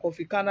ṣàkọ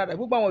fi Canada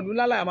gbogbo àwọn ìlú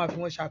ńlá láyà máa fi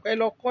wọn ṣàkọ ẹ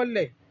lọ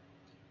kọ́lẹ̀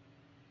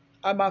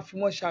a máa fi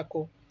wọn ṣàkọ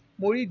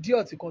mo rí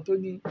díọ̀tì kan tó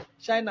ní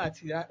China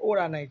àti ó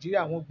ra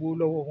Nàìjíríà wọ́n gbowó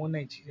lọ́wọ́ wọn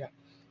Nàìjíríà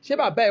ṣé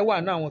bàbá ẹ wà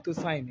náà àwọn tó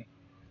sáìn ẹ̀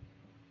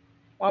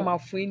wọ́n á máa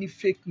fún yín ní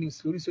fake news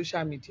lórí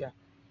social media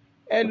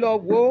ẹ lọ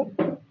wo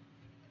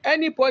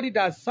anybody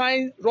that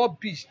sign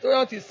rubbish tó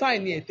yọ ti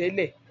sign ẹ̀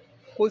tẹ́lẹ̀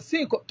kò sí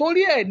nǹkan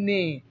torí ẹ̀ ní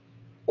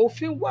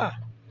òfin wà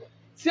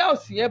tí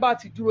house yẹn bá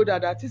ti dúró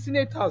dáadáa tí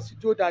senate house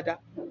dúró dáadáa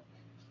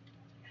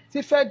tí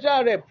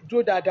federal rep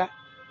dúró dáadáa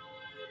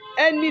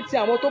ẹni tí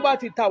àwọn tó bá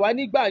ti tà wá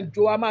ní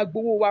gbàǹjo a máa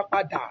gbowó wa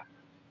padà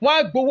wọ́n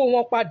á gbowó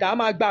wọn padà a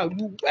máa gbà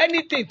lu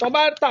anything tán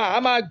bá tà a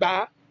máa gbà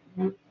á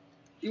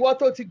ìwọ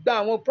tó ti gba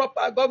àwọn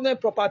government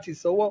property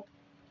sọ́wọ́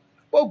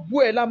gbogbo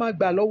ẹ̀ la máa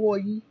gbà lọ́wọ́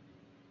yín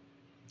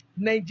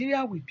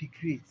Nigeria will be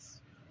great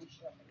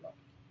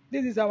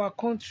this is our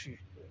country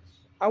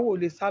àwọn ò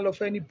lè sá lọ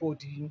fẹ́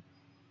anybody yín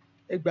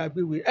ẹ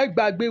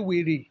gbàgbé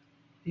wèrè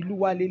ìlú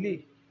wa lélẹ̀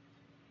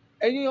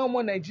ẹ̀yin ọmọ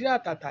Nàìjíríà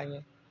tàtà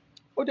yẹn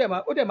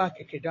ó dẹ̀ máa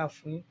kẹ̀kẹ́ dá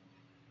fún yín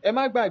ẹ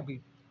má gbàgbé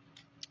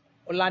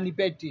ọ̀la ní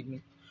birthday mi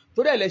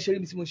torí ẹ̀ lẹ ṣe rí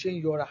mi tí mo ṣe ń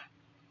yọra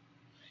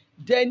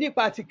jẹ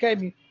nípa ti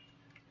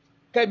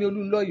Kẹ́mi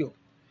Olúnlọ́yọ̀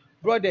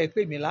brọ́dà ẹ̀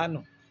pè mí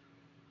lánàá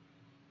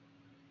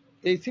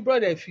èyí tí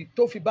brọ́dà ẹ̀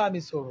tó fi bá mi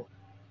sọ̀rọ̀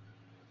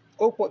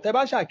ó pọ̀ tẹ́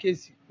bá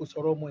ṣàkíyèsí kò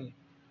sọ̀rọ̀ ọmọ yẹn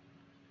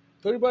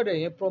torí brother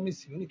yẹn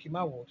promise ó ní kí n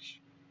má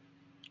worry,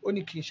 ó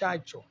ní kí n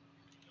ṣáàjọ,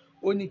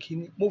 ó ní kí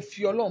n, mo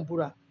fi Ọlọ́run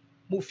búra,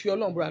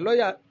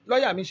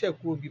 lọ́ọ̀yà mi ṣe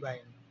kúrò bí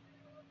báyìí.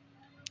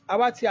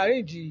 Àwa ti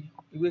arrange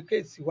ìwé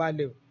kéèsì wa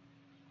lẹ̀ o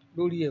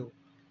lórí ẹ̀ o,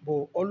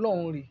 bọ̀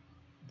Ọlọ́run rí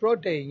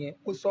brother yẹn,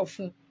 ó sọ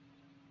fún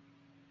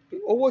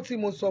owó tí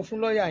mo sọ fún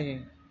lọ́ọ̀yà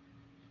yẹn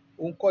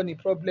òun kọ́ ni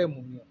problem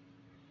mi o,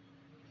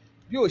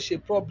 bí ó ṣe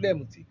problem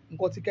tí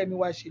nǹkan tí Kẹ́mi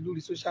wá ṣe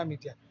lórí social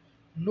media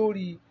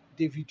lórí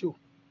Davido.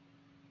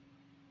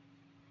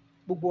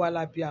 Gbogbo wa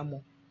la bí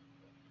amọ̀,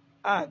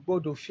 a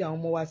gbọ́dọ̀ fi àwọn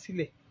ọmọ wa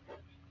sílẹ̀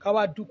ká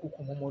wá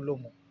dúnkòokò mọ́ ọmọ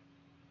ọlọ́mọ,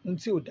 ohun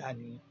tí ò dáa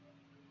nìyẹn,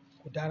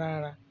 kò dáa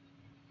rárá.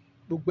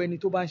 Gbogbo ẹni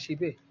tó bá ń ṣe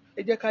bẹ́ẹ̀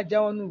ẹ jẹ́ ká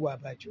jáwọ́ nínú ìwà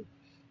àbàjẹ́,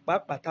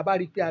 pàápàá tá a bá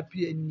rí pé a bí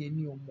ẹni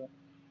ẹni ọmọ,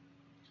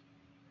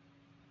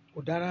 kò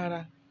dáa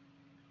rárá.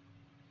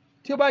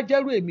 Tí ó bá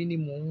jẹ́rú èmi ni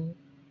mò ń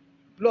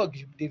blog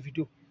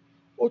Davido,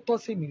 ó tọ́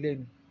sí mi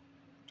lẹ́nu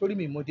torí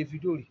mi mọ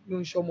Davido rí, mi ò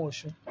ń ṣọmọ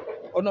Ọ̀ṣun,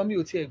 ọ̀nà mi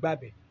ò tiẹ̀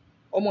gbàbẹ̀,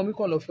 ọmọ mi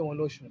kàn lọ fẹ́ wọn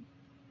lọ́ṣun,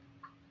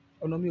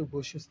 ọ̀nà mi ò gbọ́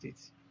Ọ̀ṣun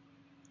state,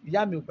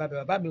 ìyá mi ò gbàbẹ̀,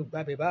 bàbá mi ò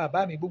gbàbẹ̀, bàbá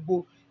mi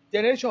gbogbo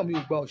generation mi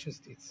ò gba Ọ̀ṣun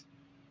state,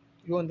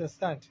 you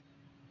understand?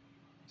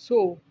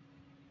 So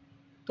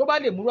tó bá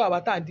lè múrò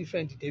àwa tá à ń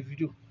defend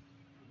Davido,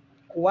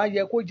 kò wá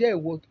yẹ kó jẹ́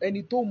ìwọ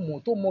ẹni tó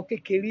mọ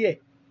kékeré ẹ̀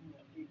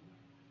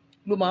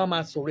ló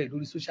máa sọ̀rọ̀ ẹ̀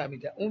lórí social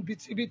media.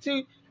 Ibi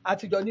tí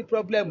àtijọ́ ní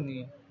problem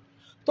nìyẹn.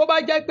 Tó bá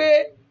jẹ́ pé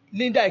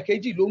Linda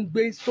Ìkejì ló ń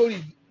gbé story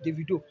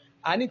Davido,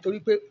 à nítorí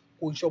pé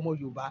kò ń ṣọmọ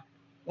Yorùbá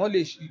wọ́n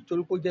lè ṣe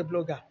torí pé ó jẹ́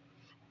blogger,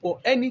 but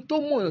ẹni tó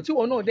mọ̀ yàn tí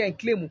wọ́n náà dẹ̀ ń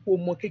claim pé ó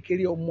mọ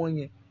kékeré ọmọ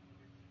yẹn,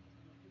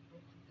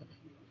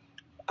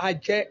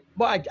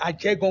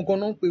 àjẹ́ gangan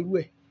náà ń perú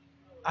ẹ̀,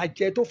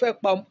 àjẹ́ tó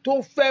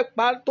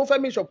fẹ́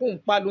make sure pé òun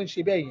pa ló ń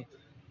ṣe bẹ́ẹ̀ yẹn.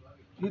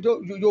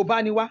 Yorùbá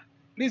ni wá,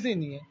 reason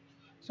nìyẹn.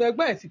 So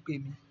ẹgbẹ́ ẹ̀ ti pè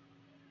mí,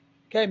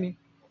 Kẹ́mi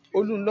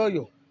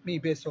Olúnlọ́yọ̀, mi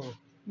ìbẹ̀ sọ̀rọ̀,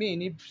 mi ì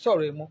ní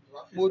sọ̀rọ̀ ẹ mọ́,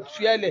 mo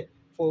fi ẹ́ lẹ̀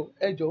for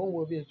ẹjọ́ ó ń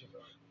wọ bí ẹjọ́,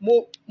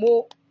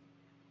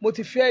 mo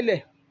ti fi ẹ́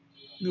lẹ̀,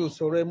 mi ò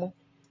sọ̀rọ̀ ẹ mọ́,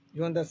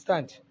 you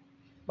understand?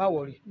 Má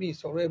worry, mi ì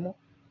sọ̀rọ̀ ẹ mọ́,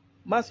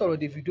 má sọ̀rọ̀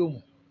Davido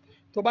mọ́.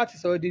 Tó bá ti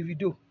sọ̀rọ̀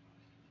Davido,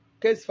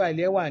 case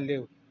file ẹ wà ńlẹ̀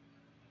o,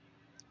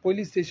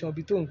 police station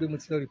ibi tó ń gbé mo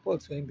ti lọ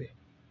report ẹ̀ ń bẹ̀,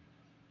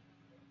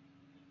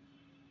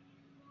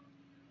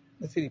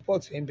 mo ti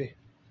report ẹ̀ ń bẹ̀,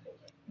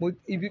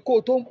 ibi kó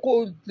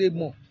lè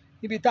mọ̀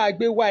níbi tá a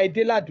gbé wá ẹ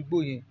dé ládùúgbò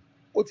yẹn,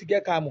 ó ti jẹ́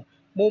ká mọ̀,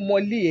 mo mọ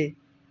lé ẹ,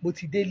 mo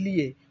ti dé lé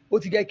ẹ, ó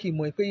ti jẹ́ kí n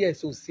mọ̀ pé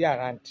yes ò sí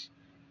around,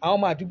 àwọn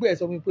ọmọ àdúgbò ẹ̀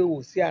sọ fún mi pé ò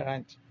sí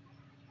around.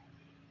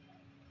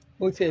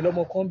 Ó tiẹ̀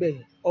lọ́mọ kan bẹ̀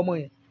yẹn, ọmọ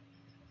yẹn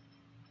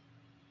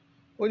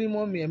ó ní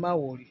mọ́mì ẹ má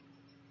worry,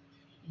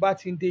 bá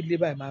ti ń dé ilé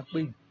báyìí máa pè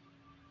yín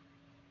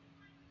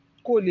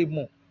kó lè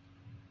mọ̀.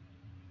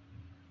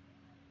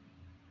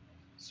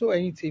 So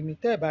ẹ̀yin tèmi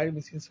tẹ́ ẹ̀ bá rí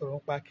mi ti ń sọ̀rọ̀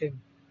nípa Kẹ́mi,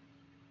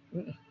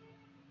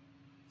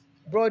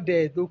 brother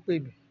ẹ̀ ló pè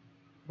mí,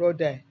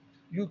 brother ẹ̀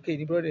UK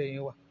ni brother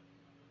yẹn wà,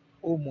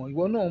 ó mọ̀,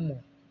 ìwọ náà mọ̀,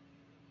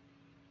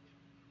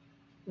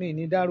 mi ì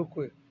ní dárúkọ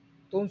ẹ̀,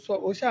 tó ń sọ,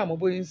 ó ṣàmọ́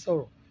bóyá ń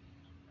sọ̀rọ̀,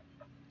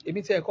 èmi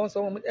tí ẹ̀kan sọ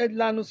wọn ẹ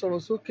lánú sọ̀rọ̀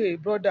sókè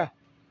brother,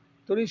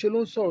 torí ṣe ló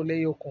ń sọ̀rọ̀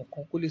lẹ́yọ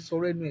kọ̀ọ̀kan kó lè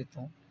sọ̀rọ̀ ẹnu ẹ̀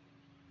tán.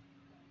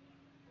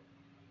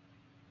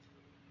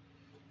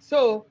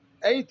 So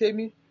ẹ̀yin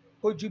tèmi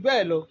kò jù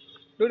bẹ́ẹ̀ lọ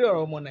lórí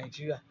ọ̀rọ̀ ọmọ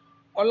Nàìjíríà.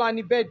 Ọlá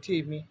ní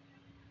birthday mi,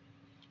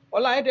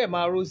 ọlá yẹn dẹ̀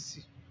máa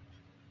rọ́ọ̀sì,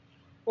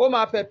 ó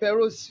máa pẹpẹ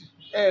rọ́ọ̀sì,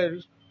 ẹ̀rí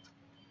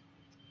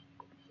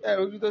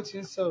ojú tó ti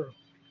ń sọ̀rọ̀,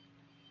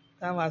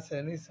 tá a máa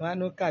sọ̀rọ̀ ní ìsìn wá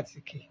ní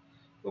kàtìkì,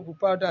 ó bu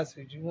powder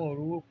sójú, wọn ò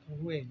rówó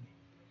kúrú ẹ̀ ní,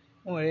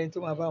 wọn ò rẹ́ni tó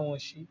máa bá wọn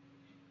ṣe.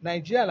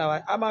 Nàìjíríà làwa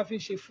a máa fi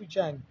ṣe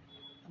fújà ni,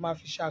 a máa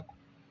fi ṣàkó,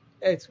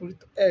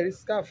 rí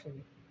scarf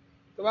mi,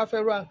 tó bá fẹ́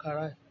rú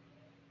àǹkárá ẹ̀,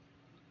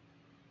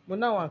 mo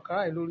ní àwọn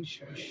àǹkárá yìí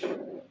lóríṣiríṣi,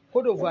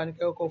 Côte d'Ivoire ni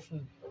kẹ́kọ̀ọ́ fún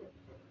mi,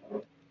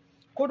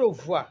 Côte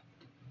d'Ivoire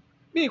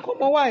mi kò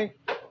mọ wáyé,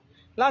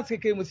 láti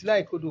kékeré mo ti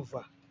láì Côte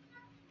d'Ivoire,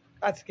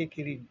 láti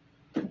kékeré mi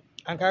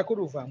àǹkárá Côte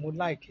d'Ivoire mo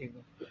láì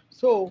kẹ́gàn.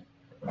 So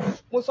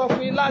mo sọ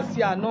fún yín last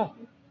year náà,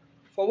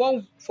 for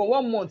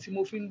one month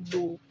mo fi ń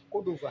lo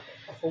Côte d'Ivoire,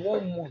 for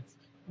 1 month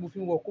mo fi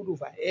ń wọ Côte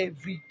d'Ivoire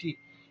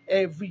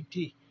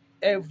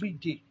every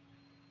day.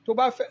 Tó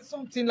bá fẹ́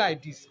something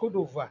like this Côte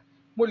d'Ivoire,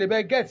 mo lè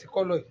bẹ get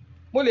colour yìí,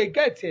 mo lè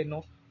get ẹ̀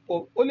náà,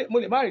 mo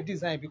lè má rí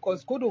design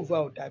because Côte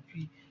d'Ivoire ò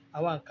dàbí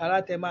àwọn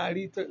àǹkárá tẹ máa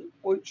rí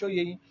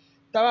ṣóye yín,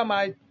 tá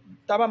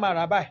bá máa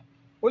rà báyìí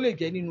ó lè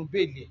jẹ́ nínú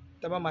bẹ́ẹ̀lì ẹ̀,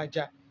 tá bá máa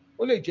já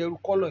ó lè jẹ́ irú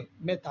colour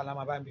mẹ́ta la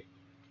máa bá ń bẹ̀,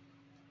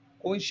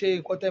 kò ń ṣe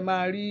nǹkan tẹ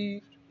máa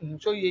rí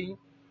ṣóye yín,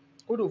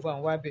 Côte d'Ivoire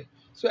ń wá bẹ̀.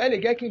 So ẹ lè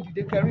jẹ́ kí n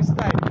dìde kẹrí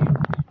style mi,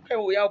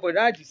 kẹwò ya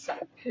ọbọ̀dá àdìsá.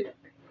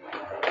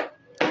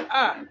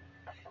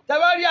 Tá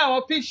bá rí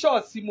àwọn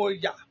pictures tí mo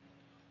yà,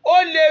 ó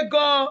le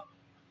gan,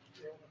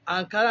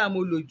 àǹkárá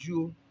mo lò ju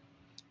o,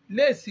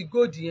 léèsì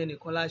gold yẹn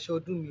nìkan láṣọ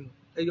ọdún mi o,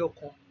 ẹyọ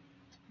kan,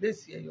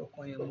 léèsì ẹyọ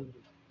kan yẹn mo lò.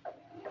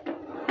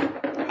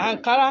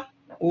 Àǹkárá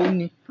òun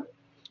ni,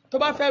 tó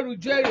bá fẹ́ ru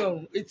jewelry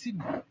ọrùn etí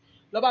mi,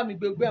 lọ bá mi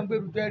gbé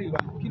ru jewelry wá,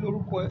 kí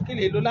lorúkọ ẹ, kí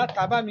lè lo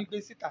láta, bá mi gbé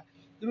síta,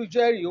 irú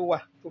jewelry ó wà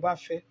tó bá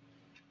fẹ́.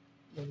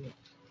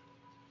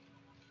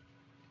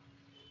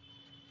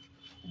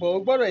 bọ̀ ó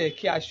gbọ́dọ̀ yẹ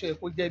kí aṣọ ẹ̀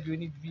kó jẹ́ bí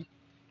oníbí.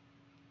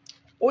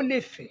 Ó lè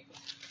fẹ̀,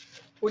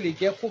 ó lè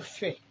jẹ́ kó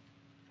fẹ̀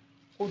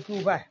kó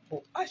dúró báyìí, bọ̀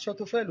aṣọ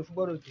tó fẹ́ lò fún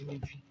gbọ́dọ̀ jẹ́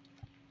oníbí.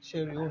 Ṣé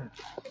rí òun?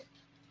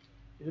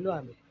 Èló ló wà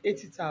ńbẹ̀?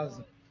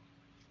 80,000.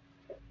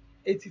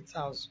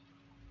 80,000.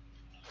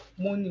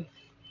 Mo ní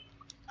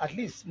at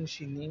least mo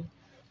ṣì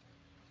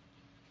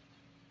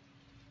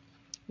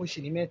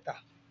ní mẹ́ta.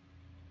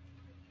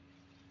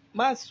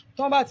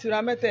 Tán bá ti ra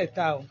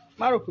mẹ́tẹ̀ẹ̀ta o,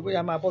 má rò pé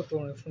bóyá máa bọ̀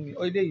tọrùn fún mi.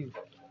 Eléyìí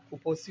kò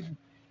possible.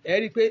 Ẹ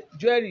rí i pé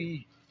jewelry yìí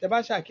tẹ bá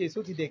ṣàkíyèsí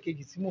ó ti dẹ̀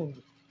kejì tí mò ń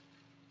lò.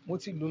 Mo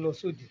ti lò lọ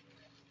sóde.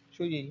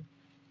 Ṣóye yìí?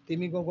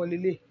 Tèmi gangan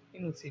lélẹ̀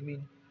nínú tèmi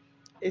ni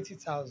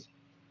 80,000.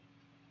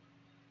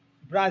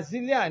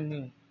 Brazilian ni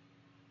o.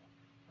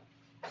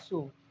 So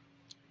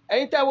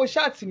ẹ̀yin tẹ́ wo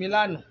ṣáàtì mi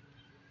lánàá,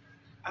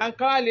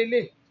 Ankara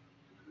lélẹ̀.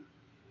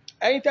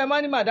 Ẹ̀yin tẹ́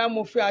máa ní madam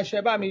mo fẹ́ aṣọ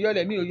ẹ bá mi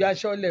yọlẹ̀, mi ò yọ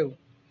aṣọ lẹ̀ o.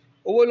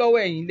 Owó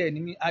lọ́wọ́ ẹ̀yin lẹ̀ ni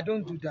mi, I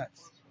don't do that.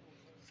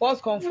 First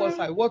come first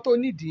serve. Ìwọ tó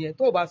nídìí yẹn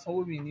tó o bá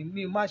sanwó mi ni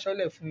mi má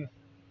ṣọlẹ̀ fún yàn.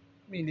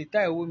 Mi lè tá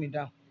owó mi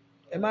down.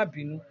 Ẹ má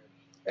bínú.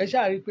 Ẹ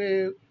ṣáà rí i pé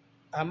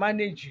I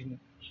manage ni.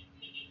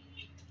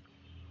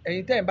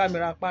 Ẹ̀yin tẹ́ ẹ̀ ń bá mi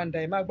ra panda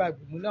ẹ má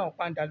gbàgbé mo ní àwọn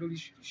panda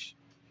lóríṣiríṣi.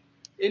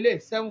 Eléyìí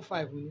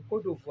 75 ni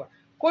Côte d'Ivoire.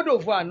 Côte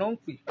d'Ivoire náà ń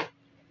pè.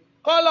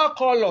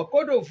 Kọ́lọ̀kọ́lọ̀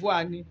Côte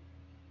d'Ivoire ni.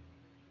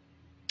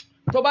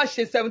 Tó bá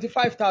ṣe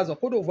 75,000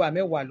 Côte d'Ivoire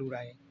mẹ́wàá ló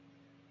ra yẹn.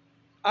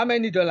 How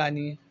many dollar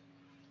nìyẹn?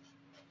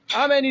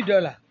 How many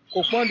dollar? Kò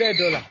pọ́n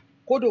 $100.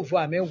 Côte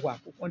d'Ivoire mẹ́wàá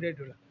kò pọ́n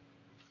 $100.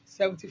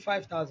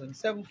 75,000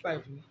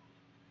 75 ni.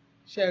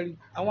 Ṣé rí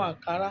àwọn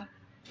àǹkárá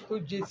tó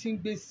jẹ tí ń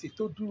gbèsè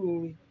tó dúró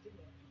orin.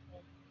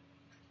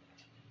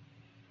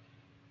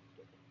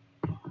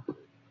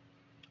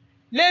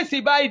 Léèsì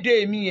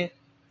báyìí mi yẹn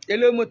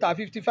èló mo tà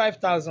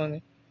 55,000 ni.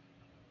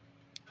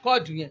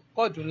 Kọ́ọ̀dù yẹn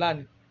kọ́ọ̀dù ńlá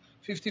ni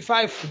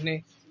 55 ni.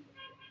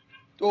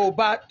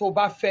 Tó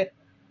bá fẹ́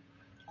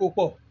kó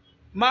pọ̀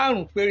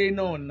 5 péré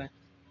náà ná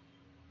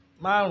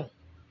 5.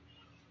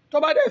 Tó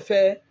bá dẹ̀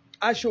fẹ́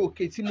aṣọ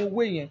òkè tí mo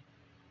wé yẹn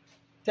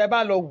tẹ́ bá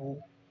lọ wò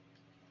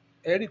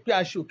ẹ rí i pé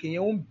aṣọ òkè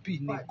yẹn ó ń bì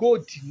ní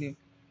gold ni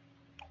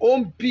ó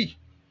ń bì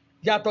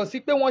yàtọ̀ sí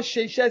pé wọ́n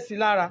ṣe iṣẹ́ sí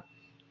lára.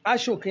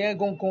 Aṣọ òkè yẹn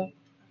gangan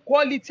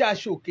quality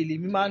aṣọ òkè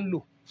lèmi máa ń lò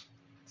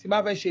tí bá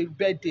fẹ́ ṣe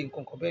birthday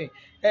nǹkan kan bẹ́ẹ̀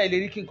ẹ lè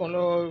rí kí nǹkan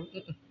lọ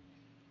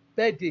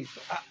birthday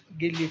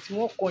gèlè tí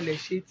wọ́n kọlẹ̀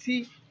ṣe tí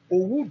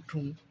òwú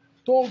dùn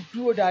tó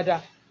dúró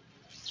dáadáa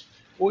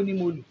ó ní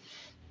mo lò.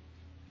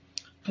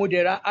 Mo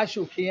dẹ̀ ra aṣọ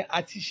òkè yẹn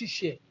àti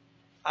ṣíṣe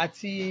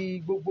àti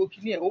gbogbo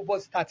kíní ẹ̀ ó bọ́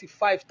sí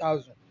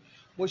 35,000.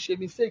 Mo ṣe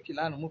mistake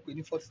lánàá mo pè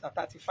ní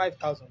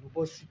 35,000 ló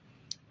bọ́ sí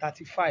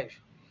 35.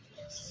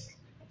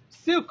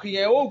 Silk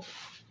yẹn ó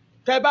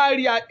tẹ bá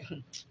rí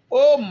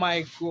oh my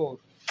god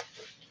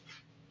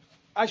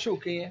aṣọ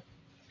òkè yẹn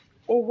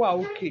ó wà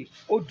òkè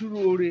ó dúró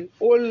ore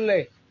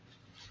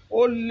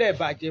ó lẹ̀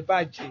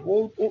bàjẹ́bàjẹ́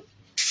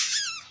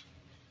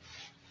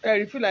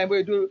ẹ̀rí fìlà yẹn bó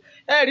ṣe dúró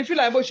ẹ̀rí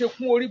fìlà yẹn bó ṣe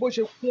kún orí bó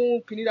ṣe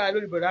kún kíní dára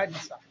lórí bọ̀dá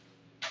àdìsá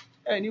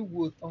ẹ̀ ní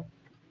wo tán.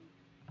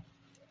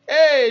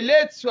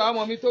 Léètù àwọn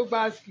ọmọ mi tó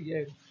gbá ski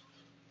ẹ̀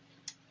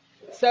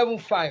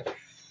 75.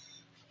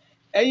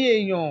 Ẹ̀yin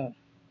èèyàn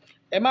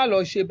ẹ má lọ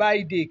ṣe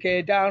báyìí kẹ́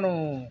ẹ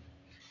dáràn.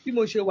 Bí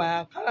mo ṣe wà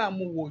Ankara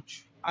mo wò jù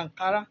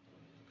Ankara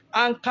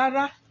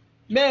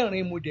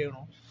 4 mo dẹ̀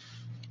rán.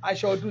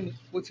 Aṣọ ọdún ni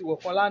mo ti wọ̀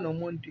kan lánàá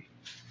Monday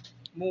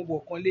mo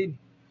wọ̀ kan lénìí.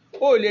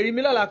 O ò lè rí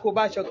mi lọ́la kó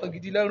bá aṣọ kan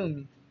gidi lọ́rùn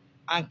mi.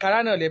 Ankara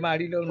náà lè máa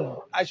rí lọ́rùn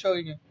aṣọ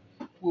yẹn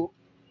wo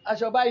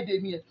aṣọ báyìí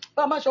mi yẹn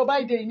bá má aṣọ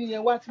báyìí mi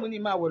yẹn wá tí mo ní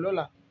máa wọ̀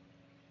lọ́la.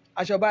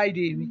 Aṣọ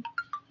báyìí mi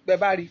bẹ́ẹ̀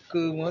bá rí kò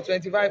wọ́n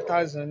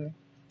 25,000 ni.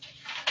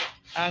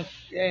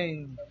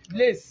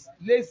 Lace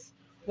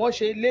wọ́n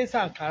ṣe lace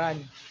Ankara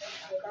ni.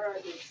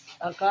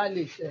 Ankara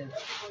lace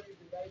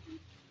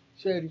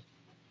ṣe rí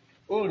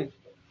ó rè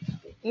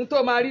n tó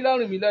máa rí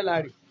lọ́rùn mi lọ́la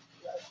rè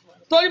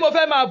torí mo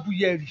fẹ́ máa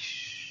bùyẹ̀rì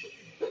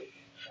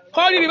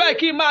kọ́ rí mi báyìí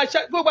kí n máa ṣe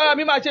gbogbo ara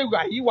mi máa ṣe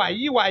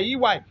wàyí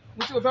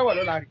mo tí mo fẹ́ wọ̀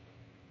lọ́la rè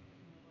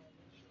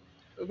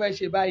ó fẹ́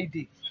ṣe báyìí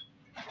dè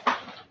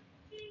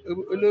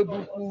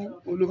olóbùkú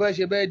olùfẹ́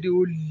ṣe bẹ́ẹ̀ dè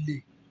olè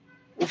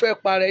ó fẹ́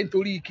parẹ́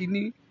nítorí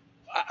kíní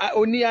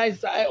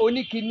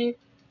oníkíní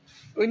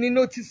oní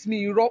notice me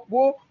rọ́pò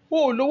ó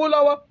lówó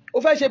lọ́wọ́ ó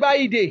fẹ́ ṣe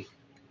báyìí dè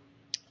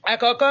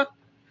àkọ́kọ́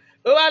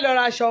ó wá lọ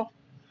ra aṣọ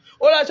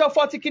ó ra aṣọ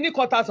 40 kíní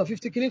kan 1,000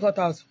 50 kíní kan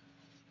 1,000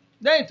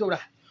 lẹ́yìn tó rà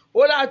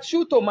ó ra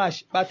shoe to match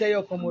bàtà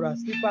ẹyọ kan mo rà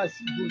slippers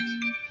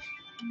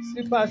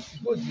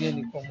gold yẹn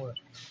nìkan mo rà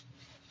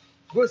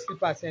gold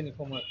slippers yẹn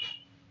nìkan mo rà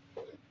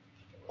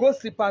gold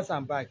slippers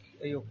and bag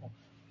ẹyọ kan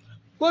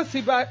gold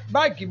slipper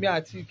báàgì mi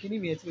àti kíní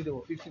mi yẹn tí mo dẹ̀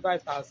wọ̀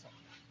 55,000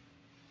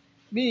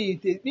 mi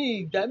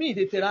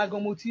ìtètè ra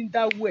gan mo ti ń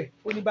dáwọ́ ẹ̀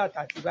ó ní bàtà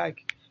àti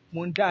báàgì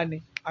mo ń dá ni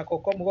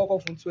àkọ́kọ́ mo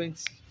kọ́kọ́ fún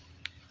 20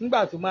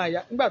 nígbà tó máa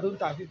yá nígbà tó ń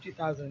ta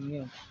 50,000 ni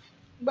ẹ̀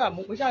nígbà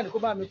mo ṣáà ní kó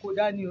bá mi kó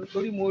dání o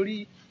torí mo rí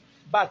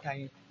bàtà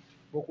yẹn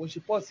bò kò ṣe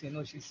pọ́ọ̀sì yẹn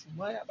náà ṣe sí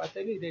mo yá bàtà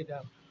ilé ìdẹ́ẹ̀dá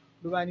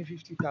ló bá ní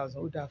 50,000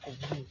 ó dáa kò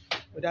wúlò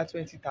ó dá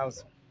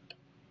 20,000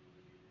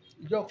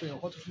 ìjọ ọkùnrin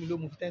kan tó fún mi ló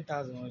mú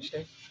 10,000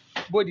 ránṣẹ́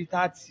bóde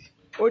 30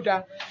 ó dáa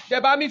tẹ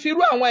bá mi fi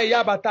irú àwọn ẹ̀yà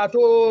bàtà tó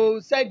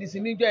sẹ́ẹ̀dì sí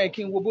níjọ́ yẹn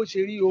kí n wo bó ṣe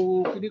rí owó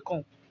kíní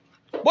kan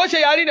bó ṣe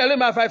yarí náà ló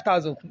máa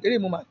 5,000 kún eré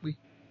mo máa pé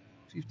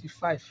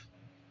 55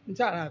 ní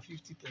tí àrà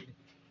 50 tẹ̀lé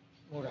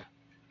mo rà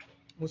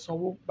mo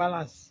sanwó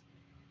balance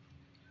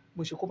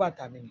mo ṣe kó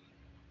bàtà mi nìyẹn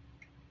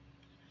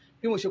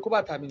bí mo ṣe kó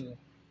bàtà mi nìyẹn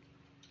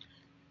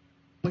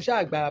mo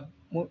ṣáà gba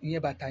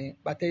ìyẹn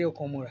bàtà ẹyọ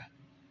kan mo rà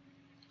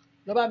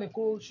lọ́ba mi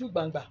kó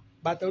ṣùgbàǹgbà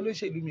bàtà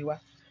olóṣèlú mi wá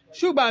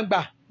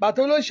ṣùgbàǹgbà bàtà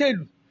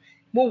olóṣèlú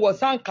mo wọ̀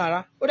sí àǹkárá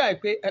ó dàbí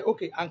pé ok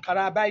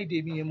àǹkárá báyìí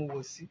mi yẹn mo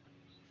wọ̀ sí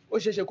ó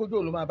ṣeéṣe kójú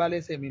òun ló máa bá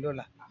lẹ́sẹ̀ mi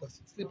lọ́la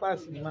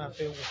slippers ni máa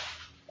fẹ́ wọ̀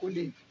kó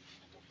lè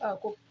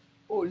kó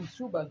orí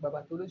ṣùgbàǹgbà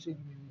bàtà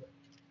olóṣèlú mi wọ̀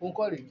òun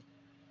kọ́ rèé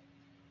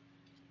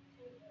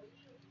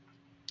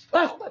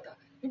bàtà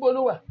níbo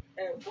ló wà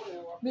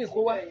ní ìkó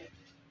wá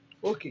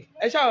ok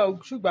ẹ ṣáà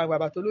ṣùgbàǹgbà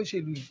bàtà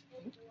olóṣèlú yìí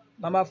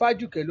màmá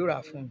Fájùkẹ́ ló rà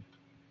fún mi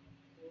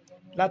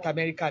láti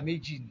Amẹ́ríkà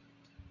méjì ni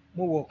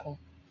mo wọ̀ kan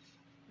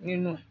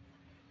nínú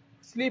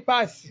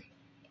slippers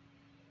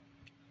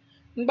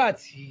nígbà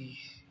tí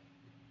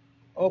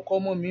ọkọ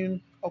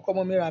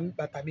ọmọ mi ra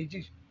bàtà méjì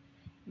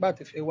nígbà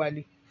tó fẹ́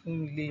wálé fún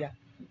iléyá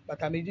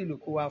bàtà méjì ló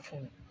kó wá fún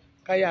mi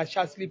káyà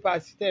aṣá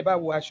slippers tẹ́ ẹ bá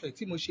wo aṣọ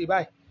tí mo ṣe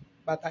báyìí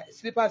bàtà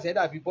slippers ẹ̀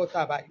dàbí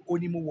bọ́tà báyìí ó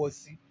ní mo wọ̀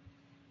sí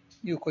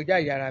mi ò kọjá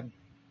ìyára mi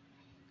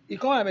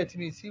ìkan wà mẹ́tí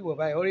mi sí ìwọ̀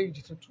báyìí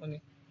orange tuntun ni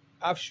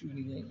half shoe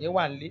nìyẹn yẹn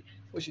wà nílé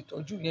ó sì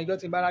tọ́jú yẹn ọjọ́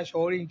tí n bá ráṣọ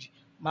orange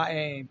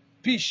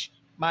peach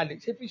máa lè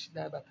ṣe peach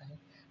dáa bàtà yẹn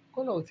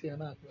kọ́lọ̀ ò tiẹ̀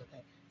máa pè ọ̀tá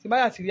yẹn tí bá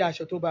yà ti rí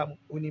aṣọ tó bá mu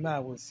ó ní máa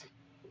wọ̀ sí.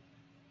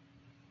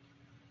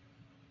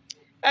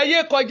 ẹ yé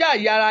kọjá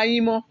ìyára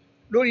yín mọ́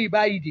lórí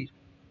báyìí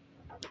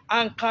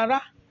àǹkárá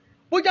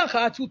bójá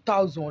àǹkárá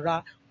 2,000 ra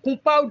kún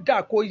páúdà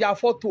kó ya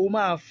fọ́tò ó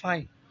máa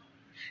fine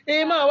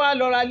èyí máa wá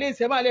lọ ra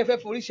léèsì ẹ máa lè fẹ́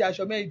foríṣi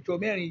aṣọ mẹ́jọ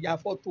mẹ́rin ya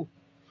fọ́tò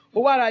ó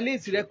wá ra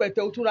léèsì rẹpẹtẹ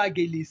ó tún ra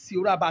gèlè sí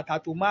ó ra bàtà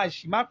tó máa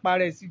ṣì má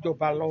parẹ́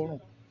síjọba lọ́rùn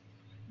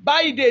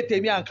báyìí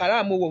tèmi àǹkárá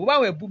mo wọ̀ bó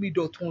báwọn ẹ̀bú mi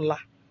dọ̀tún la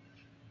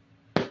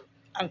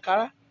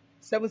àǹkárá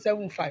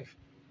 775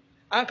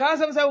 àǹkárá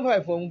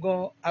 775 ọ̀hún gan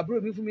àbúrò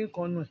mi fún mi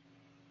kan nù ẹ̀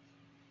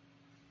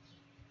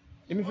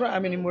èmi fúnra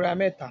mi ni mo ra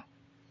mẹ́ta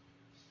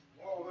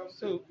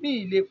so mi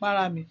ì lè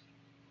para mi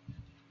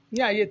ní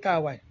ayé tá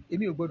a wà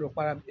èmi ò gbọdọ̀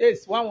para mi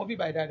ace wá wọn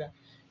bíbáyìí dáadáa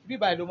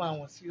bíbáyìí ló máa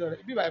wọ̀n sí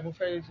lọ́rẹ́ bíbáyìí mo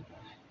fẹ́ jù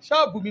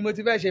ṣọ́ọ̀bù mi mo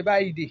ti fẹ́ ṣe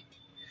báyìí dè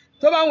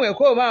tó bá wọn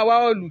ẹ̀kọ́ máa wá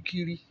ọ̀lù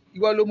kiri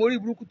ìwọ ló mórí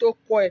burúkú tó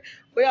kọ́ ẹ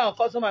bóyá àwọn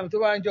kọ́sọ́mà mi tó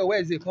bá ń jọ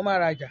wẹ́ẹ̀sì kan máa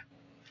rajà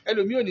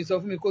ẹlòmíì ò ní sọ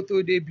fún mi kó tó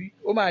débí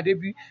ó máa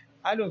débí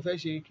á lóun fẹ́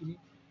ṣe kiri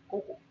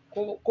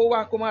kó wá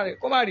kó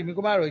má rí mi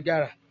kó má rọ̀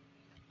jára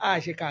á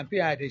ṣe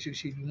campaign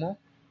àdẹ̀ṣòṣèlú mọ́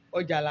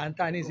ọjà là ń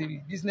tà ní ìsinmi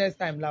business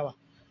time láwà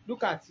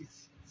look at it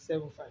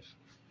 75.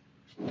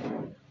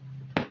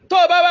 tó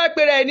o bá wá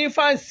pèrè ẹ ní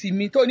fáǹsì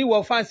mi tó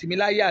níwọ̀ fáǹsì mi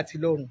láyé àti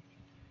lọ́run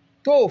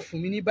tó o fún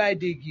mi ní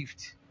birthday gift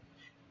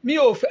mi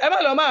ò fẹ́ ẹ má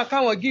lọ máa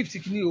káwọn gift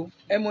kìíní o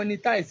ẹ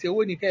monetize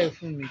owó ní kẹ́ ẹ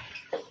fún mi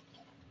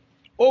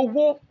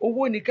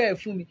owó ní kẹ́ ẹ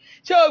fún mi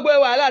ṣé o gbé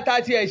wàhálà tá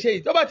a ti ẹ̀ ṣe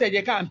yìí tó bá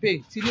tẹ̀jẹ̀ campaign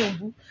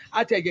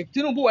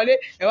Tinubu wọlé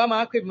ẹ wá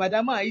máa pè mí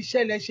madama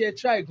iṣẹ́ lẹ ṣe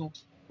try gan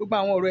gbogbo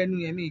àwọn ọ̀rọ̀ ẹnu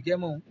yẹn mi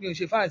ìjẹ́mọ̀ mi ò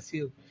ṣe fáǹsì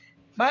o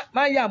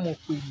má yà mọ̀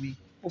pè mí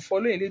kò fọ́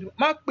lóyìn lédu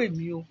má pè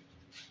mí o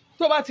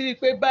tó bá ti rí i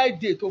pé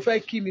birthday tó fẹ́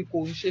kí mi kò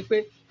ń ṣe pé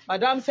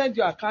madam send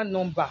your account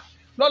number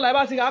lọ́la ẹ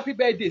bá ti rí happy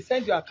birthday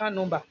send your account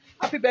number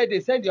happy birthday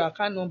send your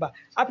account number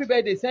happy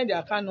birthday send your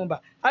account number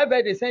happy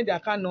birthday send your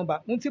account number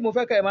n tí mo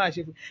fẹ́ kẹ́ ẹ máa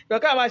ṣe fún yọ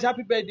ká ẹ máa ṣe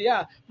happy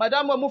birthday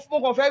madam mo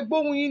kàn fẹ́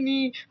gbóhùn yín ní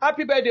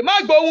happy birthday má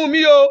gbóhùn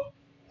mi o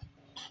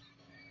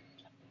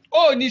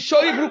ò ní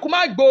sórí burúkú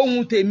má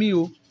gbóhùn tèmi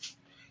o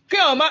kí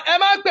ẹ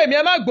má pè mí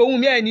ẹ má gbóhùn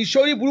mi ẹ ní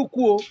sórí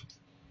burúkú o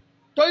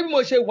torí bí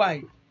mo ṣe wà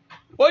yìí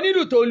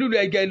onílù tó lùlù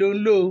ẹ̀gẹ̀ ló ń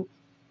lò ó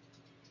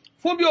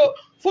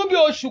fún bí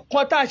oṣù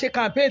kan tá a ṣe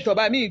campaign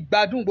tọ́ba mi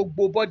ìgbádùn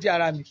gbogbo bọ́dí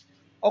ara mi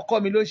ọkọ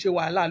mi ló ń ṣe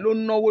wàhálà ló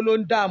ń náwó ló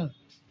ń dààmú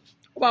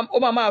ó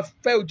máa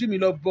fẹ́ ojú mi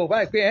lọ bọ̀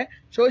báyìí pé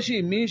ṣó sì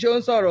mí ṣó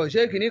ń sọ̀rọ̀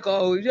ṣé kìíní kan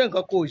ṣé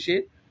nǹkan kò ṣe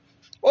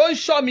ó ń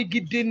ṣọ́ mi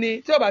gidi ni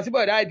tí ò bá sí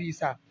bọ̀dá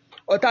ìdìsà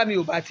ọ̀tá mi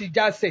ò bá ti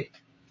jásẹ̀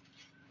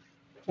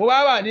mo wá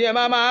wà ní ẹ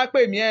máa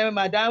pè mí ẹ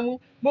màdámù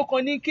mo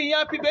kàn ní kí yá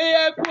pípé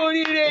ẹ kú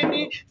oríire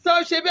ni sọ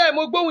ṣe bẹ́ẹ̀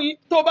mo gbóhùn yín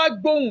tó bá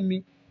gbóhùn mi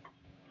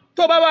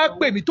tó bá wá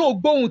pè mí tó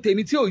gbóhùn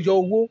tèmi tí ò yọ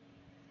owó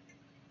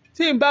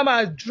tí n bá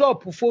máa drop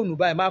fóònù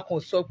báyìí máa kàn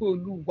sọ pé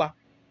olúwa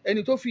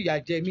ẹni tó fìyà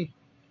jẹ mí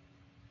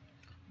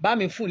bá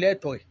mi fún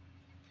lẹ́tọ̀ọ́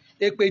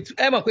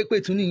ẹ mọ̀ pé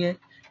pẹ̀tù nìyẹn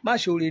má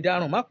ṣe òrè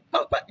dáràn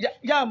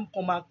yá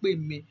kàn máa pè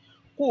mí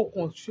kó o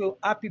kàn ṣe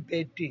happy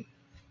birthday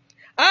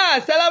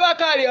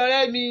Sẹlábákàrè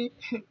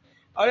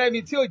ọ̀rẹ́ mi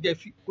tí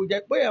kò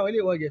jẹ́ pé àwọn ilé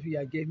wọn jẹ́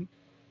fìyà jẹ mí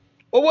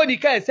owó ní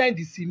ká ẹ̀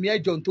sẹ́ǹdì sí mi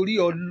ẹjọ́ nítorí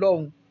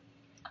Ọlọ́run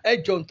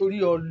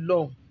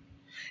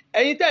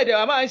ẹ̀yin tẹ̀dẹ̀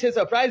wa máa ń ṣe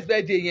surprise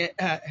birthday yẹn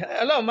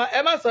Ọlọ́run ẹ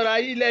má sọ̀rọ̀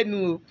ayé lẹ́nu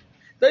o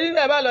torí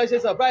ẹ bá lọ ṣe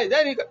surprise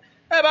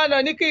ẹ bá lọ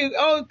ní kí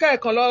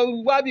kẹ́ẹ̀kan lọ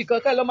wábì kan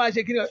kẹ́ẹ̀ lọ́ máa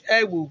ṣe kí ẹ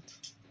wò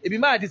èmi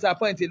máa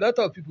disappoint a lot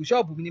of people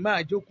ṣọ́ọ̀bù mi ni máa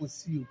jókòó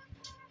sí o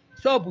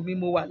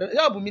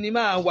ṣọ́ọ̀bù mi ni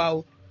máa wà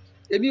o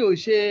èmi ò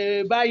ṣe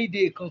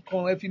báyìí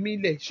kankan ẹ fi mí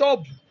lẹ̀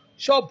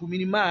ṣọ́ọ̀bù mi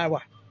ni máa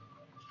wà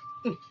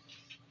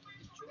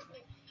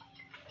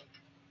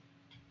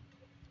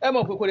ẹ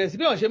mọ̀ pé kò dẹ̀ sí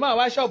bí wọ́n ṣe máa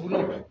wá ṣọ́ọ̀bù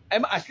náà ẹ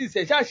má at least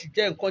ẹ ṣáà sì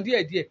jẹ nǹkan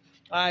díẹ̀díẹ̀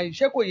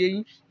ṣé kò yé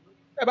yín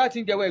ẹ bá ti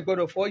ń jẹun ẹ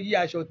gbọ́dọ̀ fọ́ yí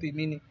aṣọ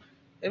tèmi ni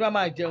ẹ bá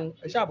máa jẹun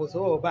ẹ ṣáà bọ̀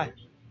sọ́wọ́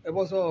báyìí ẹ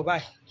bọ́ sọ́wọ́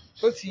báyìí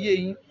tó ti yé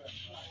yín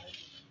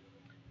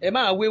ẹ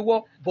máa wéwọ́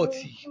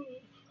bọ̀tì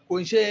kò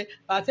ń ṣe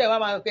àti ẹ wá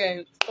máa pẹ́ ẹ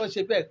tó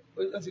ṣe bẹ́ẹ̀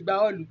ó ti gba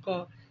ọ́ọ̀lù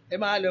kan ẹ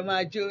máa lọ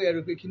máa jó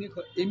ẹrù pé kinní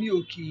kan èmi ò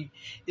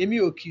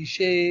kì í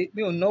ṣe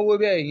mi ò náwó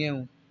bẹ́ẹ̀ yẹn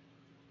o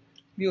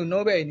mi ò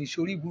náwó bẹ́ẹ̀ ní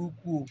sórí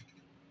burúkú o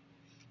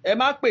ẹ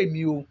má pè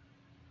mí o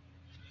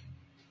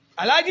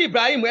Alhaji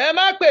Ibrahim ẹ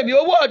má pè mí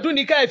owó ọdún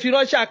ní ká ẹ fi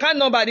ránṣẹ́ account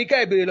number ní ká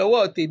ẹ béèrè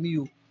lọ́wọ́ tèmi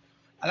o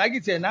Alhaji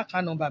tiẹ̀ ná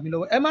account number mi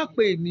lọ́wọ́ ẹ má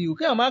pè mí o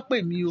kéèyàn má pè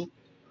mí o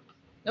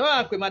ẹ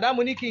má pè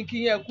màdámù ní kí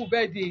yẹn kú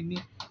birthday ni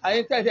àyè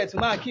tẹ̀tẹ̀ tí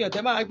máa kíyàn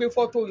tẹ́ máa gbé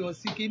fọ́tò yàn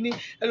sí kínní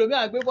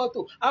ẹlòmíà gbé fọ́tò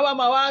á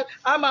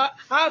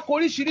kó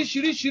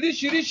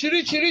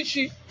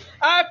oríṣiríṣiríṣiríṣiríṣiríṣi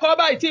á kọ́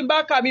báyìí tí n bá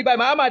kà mí báyìí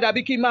màá má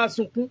dàbí kí n máa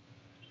sunkún.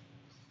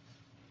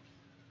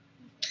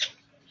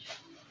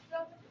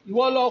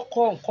 ìwọ lọ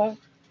kọ nǹkan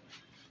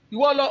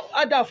ìwọ lọ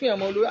á dà fún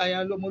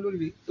àyàn ọmọ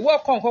olóríire ìwọ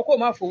kọ nǹkan kó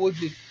má fowó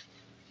lé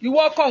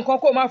ìwọ kọ nǹkan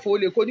kó má fowó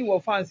lé kó níwọ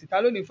fáǹsì ta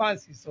ló ní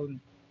fáǹsì sọnù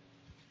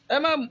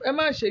ẹ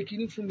má ṣe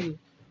kínní fún mi o.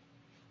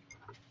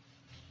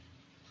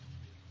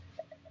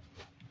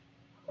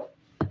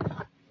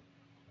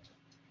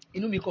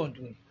 inú mi kàn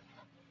dùn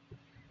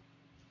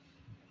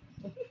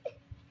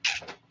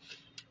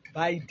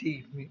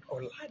báyìí mi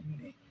ọ̀la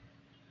ni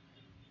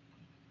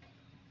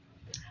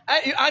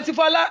àǹtí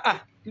Fọlá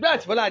ìgbà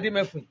àǹtí Fọlá adé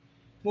mẹ́fún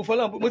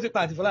mo ti pa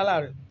àǹtí Fọlá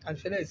láàárọ̀ àǹtí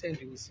Fọlá ẹ̀sẹ̀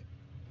ìdòwò sí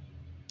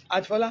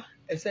àǹtí Fọlá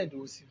ẹ̀sẹ̀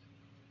ìdòwò sí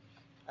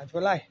àǹtí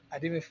Fọlá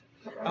adé mẹ́fún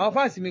àwọn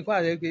fáǹsì mi kọ́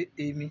àṣẹ pé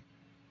èmi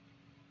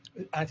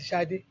àǹtí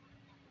Ṣadé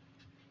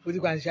mo ti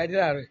pa àǹtí Ṣadé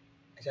láàárọ̀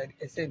ẹ̀sẹ̀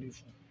ìdòwò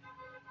fún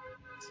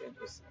ẹ̀sẹ̀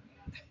ìdòwò sí.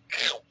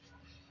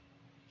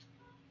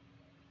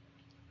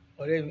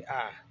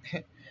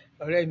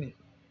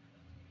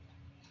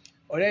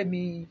 ọ̀rẹ́ mi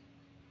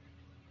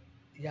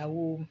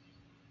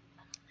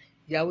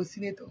ìyàwó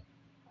sínétọ̀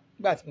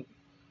nígbà tí mo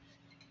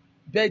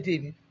bẹ́ẹ̀dẹ̀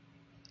mi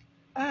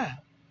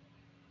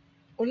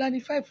ọ̀la ní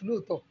 5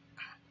 lóòótọ́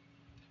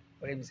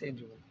ọ̀rẹ́ mi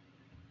sẹ́ńdì wọn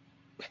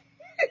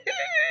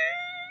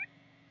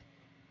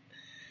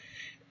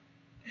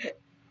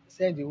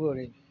sẹ́ńdì owó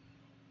ọ̀rẹ́ mi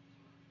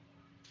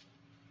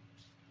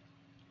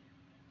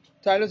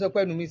ta ló sọ pé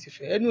ẹnu mi ti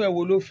fẹ̀ ẹnu ẹ̀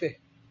wo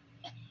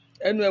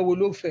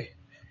ló fẹ̀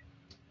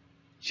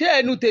ṣé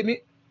ẹnu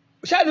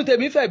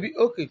tèmi fẹ̀ bí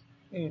ok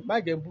má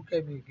jẹ́ búkẹ́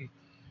mi ìgbé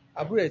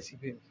àbúrò ẹ̀ ti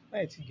bẹ̀ mí má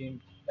ẹ̀ ti gẹ̀ mí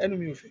ẹnu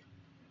mi ò fẹ̀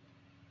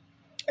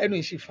ẹnu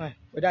ìṣe fine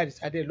whether I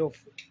decided love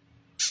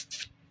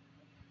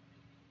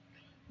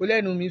o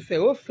lẹ́nu mi fẹ̀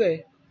ó fẹ̀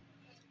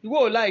ìwọ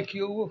ò láìkí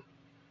owó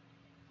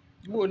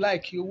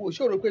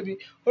ṣé o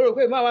rò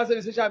pé máa wá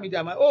sórí social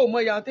media máa ó mọ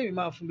ìyá wọn tèmi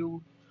máa fún lówó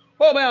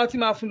ó mọ ìyá wọn tí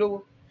máa fún lówó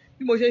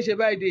bí mo ṣe ń ṣe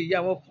báyìí dé ìyá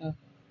wọn kan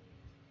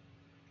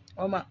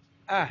ọmọ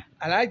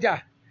alájà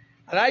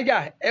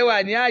ẹ wà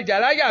ní àjà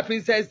alájà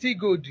princess T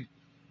gold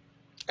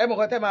ẹ mọ̀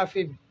kọ́ tẹ́ máa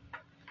fẹ́ mi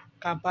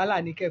Kampala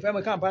ní kẹfẹ́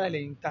mọ̀ Kampala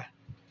lẹ́yìn ta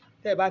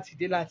tẹ́ ẹ bá ti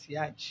dé láti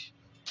àjì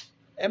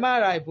ẹ má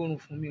ra ìborùn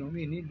fún mi ò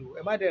mí nílò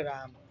ẹ má dẹ̀ ra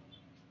àmọ́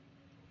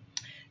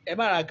ẹ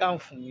má ra gáùn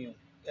fún mi o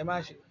ẹ má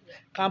ṣe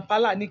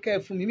Kampala ní kẹ́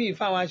fún mi mí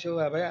fáwọn aṣọ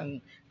àbáyà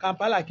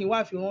Kampala kí n wá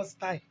fi rán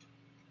style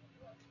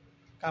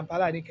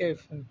Kampala ní kẹ́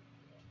fún mi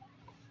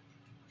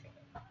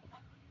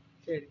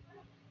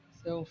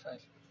 75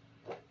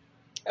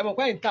 ẹ mọ̀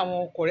pé ẹ̀yìn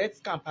táwọn correct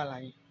Kampala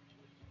yẹn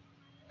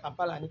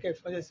Kampala ní kẹ́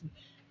fún ọ́jọ́ sí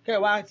kẹ́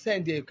wá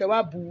send ẹ̀ kẹ́ wá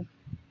bu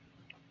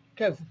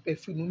kẹ́ fi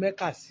pẹ̀fúmù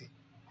mẹ́kà sí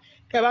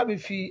kẹ́ bá mi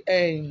fi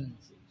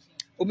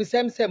omi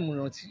sẹ́msẹ́mù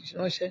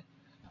ránṣẹ́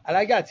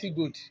alájà tí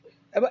gold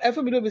ẹ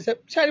fún mi ní omi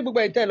sẹ́msẹ́mù ṣáà ní gbogbo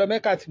ẹ̀yìn tẹ́ ẹ lọ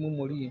mẹ́kà tí mo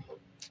mọ̀ rí yẹn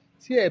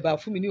tí ẹ bá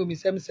fún mi ní omi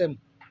sẹ́msẹ́mù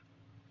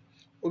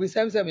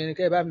yẹn ni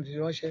kẹ́ ẹ bá mi fi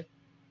ránṣẹ́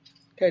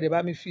kẹ́ ẹ dẹ̀ bá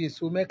mi fi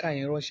èso mẹ́kà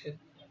yẹn ránṣẹ́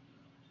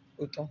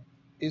ó tán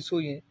èso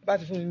yẹn bá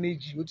ti fún mi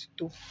méjì ó ti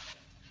tó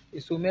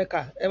èso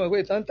mẹ́kà ẹ mọ̀ pé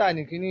ìtàn tà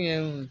ní kíní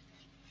yẹn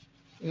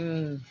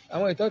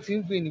àwọn ìtàn ti ń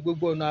gbìn ní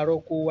gbogbo ọ̀nà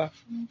àròkọ wa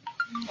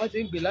wọ́n ti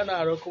ń gbìn lánàá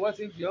àròkọ wọ́n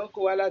ti ń gbìn wọ́n kó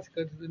wá láti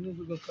kan tuntun ní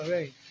gbogbo kan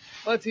rẹ̀ yìí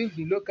wọ́n ti ń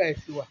gbìn lókà ẹ̀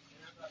ti wà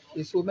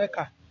èso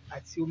mẹ́kà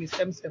àti omi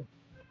sẹ́msẹ́m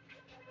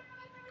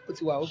ó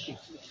ti wà òkè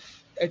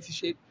ẹ ti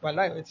ṣe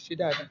wàhálà ẹ ti ṣe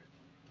dáadáa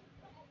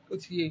ó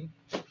ti yé yín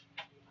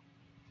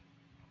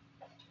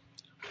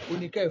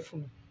oníkẹ́ ẹ̀ fún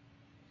mi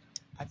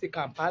àti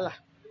Kampala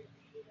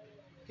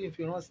kí n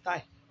fi rán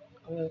style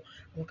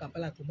àwọn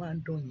Kampala tó máa ń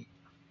dán yẹn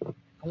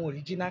àwọn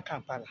original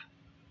Kampala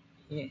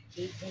yẹn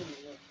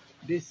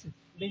basin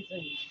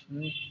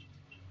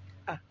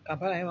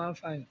Kampala yẹn máa ń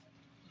fààyàn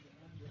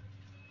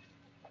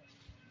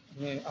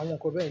àwọn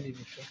nǹkan bẹ́ẹ̀ lè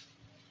mi fẹ́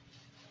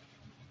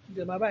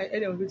ǹjẹ́ máa báyìí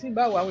ẹ̀dẹ̀ òbí tí ń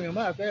bá wọ àwọn èèyàn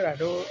máa fẹ́ rà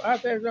lọ́wọ́ á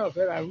fẹ́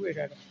rà rú ẹ̀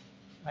dáadáa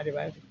máa dẹ̀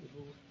bá yẹn fi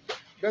polówó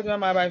ìjọ tí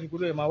wọ́n máa bá yẹn fi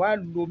polówó ẹ̀ máa wá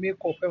lo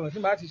makeup ẹ̀wọ̀n tí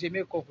màá ti ṣe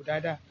makeup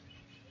dáadáa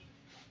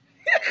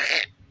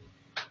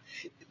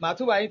màá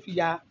tún bá yẹn fi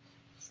ya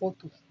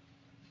fọ́tò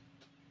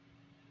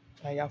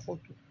àyà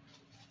fọ́tò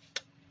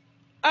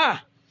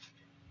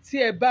tí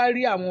ẹ bá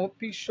rí àwọn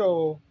píṣọ̀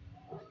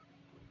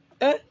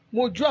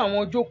mo jó àwọn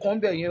ọjọ́ kan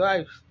bẹ̀ yẹn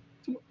báyìí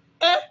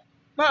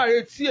máa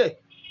retí ẹ̀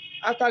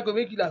átágo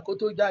méjìlá kó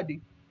tó jáde.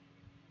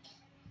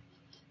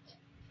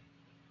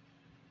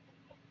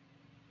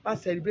 má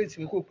celebrate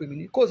mi kó pè mí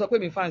ní kó sọ pé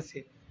mi fáǹsì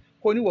ẹ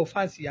kó níwọ̀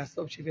fáǹsì ìyá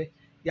stop ṣe bẹ́ẹ̀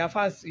ìyá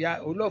fáǹsì ìyá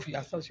olóòfù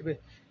ìyá stop ṣe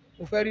bẹ́ẹ̀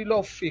mo fẹ́ rí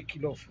love fake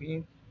love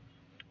yín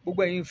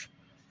gbogbo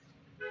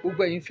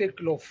ẹ̀yin fake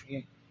love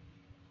yẹn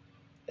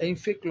ẹ̀yin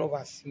fake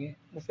lovers yẹn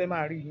mo fẹ́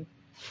máa rí yín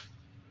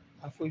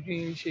àfojú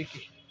yín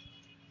ṣèké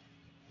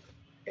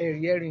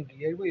ẹ̀rí ẹ̀rìngì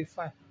ẹ̀rú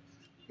ìfà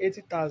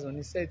 80,000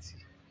 ní sẹ́ẹ̀tì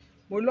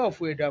mo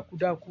lọ́ọ̀fù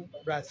ẹ̀dàkúdákú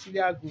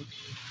Brazilian gold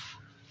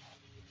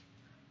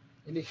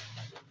ilé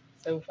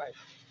 75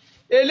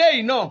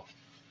 eléyìí náà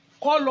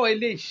kọ́lọ̀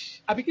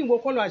eléyìí àbí kí n wo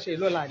kọ́lọ̀ aṣọ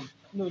ìlọ́la ni.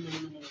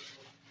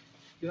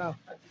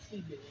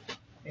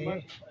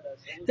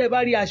 tẹ́ bá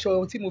rí aṣọ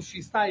tí mo fi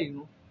style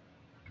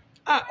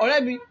rán ọ̀rẹ́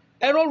mi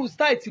ẹ̀rọ ru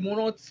style tí mo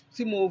rán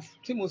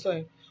tí mo sọ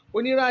yẹn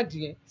oníràdì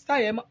yẹn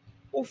style yẹn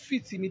ó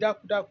fìtì mi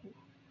dákúdákú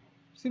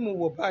tí mo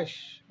wọ̀ báyìí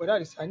bọ̀dá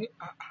àdìsá ní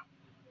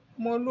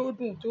ọmọ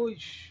lódùn tó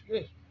yé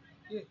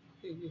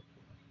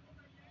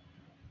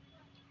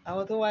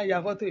àwọn tó wá ya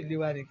fọ́tò ilé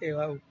wa nìkẹ́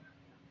wa o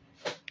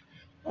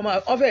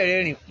wọ́n fẹ́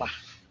rẹ̀ rìn pa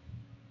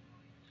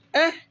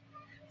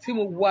tí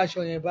mo wọ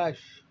aṣọ yẹn báyìí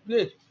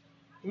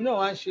èmi náà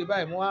wá ń ṣe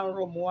báyìí mo wá ń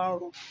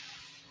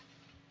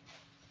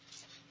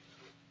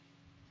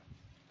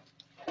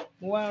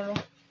rọ́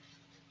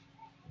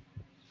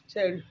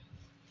ṣẹ́ẹ̀rì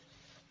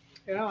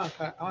ẹ̀rọ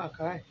àwọn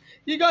àkàrà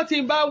yìí yíyọ́ tí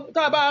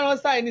tá a bá rán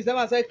sáì ní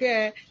sẹ́wọ̀n sẹ́kẹ́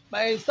ẹ̀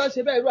máa sọ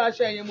ṣe bẹ́ẹ̀ irú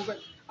aṣọ ẹ̀yẹn mo fẹ́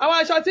àwọn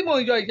aṣọ tí mò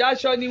ń yọ ìyá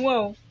aṣọ ni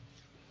wọ́n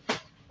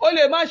o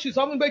lè má ṣù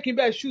sọ fún pé kí n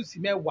bẹ́ẹ̀ ṣù sí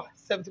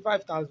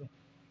 75,000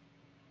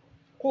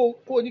 kó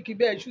o ní kí n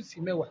bẹ́ẹ̀ ṣù sí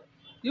 10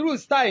 irú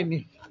style mi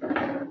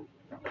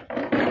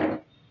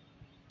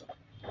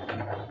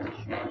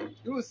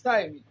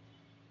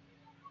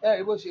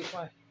rí bó ṣe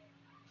fún ẹ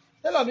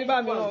tẹ́lọ̀ mi bá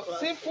mi rán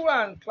simple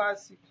and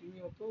classic ni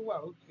o tó wà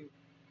òkè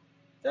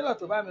tẹ́lọ̀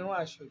tó bá mi rán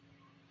aṣọ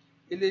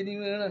èlé ní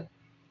rán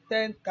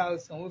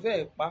 10,000 mo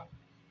fẹ́ pa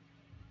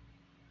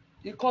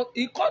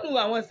ìkọ́nù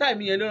àwọn style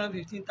mi yẹn ló rán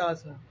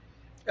 15,000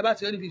 ẹ bá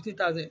ti rí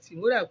 15,000 tí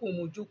mo rà kó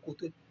mo jókòó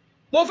tó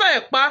mo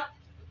fẹ́ pa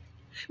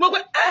mo pé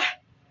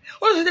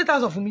ó lọ sí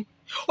 10,000 fún mi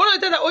ó lọ sí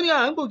 10,000 ó ní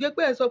ń gbòjé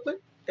pé ẹ sọ pé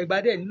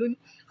ẹgbàdé ẹni lónìí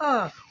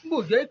ń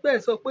gbòjé pé ẹ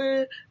sọ pé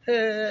ẹ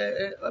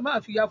máa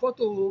fi ya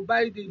fọ́tò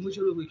báyìí mo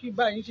ṣe rò pé kí n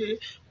báyìí ṣe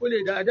ó lè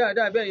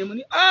dáadáa bẹ́ẹ̀ yẹn mo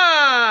ní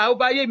ó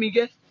bá yé mi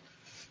gẹ́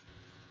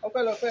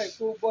ọpẹ́lọpẹ́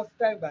tó bọ́ sí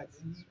táìgbà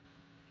tí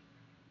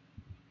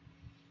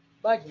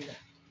báàgìlà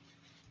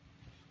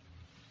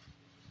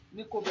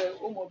ní kò bẹ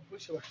ó mọ bó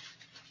ṣe wà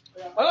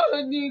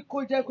ọlọ́run ní kó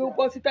jẹ́ pé ó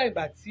bọ́ sí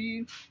táìgbà tí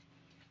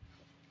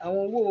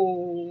àwọn owó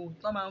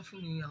tó máa ń fún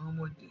mi àwọn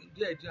ọmọ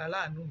díẹ̀díẹ̀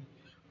aláàánú mi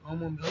àwọn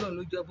ọmọ mi ọlọ́run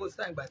ló jẹ́ bó sí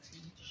táìgbà tí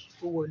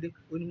ó wọlé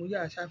onímọ̀yá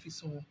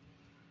aṣáfisùn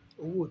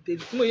owó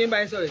tẹ́lẹ̀ tí mo yé ń bá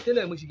yín sọ̀rọ̀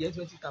tẹ́lẹ̀ mo sì jẹ́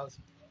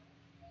 20,000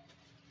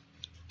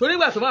 torí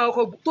ìgbà tó máa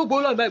kọ́kọ́ tó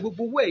gbowó lọ́nà báyìí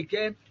gbogbo owó ẹ̀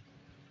jẹ́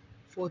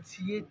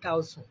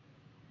 48,000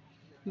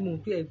 ni mo ń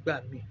pè é gbà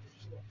mí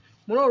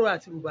mo rán ọ̀rọ̀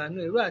àti bùbá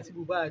náà ẹ̀rọ àti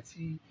bùbá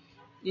àti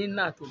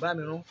iná tó bá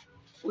mi rán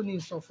ó ní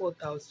san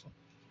 4,000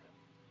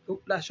 tó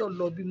láṣọ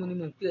lọ bí mo ní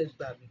mo ń pè é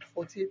gbà mí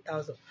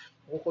 48,000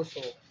 mo kọ́kọ́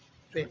sọ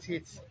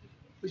 28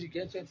 ó sì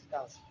jẹ́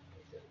 20,000.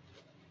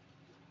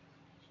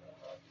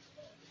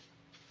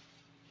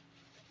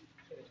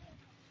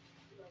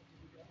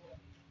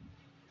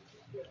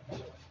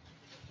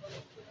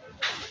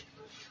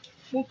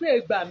 mo pè é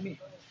gbà mí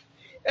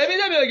èmi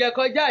tẹ́mi ò jẹ́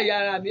kọjá ìyá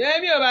ara mi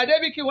èmi ò bá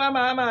débi kí wọ́n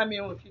máa mi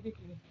hàn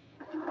kíníkíní.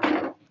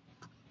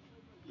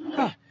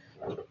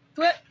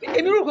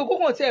 èmi rò pé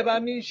kókàn tí ẹ bá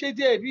mi ṣe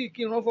díẹ̀ bíi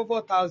kí n rán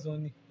 4,000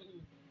 ni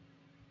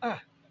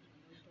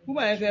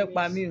bùbá yẹn fẹ́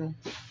pa mí o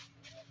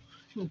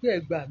mo pé ẹ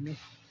gbà mí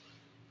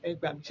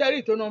ṣẹ́rí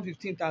tó ná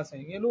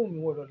 15,000 yẹn lóhùn mi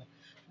wọ̀ lọ́la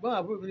ṣùgbọ́n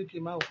àbúrò mi ní kí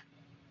n má wọ̀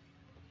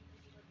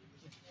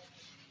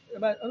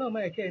ọlọ́run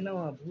máa yẹ kẹ́ ẹ̀ náà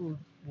àbúrò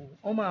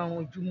wọ́n máa ran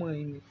ojúmọ́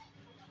ẹ̀ ni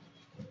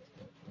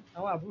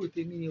àwọn àbúrò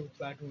tèmi yẹn ò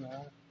gbádùn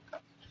rárá.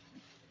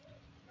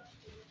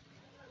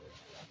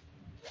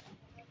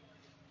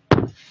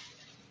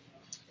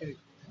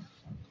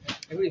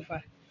 ewé ìfà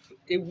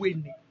ewé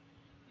ni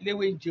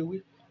iléwé ń jẹwé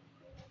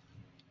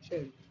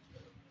ṣẹ́rí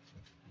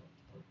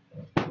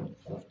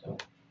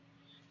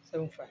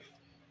 75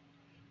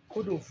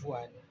 kódò fún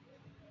wa ni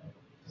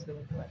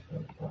 75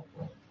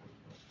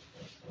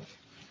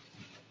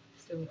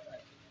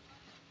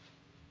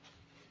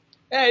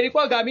 ẹ̀rí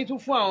pọ́gà mi tún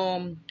fún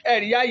àwọn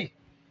ẹ̀rí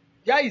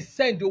yáyì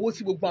send owó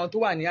sí gbogbo àwọn tó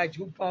wà ní àjì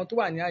gbogbo àwọn tó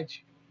wà ní àjì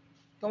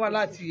tó wá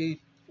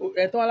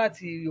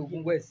láti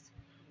Ògùn West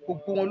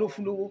gbogbo wọn ló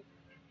fún lówó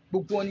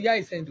gbogbo wọn ni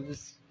yáyì send owó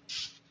sí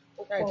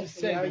yáyì tún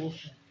send owó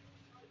fún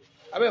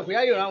abẹ́rẹ́ kò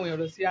yáyì rán àwọn èèyàn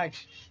lọ sí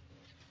àjì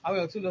àwọn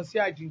èèyàn tún lọ sí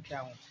àjì nkè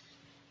àwọn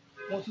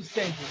wọ́n tún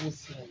send owó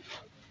sí wọn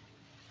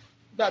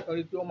nígbà tó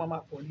rí pé wọ́n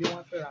máa pọ̀ lé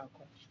wọ́n fẹ́ ra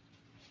nǹkan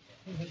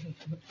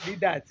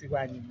lídà ti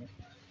wà nìyẹn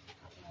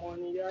ọmọ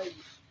ni yáyì.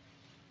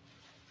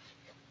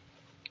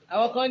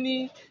 àwọn kan ní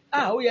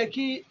ó yẹ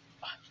kí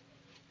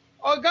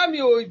ọ̀gá mi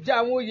ò jẹ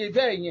àwọn oyè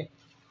bẹ́ẹ̀ yẹn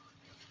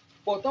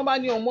pọ̀ tán bá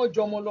ní ọmọ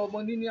jọ ọmọ lọ ọmọ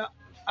níní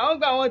àwọn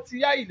gba àwọn ti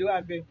yáyì ló wà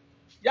bẹ́ẹ̀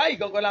yáyì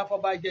gangan la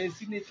fọba jẹ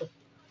sínétọ̀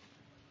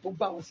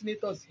gbogbo àwọn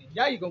senators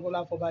Yayi gangan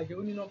la fọbàjẹ́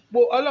ó níná po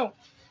Ọlọ́run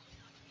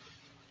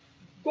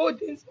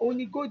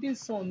golden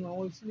son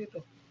àwọn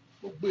senator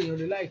gbogbo èèyàn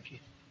ló láìkè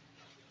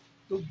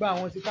gbogbo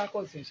àwọn ti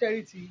kákọ̀sì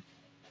ṣẹ́rí ti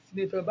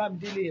senator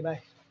Bámidélé yẹn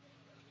báyìí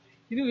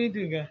inú mi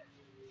dùn gan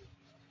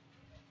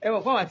ẹ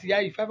mọ̀ fún àwọn àti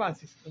Yayi 5 and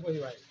 6 lọ́wọ́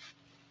ìwà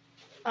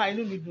yìí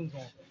inú mi dùn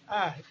gan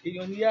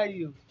èèyàn ní Yayi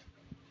o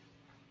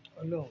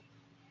Ọlọ́run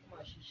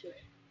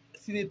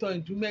senator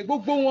Ìdúmẹ́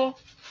gbogbo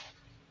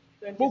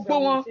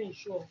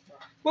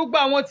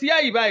àwọn ti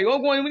Yayi báyìí wọ́n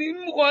gbọ́n ní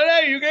mú kan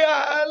lẹ́yìn rẹ̀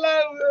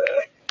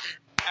aláwọ̀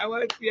àwọn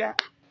ti a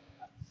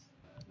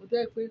mo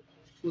tẹ́ pé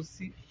kò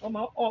sí ọmọ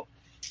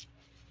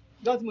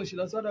ọjọ́ tí mo ṣe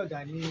lọ sọ́dọ̀ ọ̀gá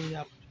ní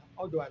Àbújá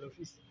ọ̀dọ̀ wà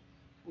lọ́fíìsì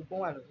gbogbo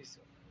wà lọ́fíìsì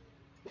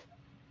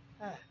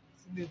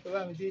senator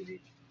Bámidélé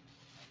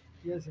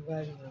yóò sì bá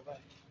rí wọn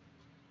báyìí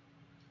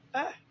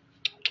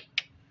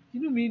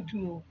inú mi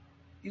dùn o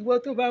ìwọ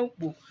tó bá ń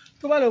pò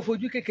tó bá lọ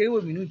fojú kékeré wò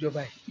mí ní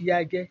ìjọba ìyá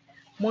jẹ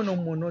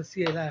mọ̀nàmọ́ná sí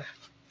ẹ lára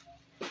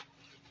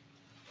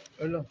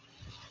Ọlọ́run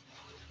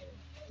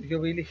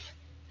ìjọba ilé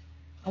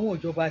àwọn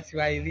ìjọba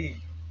tiwa ilé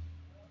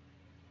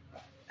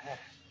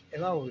ẹ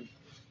má wò ni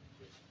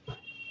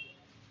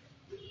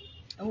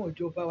àwọn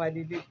ìjọba wa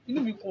lélẹ̀ inú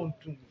mi kàn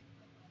dùn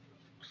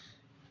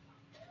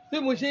bí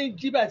mo ṣe ń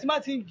jí báyìí tí má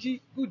ti ń jí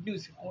good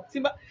news kan tí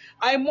má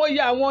àìmọye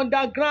àwọn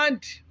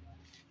underground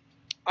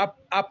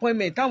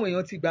appointment táwọn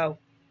èèyàn ti gbà o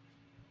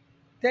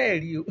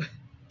tẹ́ẹ̀rí o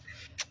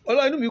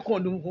Ọlọ́run inú mi kàn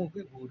dùn kan pé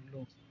kò lọ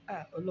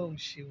Ọlọ́run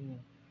ṣeun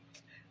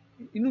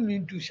inú mi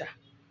dùn ṣá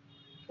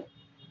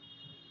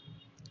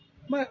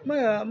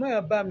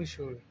máa bá mi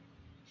sọ̀rọ̀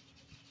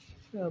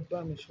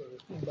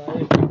fún ìgbà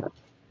rẹ̀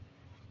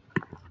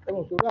ẹ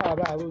mọ̀ pé báwa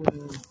bá rò ní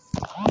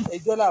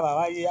ẹjọ́ làwa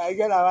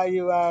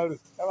wáyé wá rò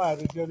káwọn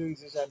àròjọ lórí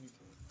social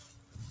media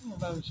máa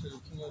bá mi sọ̀rọ̀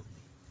kí wọ́n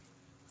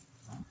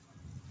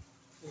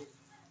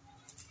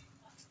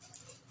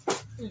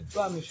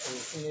bá mi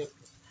sọ̀rọ̀ fún yẹn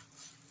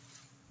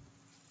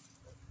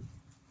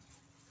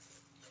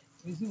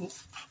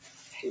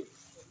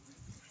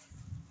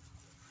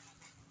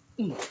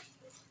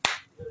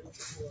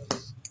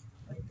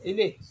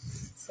ilé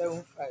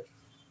 75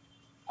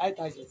 high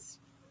target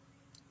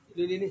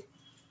ilé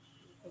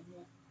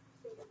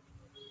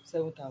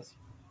 7,000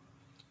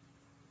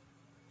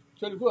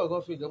 tí olùkọ́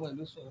ọ̀gán fi ìjọba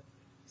ìlú sọ̀rọ̀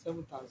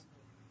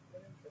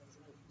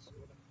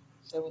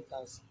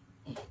 7,000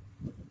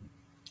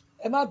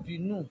 ẹ má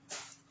bínú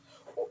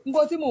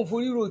nǹkan tí mò ń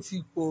forí rò ti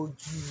pọ̀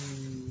jù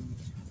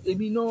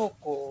èmi náà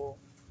kọ́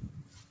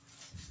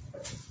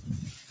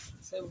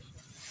 7,000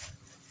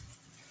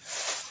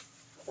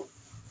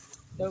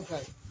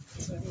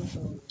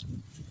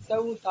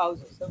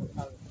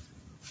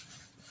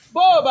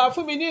 bó o bá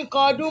fún mi ní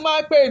nǹkan ọdún má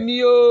pè mí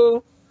o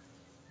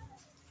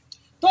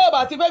tó o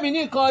bá ti fẹ́ mi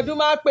ní nǹkan ọdún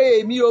má pè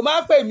mí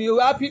o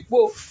happy po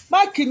má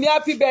kì mí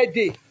happy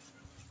birthday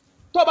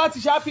tó o bá ti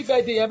ṣe happy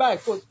birthday yẹn báyìí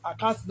kó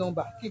account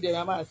number kí ìdẹ̀rẹ̀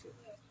yẹn máa ṣe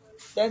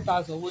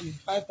 10,000 owó ni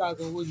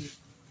 5,000 owó ni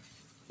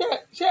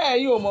ṣé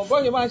ẹ̀yin ò mọ̀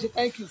bọ́ọ̀yẹ máa ń ṣe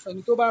thank you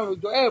fẹ́ni tó bá ń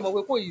rojọ́ ẹ̀ mọ̀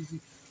pé kò easy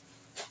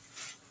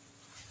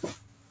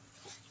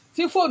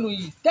tí fóònù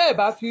yìí tẹ́ ẹ̀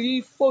bá fi rí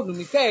fóònù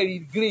mi tẹ́ ẹ̀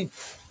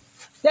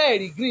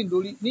rí green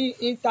lórí ní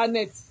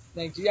íńtánẹ́ẹ̀tì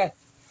Nàìjíríà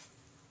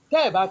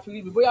tẹ́ ẹ̀ bá fi rí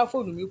mi bóyá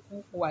fóònù mi kú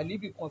mo wà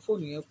níbì kan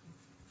fóònù yẹn kú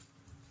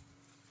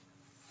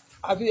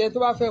àfi ẹ tó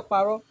bá fẹ́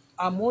parọ́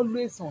I'm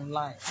always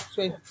online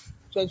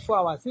 24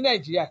 hours ní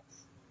Nàìjíríà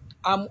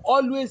I'm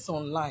always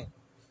online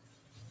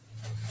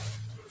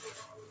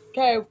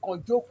kẹ́ ẹ kàn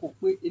jókòó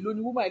pé èló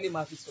ni woman lè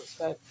máa fi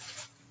subscribe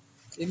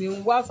èmi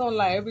ń wá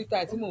online every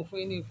time tí mò ń fún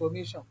yín ní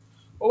information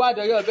ó wá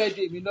dọ̀yọ́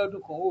birthday mi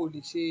lọ́dún kan ó lè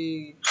ṣe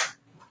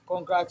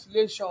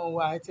congratulation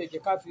wa àti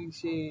ẹ̀jẹ̀ ká fi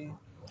ṣe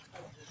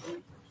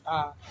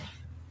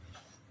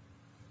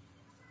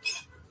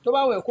tó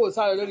bá wẹ̀ kó o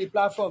sáré lórí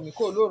platform mi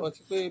kó o lóò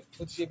rántí pé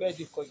mo ti ṣe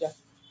birthday kọjá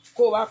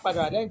kó o wá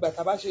padà lẹ́yìn ìgbà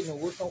tá a bá ṣe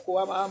ìnáwó tán kó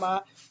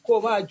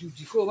o máa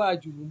jùdì kó o máa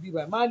jùlù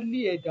bíbá má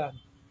lé ẹ̀ dànù.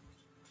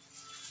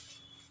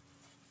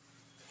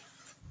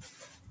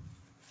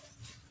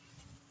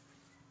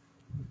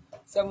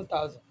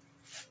 $7,000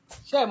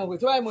 ṣé ẹ mọ̀ pé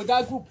tí wáyé mo dá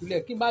gúùpù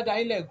lẹ̀ kí n bá dá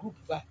yín lẹ̀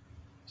gúùpù bá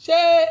ṣé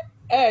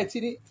ẹ ti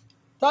ní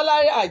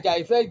Tọ́lárí àjà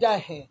ìfẹ́ jà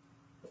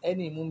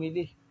ẹni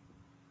ìmúmilé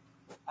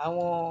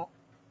àwọn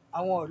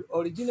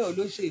ọ̀ríjínà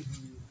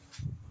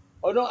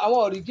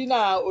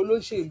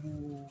olóṣèlú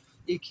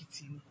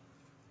Èkìtì ni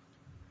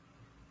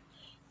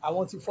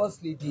àwọn ti first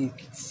lady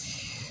Èkìtì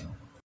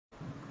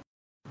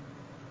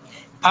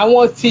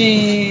àwọn ti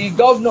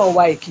gọ́vnà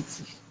wa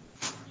Èkìtì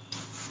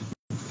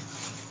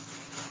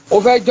ó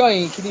fẹ́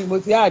jọyìn kí ni mo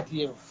ti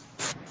àdìẹ o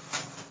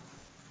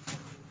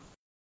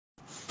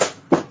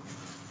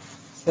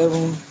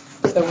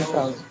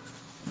 7,000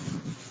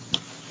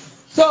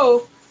 so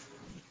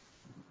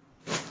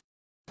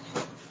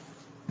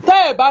tẹ́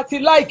ẹ̀ bá ti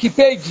láìkì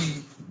péjì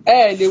ẹ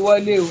lè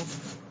wọlé o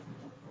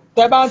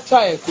tẹ́ bá ń tra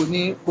ẹ̀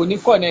kò ní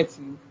connect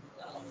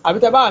àbí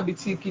tẹ́ bá wà níbi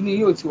tí kíní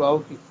yóò ti wà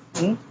òkè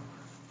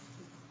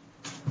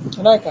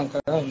láìka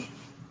àǹkárá yìí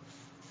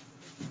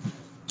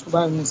bá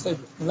mi mú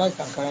sẹ́ẹ̀dì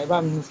láìka àǹkárá yìí bá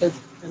mi mú sẹ́ẹ̀dì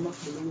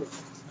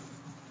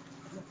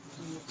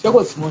ṣé kò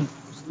sí mọ́ ni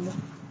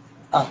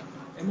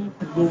má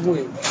polówó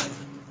ẹ̀.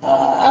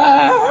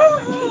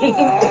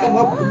 Ẹ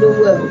má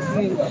polówó ẹ̀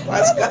fún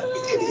Pascal.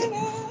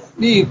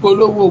 Ní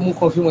ìpolówó mo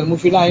kàn fi wọ̀n mo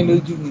fi láyé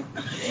lójú mi.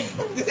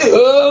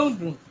 Ó ń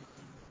dùn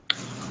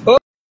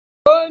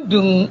ó ń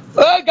dùn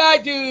ó ga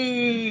jù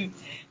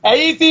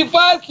ẹ̀yin ti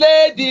first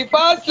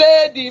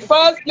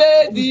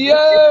lady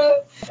yó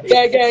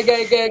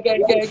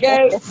gẹ́gẹ́gẹ́gẹ́gẹ́gẹ́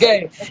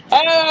ẹ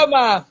rà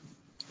mà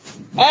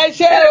ẹ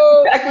ṣé o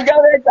Ẹkùjọ́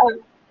mẹ́ta.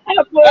 Ẹ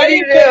kú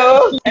ẹ̀yin oríire o.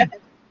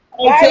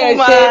 tẹ̀ ẹ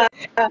ṣe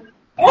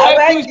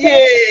Abẹ́jì.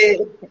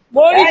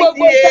 mo rí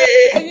gbogbo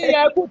ẹ̀yin yẹn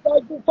ẹ kú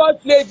tọ́jú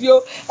first lady o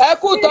ẹ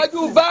kú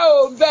tọ́jú bá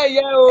o ń bẹ̀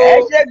yẹ o. Ẹ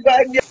ṣé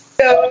gan ni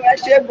o. Ẹ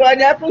ṣé gan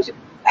ni.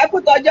 Ẹ kú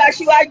tọ́jú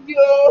aṣíwájú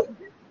o.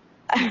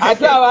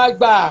 Àdúrà wa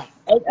gbà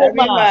ẹ ṣé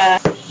mà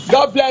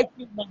God bless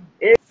you ma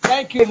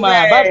thank you ma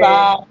bye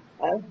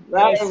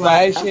bye yes ma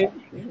ẹ ṣé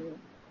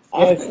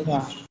yes ma.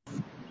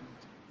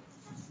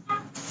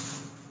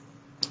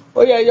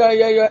 Ó yẹ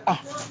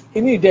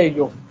kíní ìdẹ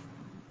ìyọ.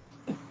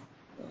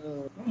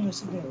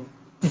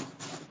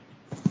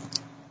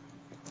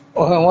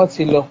 Ọ̀hún wọn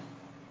ti lọ.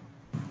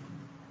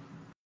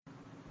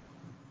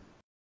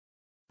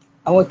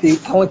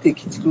 Àwọn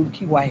tèkìtì ló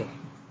kí wa yẹn.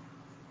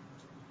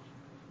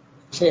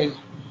 Ṣẹ́ẹ̀rì.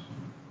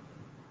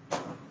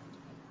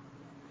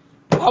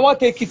 Àwọn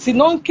tèkìtì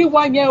náà ń kí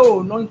wa yẹn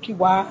o náà ń kí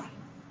wa.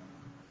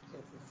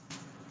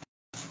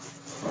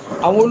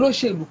 Àwọn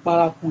olóṣèlú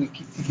paraku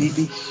Èkìtì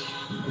lélẹ̀.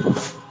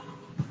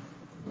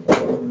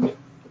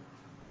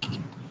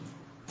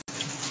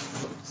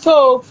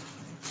 So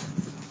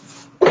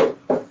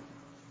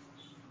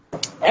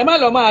ẹ má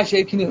lọ máa ṣe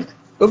kíni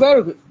o fẹ́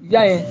rò pé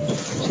ìyá yẹn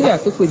ṣé ìyá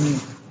tó pè mí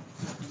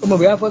ọmọ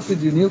bìyà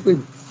fọ́sídìí ni ó pè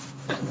mí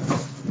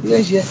bí ó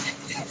ń ṣe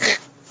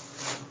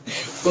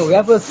ọmọ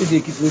bìyà fọ́sídìí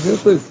Èkìtì ni ó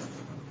pè mí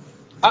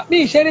àmì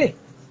ìṣeré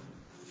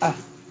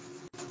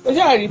ó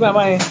ṣáà rí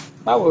màmá yẹn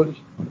báwo rí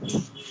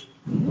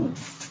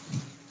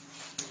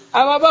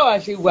àwọn báwa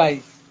ṣe wà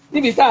yìí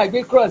níbi tá a gbé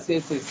cross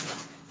ẹsẹ̀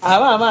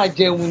àwọn àmà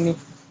jẹun ni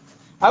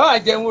àwọn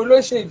àjẹun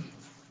olóṣèlú.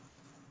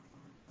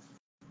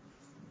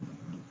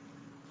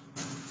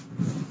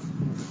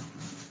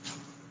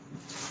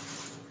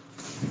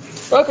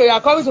 Okay, you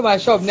are coming to my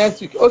shop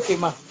next week. Okay,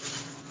 ma.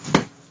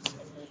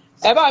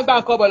 Ẹ bá gba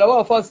nǹkan bọ̀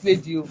lọ́wọ́ first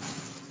lady o.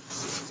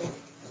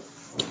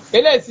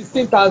 Eléyìí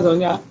 16,000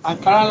 ni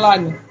àǹkárá ńlá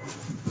ni.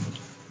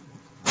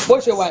 Bó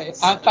ṣe wà yẹn,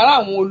 àǹkárá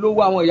àwọn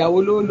olówó àwọn ìyàwó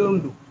olówó ló ń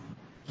lò.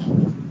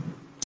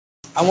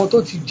 Àwọn tó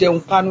ti jẹun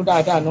kánú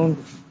dáadáa náà ń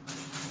lò.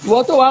 Ìwọ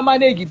tó wá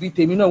manage bíi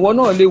tèmi náà, ìwọ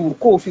náà lè wò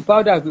kó o fi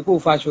powder gbé kó o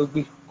fa aṣọ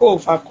gbé kó o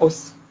fa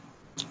kọ́sì.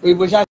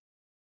 Òyìnbó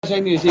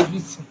ṣáṣẹ́ ni o ṣe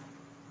bíìtì.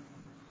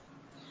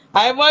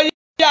 Àìmọye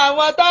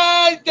àwọn tó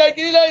ń ṣe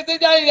kiri lórí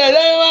social media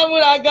lẹ́yìn wọ́n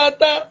múra gan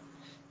tán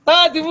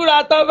tán ti múra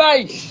tán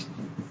báyìí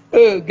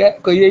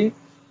kò yé yín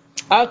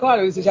àwọn kan wà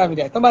lórí social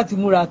media tán bá ti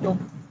múra tán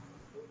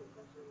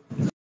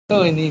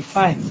náà ní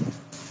fine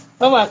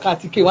wọ́n máa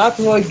kàtìkè wọ́n á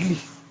tún wọ́n gírì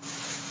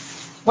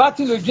wọ́n á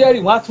tún lo jẹ́rì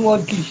wọ́n á tún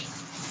wọ́n gírì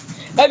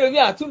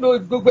ẹlòmíì á tún lo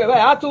gbogbo ẹ̀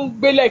báyìí á tún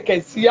gbélẹ̀kẹ̀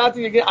sí á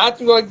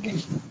tún wọ́n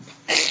gírì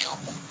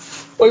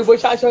òyìnbó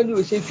ṣaṣọ ni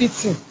ò ṣe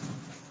fitting.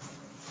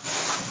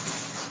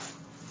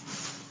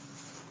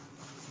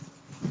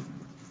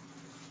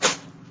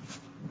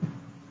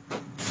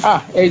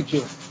 Ẹ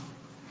jọ̀ọ́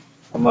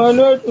ọmọ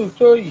olódùn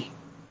tó yìí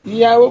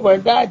ìyàwó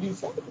bọ̀dá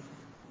àdìsá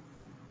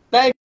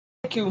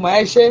thank you ma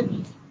ẹ ṣé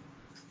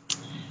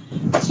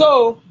so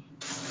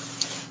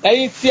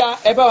ẹ̀yin tí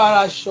ẹ bá wa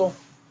ra aṣọ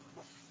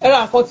ẹ ra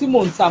nǹkan tí mò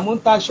ń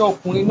ta aṣọ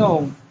ọkùnrin náà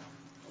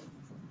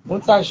mò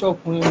ń ta aṣọ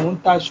ọkùnrin mò ń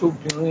ta aṣọ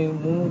obìnrin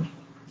mò ń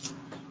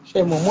ṣe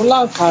mọ̀ mo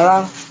láǹkárá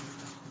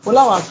mo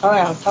láwọn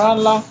àǹkárá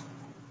ńlá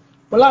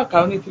mo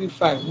láǹkárá ní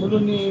 3,500 mo ló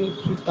ní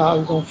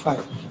 2,500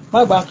 má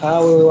gba àǹkárá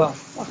wẹ́wẹ́ wà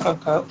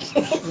kàkà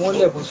wọ́n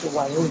lẹ̀ bó ṣe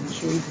wà yẹn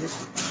olùṣọ́ ìlú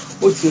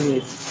ó ti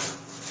rẹ̀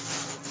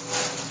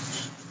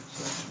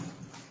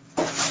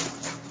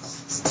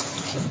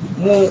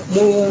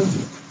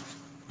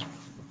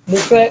mo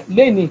fẹ́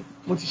lẹ́nìí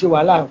mo ti ṣe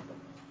wàhálà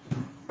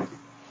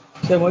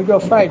ṣẹ̀mọ̀ ọjọ́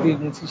Friday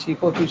mo ti ṣe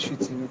photo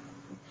shoot mi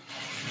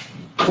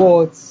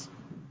but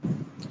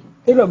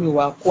tẹ́lọ̀ mi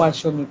wà kó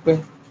aṣọ mi pẹ́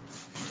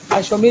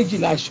aṣọ méjì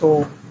láṣọ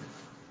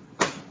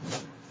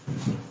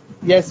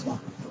yes ma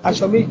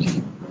aṣọ méjì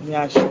ní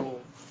aṣọ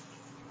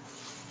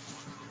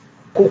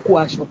kókó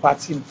aṣọ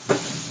pàtì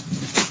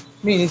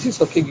mi ní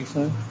sísọ kejì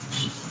fún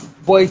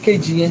bọ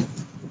ìkejì yẹn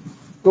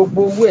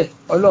gbogbo owó ẹ̀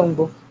Ọlọ́run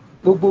gbọ́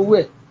gbogbo owó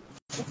ẹ̀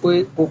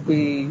kò pé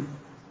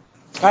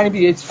kárí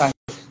bíi 8,500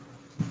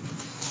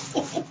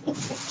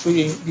 tó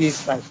yẹ bíi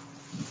 8,500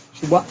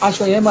 ṣùgbọ́n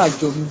aṣọ yẹn máa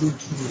jọ mi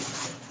lójú rẹ̀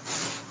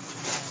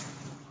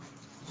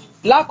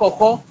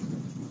lákọ̀ọ́kọ́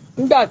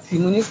nígbà tí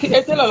mo ní kí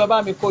etélọ̀ lọ bá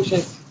mi kó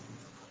ṣẹ́ẹ̀sì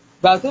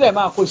gbà tó lẹ̀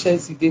máa kó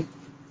ṣẹ́ẹ̀sì dé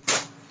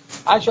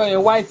aṣọ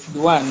yẹn white ló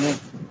wà náà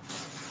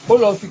ó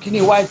lọ fi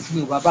kíní white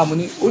ní bàbá mo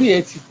ní orí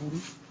ẹ̀ ti burú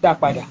dá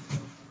padà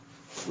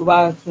ló bá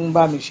tún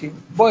bá mi ṣe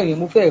bọ́ọ̀ yẹn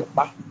mo fẹ́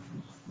pa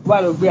ló bá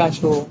lọ gbé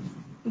aṣọ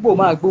nígbò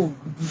máa gbóhùn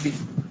dúdú lé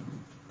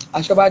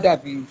aṣọ bá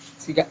dàbí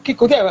sìgá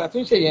kíkó tẹ̀ ẹ̀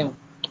tún ṣe yẹn o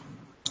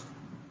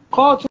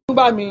kán tún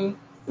bá mi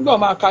nígbà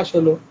máa kaṣọ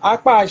lọ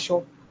apá aṣọ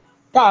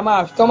tá a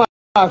máa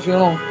fi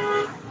ràn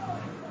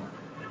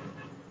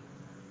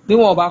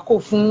níwọ̀n bá kó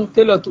fún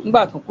télọ̀ tó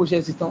nígbà tó ń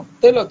kóṣẹ́ sí tán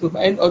télọ̀ tó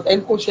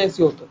ẹni kóṣẹ́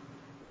sí ọ̀tọ̀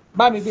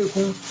bá mi gbé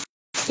fún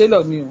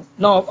télọ̀ mi o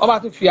náà wọ́n bá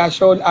tún fi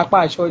aṣọ apá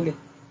aṣọ lẹ̀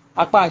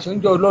apá aṣọ ń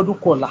jẹ́ ọlọ́dún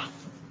kọ̀ọ̀la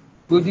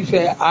lòdì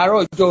fẹ́ àárọ̀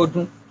ọjọ́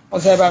ọdún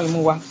wọ́n sáré bá mi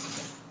mú wá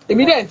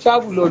èmi dẹ̀ ń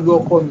travel lọ lu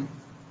ọkọ mi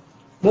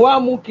mo wá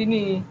mú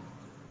kínní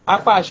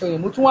apá aṣọ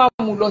yẹn mo tún wá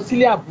mú lọ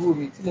sílé àbúrò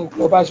mi tí mo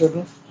lọ bá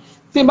aṣọdún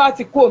tí n bá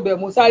ti kó òǹbẹ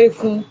mo sáré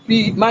fún bí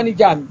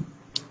mánéjà mi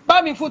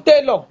bá mi fún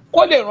télọ̀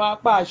kó lè ran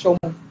apá aṣọ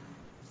mu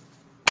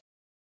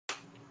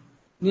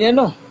nìyẹn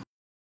náà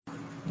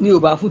ni ò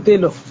bá fún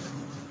télọ̀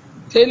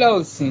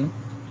ò sí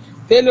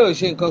télọ̀ ò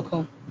ṣe nǹkan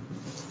kan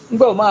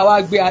nígbà wo máa wá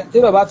gbé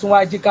télọ̀ bá tún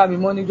wá jí ká mi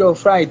mọ́ níjọ́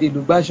Friday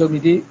ló gbáṣọ mi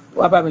dé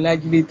wá bá mi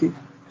lájí létè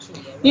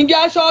ǹjẹ́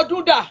aṣọ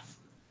ọdún dà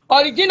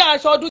ọ̀ríjínà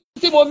aṣọ ọdún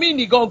tí mo mí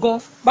ní gangan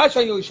báṣọ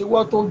yẹn ò ṣe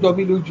wọ́ tó jọ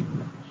mí lójú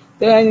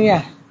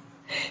tẹ́lẹ̀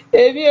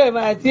èmi ò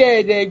mà tí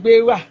ẹ̀ẹ́dẹ̀ gbé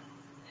wà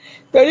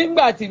torí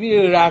nígbà tí mi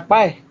ò rà pa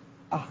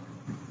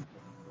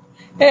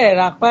ẹ̀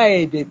rà pa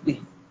ẹ̀ẹ́dẹ̀ pé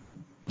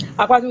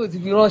apá tí mo ti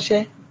fi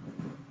ránṣẹ́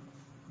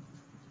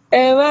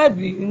ẹ má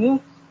bínú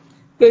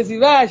pèsè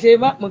bá a ṣe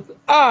má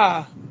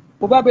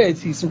mo bá bẹ̀rẹ̀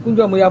sí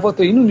ìsìnkúnjọ́ mo ya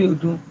fọ́tò inú mi ò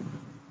dùn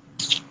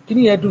kí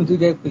ni yẹn dùn tó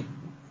jẹ́ pé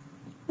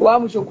ó wá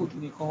mú ṣòkòtò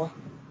nìkan wá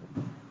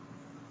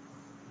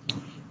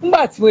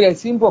nígbà tí mo rẹ̀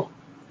sí ń bọ̀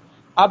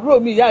àbúrò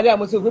mi ìyá àlẹ́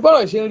àmọ́sí òpin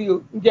bọ́rọ̀ ṣe ń rí o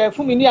ǹjẹ́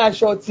fún mi ní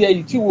aṣọ ti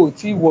ẹ̀yìn tí wò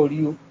tí wọ̀ rí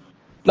o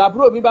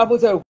làbúrò mi bá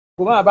fúnṣẹ́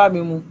kò máa bá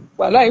mi mu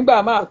wàhálà nígbà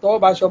máa tọwọ́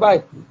bá aṣọ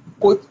báyìí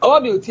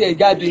ọwọ́ mi ò tiẹ̀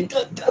jáde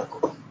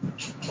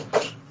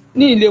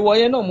ní ilé wọ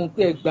yẹn náà mo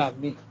pé ẹ gbà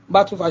mí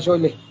bá tún faṣọ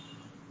lẹ̀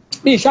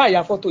ní ìṣá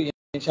àyà fọ́tò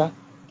yẹn ṣá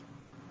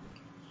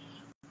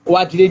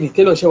wá dilé ní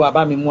télọ̀ ṣe wà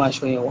bá mi mú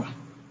aṣọ yẹn wá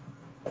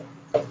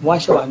mo wá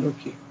ṣe wà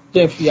lókè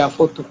jẹ́ ń fi ya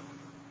fọ́tò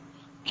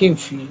kí n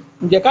fi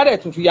ǹjẹ́ ká dẹ̀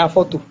tún fi ya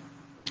fọ́tò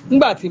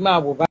nígbà tí máa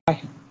wọ̀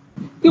báyìí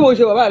bí mo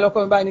ṣe wọ̀ báyìí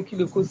lọ́kọ́ mi bá ní kí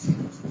ló kó sí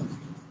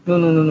no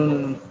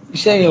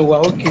iṣẹ́ yẹn wà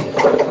ókè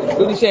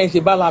lórí iṣẹ́ yẹn ṣe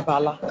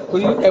bálabàla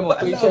torí ẹ mọ̀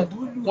pé iṣẹ́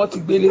wọ́n ti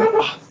gbélé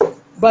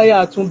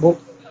báyà tún bọ̀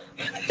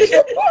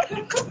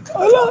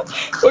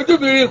ojú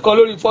mi rí nǹkan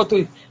lórí fọ́tò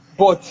yìí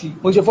bọ́ọ̀tì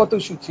mo ṣe fọ́tò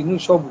shoot inú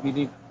ṣọ́ọ̀bù mi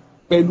ni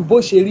pẹ̀lú bó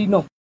ṣe rí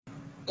náà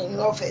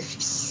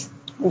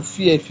ó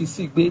fi ẹ̀fí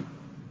sí gbé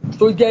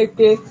tó jẹ́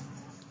pé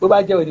bó bá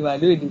jẹ́ òní wà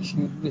lóye lè ṣe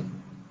irú ẹ̀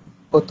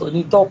ọ̀tọ̀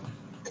ní tọ́pù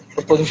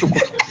ọ̀tọ̀ ní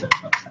ṣòkòtò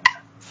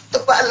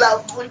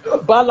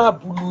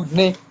bálàbùlù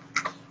ni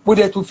mo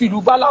dẹ̀ tún fi ìlú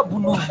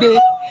bálàbùlù gbé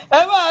ẹ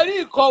máa rí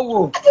nǹkan wò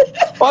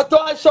ọ̀tọ̀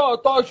aṣọ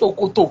ọ̀tọ̀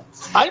ṣòkòtò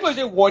àyè mo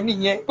ṣe wọ̀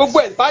nìyẹn gbogbo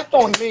ẹ̀ bá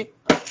tàn ní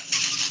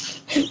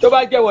tó bá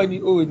jẹ́wọ́ ni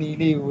ò ní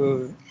ilé wọ̀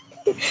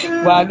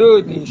wà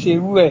lóòní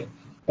ìṣerú ẹ̀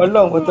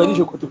ọlọ́run ọ̀tọ̀ ní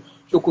ṣòkòtò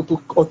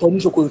ọ̀tọ̀ ní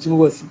ṣòkòtò tí mo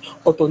wọ̀ sí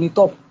ọ̀tọ̀ ní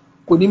tọ́pù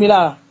kò ní mí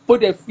lára mo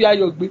dẹ̀ fi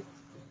ayọ̀ gbé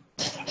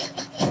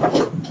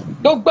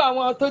ló gbọ́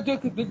àwọn tó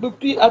jókòó gbogbo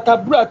bí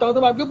àtàbúrò àtàwọn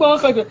tó máa gbé wọn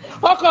kàn jẹ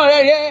ọkàn rẹ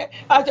yẹ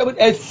aṣọ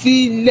ẹ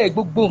sílẹ̀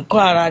gbogbo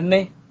nǹkan ara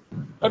nẹ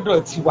lọ́dọ̀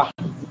tiwa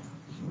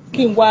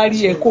kí n wá rí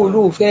ẹ kó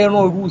ló fẹ́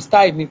rán irú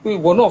style mi pé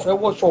ìwọ náà fẹ́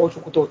wọṣọ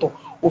ṣòkòtò ọ̀tọ̀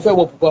o fẹ́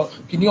wọ bùbá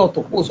kìíní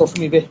ọ̀tọ̀ kó o sọ fún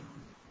mi bẹ́ẹ̀.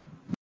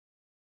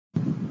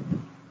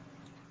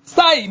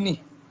 style ni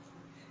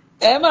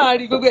ẹ máa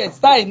rí gbogbo ẹ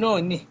style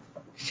náà ni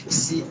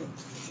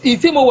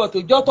ìtí mo wọ̀ tó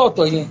jọ́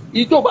tọ̀tọ̀ yẹn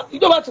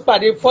ìjọba ti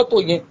pàdé fọ́tò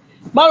yẹn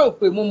má rò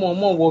pé mo mọ̀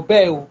ọmọ wọ̀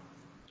bẹ́ẹ̀ o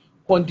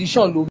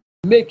condition ló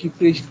make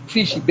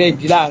fish bed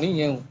láàrin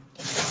yẹn o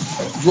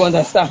you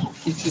understand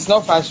it is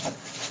not fashion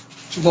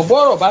ṣùgbọ́n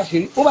bọ́ọ̀rọ̀ bá ṣe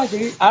rí ó bá ṣe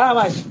rí ara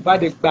máa bá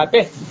dẹ̀ gbà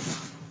bẹ́ẹ̀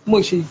mo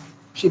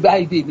ṣe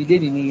báyìí dé mi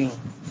léde nìyẹn o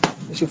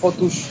mo ṣe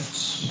photo shoot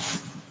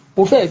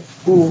mo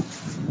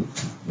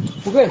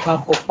fẹ́ fà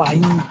kọ́ pa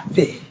yín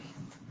bẹ́ẹ̀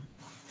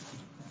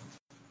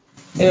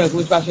ẹ̀rọ tí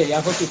mo ti bá ṣe ìyá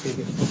fọ́tò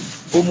tẹ̀lé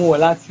ó mú wọ̀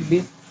láti ilé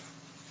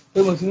pé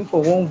mo ti ní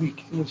for 1 week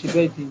tí mo ṣe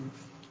bẹ́ẹ̀ dé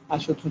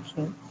aṣọ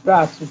tuntun bra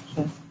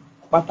tuntun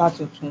pátá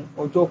tuntun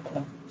ọjọ́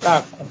kan bra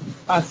kan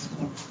páàsì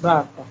kan bra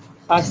kan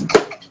páàsì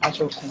kan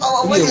aṣọ kan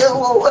orí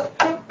òkú.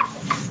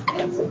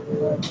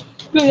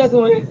 kí ló yẹ tó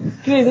wọlé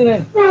kí ló yẹ tó rẹ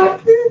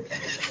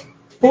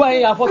ó wáyé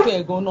afọ́tò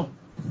ẹ̀ gan náà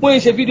mo ń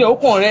ṣe fídíò ó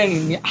kàn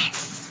rẹ́rìn ní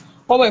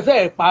ọmọ ìfẹ́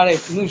ẹ̀ para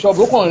ẹ̀ sínú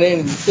ṣọ́ọ̀bù ó kàn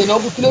rẹ́rìn ní ṣe ni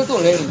ọbú kí ló tó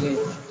rẹ́rìn yẹn.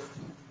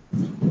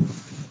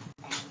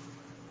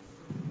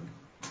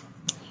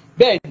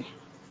 bẹ́ẹ̀ ni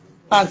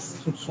páàsì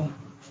tuntun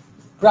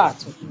bra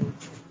tuntun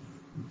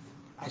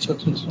aṣọ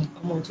tuntun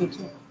ọmọ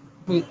tuntun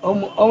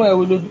ọmọ ẹ̀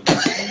wo lójú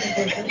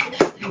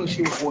bí mo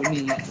ṣe wọ̀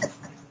nìyẹn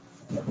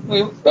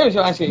bẹ́ẹ̀ ni ṣe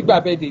máa ṣe ìgbà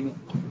bẹ́ẹ̀ dé mi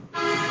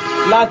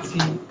láti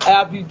I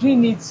have been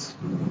doing it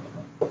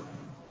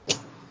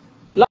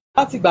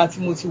láti ìgbà tí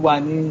mo ti wà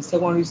ní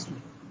secondary school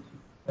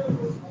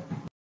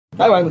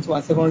láti ìgbà tí mo ti wà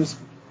ní secondary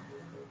school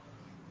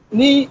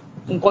ní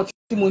nǹkan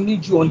tí mo ní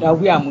ju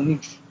underwear mo ní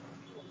ju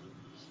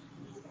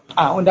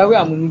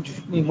underwear mo ní ju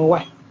ní ìmọ̀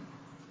wáyé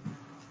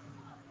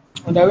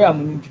underwear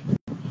mo ní ju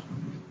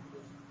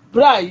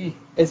bra yìí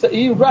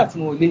èyí bra tí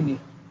mo lé ní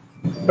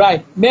bra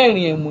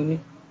mẹ́rin ẹ̀ mo ní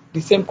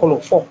the same colour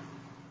 4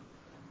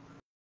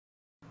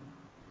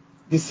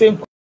 the same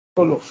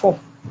colour 4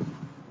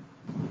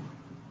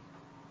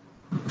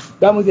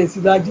 dámọ̀tẹ̀ sí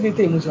lọ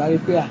ajílétẹ̀ mo ṣàwárí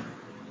pé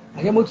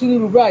àyẹ́ mo tún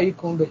ní bra yìí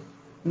kan bẹ̀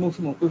mo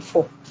fi mọ̀ pé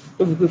 4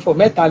 ló fi pé 4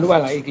 mẹ́ta ló wà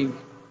láyé dé mi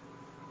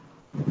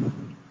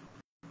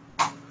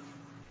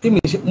tí mi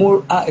ṣe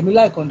mo èmi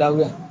like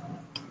underwear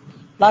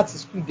láti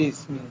school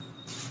days mi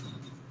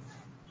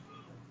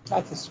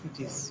láti school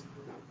days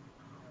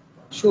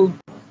so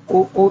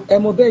ẹ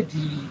mọ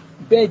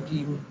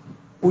bẹ́ẹ̀dì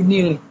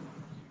onírin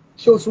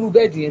ṣé o sùúrù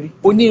bẹ́ẹ̀dì yẹn rí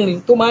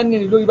onírin tó máa ń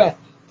nírin lórí báyìí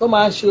tó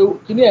máa ń ṣe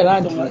kíní ẹ̀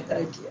ráǹdì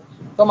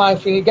tó máa ń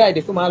fi irin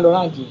gáàdì tó máa ń lọ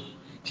ráǹdì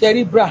ṣe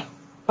rí bra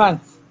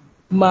pants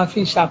máa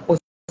fi ṣàkọ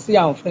sí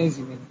àwọn friends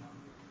mi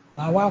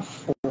màá wá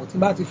fọ̀ tí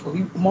bá ti fọ̀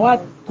màá wá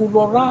tó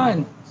lọ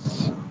ráǹdì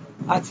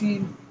àti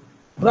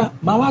bra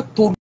màá wá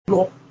tó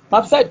lọ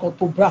màá fi side kan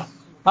tó bra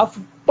màá fi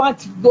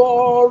pants lọ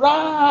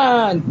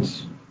ráǹdì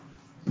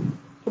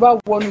tó bá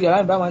wọnú yàrá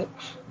ìbá máa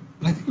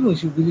àti kí ló ń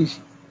ṣe gbélé ṣe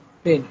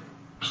bẹ́ẹ̀ ni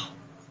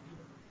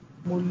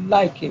mo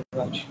like ẹ̀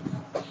bàjẹ́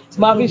tí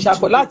máa fi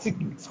ṣàkọ láti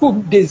school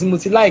days mo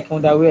ti like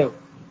underwear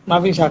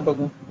máa fi ṣàkọ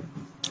gan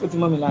ó ti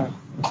mọ́ mi lára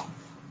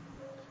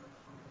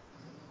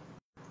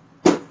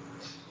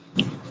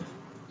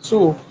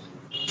so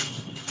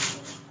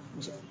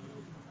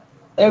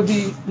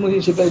every mo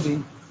ṣe bẹ́ẹ̀ di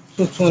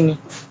tuntun ni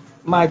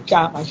máa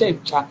ṣe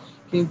já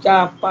kí n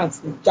já pants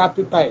kí n já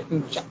pépà ẹ̀ kí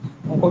n já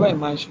nǹkan bẹ́ẹ̀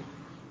máa ń ṣe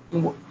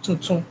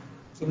tuntun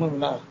ti mọ́ mi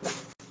lára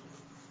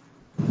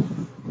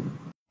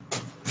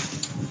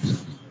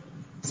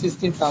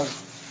 16,000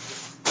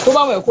 tó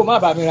bá wẹ̀ kó má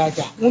bàa mi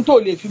rajà ń tó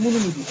lè fi múnú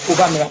mi dùn kó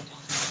bá mi rajà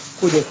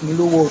kó dẹ̀ fún mi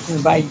lówó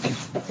ọdún báyìí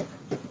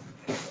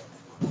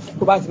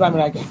kó bá ti bá mi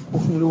rajà kó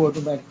fún mi lówó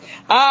ọdún báyìí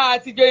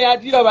àtijọ́ yẹn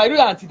ajírọ̀bà irú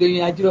àtijọ́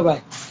yẹn ajírọ̀bà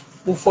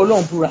mo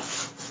fọlọ́n búra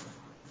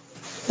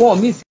wọn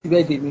mí sí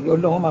bẹ́ẹ̀ dè mí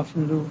ọlọ́run wọ́n máa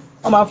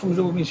fún mi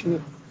lówó mi ṣe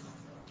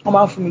wọ́n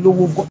máa fún mi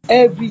lówó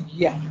every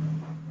year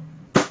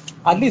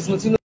at least mo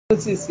ti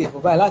notice ẹ̀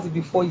bọ̀ báyìí láti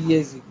bí 4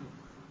 years ago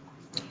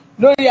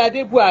lórí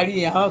adé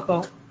buhari àwọn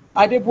kan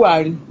adé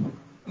buhari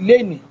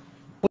lẹ́nì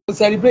mo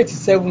celebrate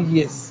 7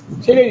 years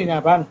ṣé lẹ́nì ní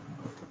àbánu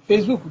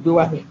facebook gbé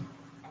wá bẹ́ẹ̀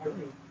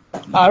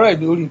àárọ̀ ẹ̀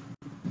lórí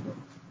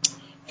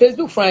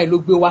facebook fúnra ẹ̀ ló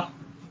gbé wá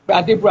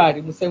adé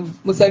buhari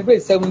mo celebrate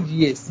 7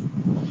 years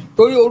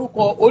torí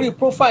orúkọ orí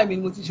profile mi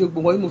ni mo ti ṣe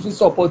gbogbo mo fi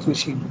support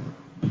òṣèlú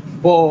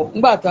bọ̀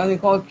ngbà tán ní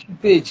kan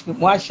page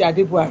mo á ṣe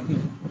adé buhari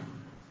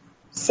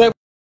 7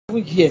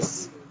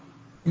 years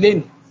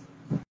lẹ́nì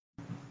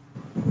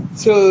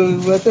so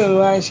ìwọ tó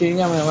wá ń ṣe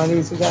yàmàyàmà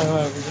lórí social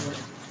media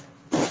rẹ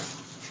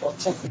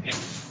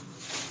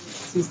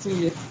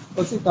 16 years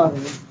 14,000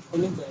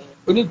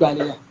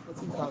 onígbàlẹ́yà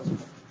 14,000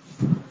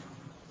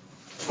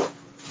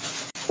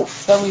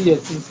 7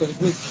 years in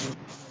celebration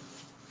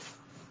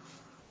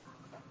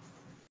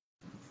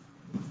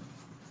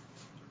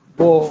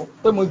bọ̀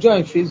pé mo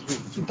join Facebook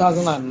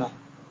 2009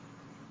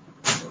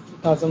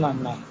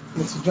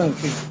 mo ti join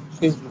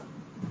Facebook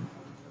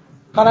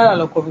Canada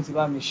lọkọ mi ti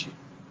bá mi ṣe.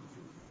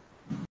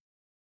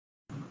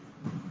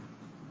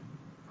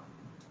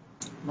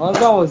 My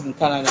husband was in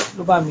Canada.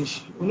 Ló bá mi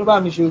ṣe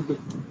ogbe.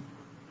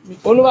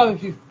 Ló bá mi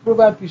fi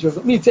profile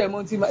picture. Mi tẹ́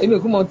mọ́ tí ma èmi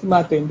kú mọ́ tí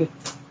ma tẹ̀ ń bẹ̀.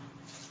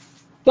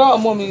 Tọ́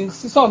ọmọ mi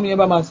sísọ mi yẹn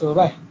bá máa sọ̀rọ̀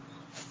báyìí.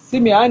 Sí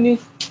mi á ní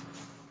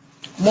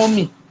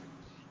mọ́mì.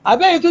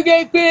 Àbẹ́yìn tó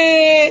gẹ́ pé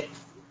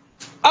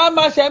a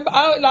máa ṣe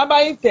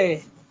lábá yín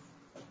tẹ̀.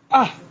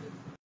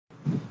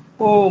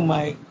 Oh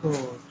my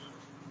God.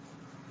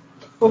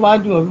 Ó máa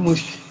ń dùn ọ́ bí mo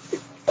ṣe.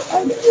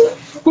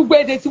 Gbogbo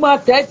èdè tí wọ́n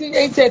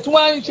tẹ̀ tí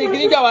wọ́n ń ṣe kí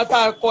nígbà wá tá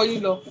a kọ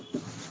yín lọ.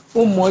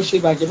 Ó mọ̀ ṣe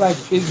bàjẹ́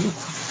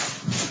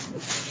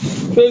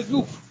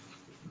Facebook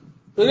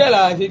torí ẹ̀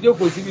làwọn ṣe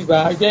jókòó sí bíbá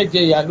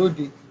jẹ́jẹ́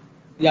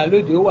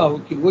ìyálóde ó wà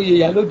òkè oyè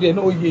ìyálóde ẹ̀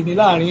náà oyè ní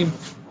láàrin ìlú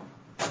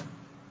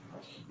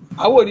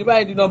àwọn òní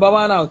báyìí di nọ́mbà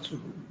 1 and 2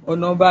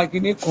 ọ̀nà ọba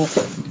kìíní kan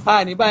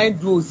àní báyìí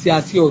du òsì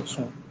àti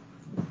ọ̀tún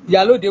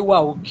ìyálóde wà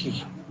òkè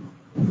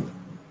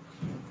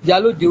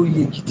ìyálóde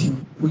oyè gidi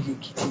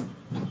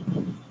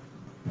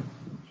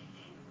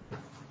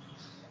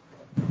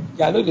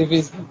ìyálóde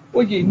Facebook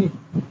oyè ní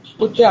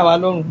ó tẹ́ àwa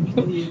lọ́rùn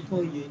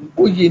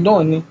oyè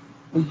náà ni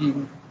oyè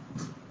ni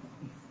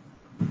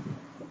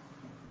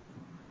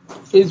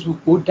Facebook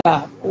ó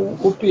dáa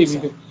ó pè mí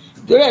bẹ́ẹ̀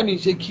torí ẹ̀mí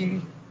ṣe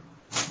kiri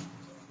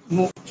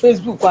mo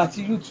Facebook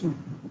àti YouTube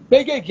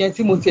méjèèjì yẹn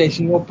tí mo tiẹ̀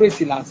ṣe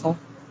operate lásán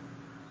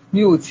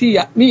mi ò tí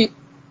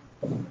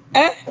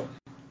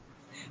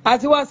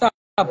àti WhatsApp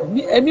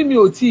ẹ̀mí mi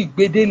ò tí ì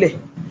gbedélẹ̀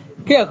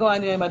kí ẹ̀kan wa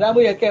ni madam ó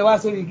yẹ kẹ́ ẹ wá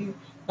sórí igi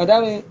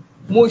madam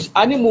mo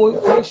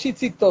ṣí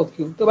TikTok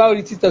tó bá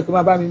rí TikTok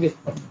máa bá mi bẹ̀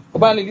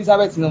ọba ní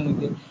Elizabeth náà mo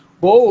jẹ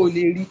bọ́ ò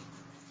lè rí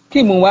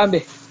kí mo wá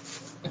bẹ̀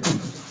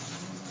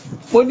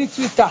mo ní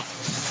Twitter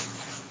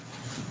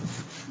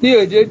ní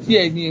òde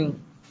díẹ̀ ní o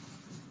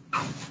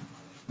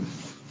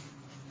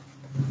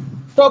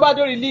tó bá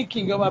dórí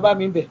líǹkì gan máa bá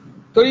mi bẹ̀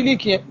torí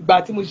líǹkì yẹn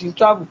ìgbà tí mo ṣì ń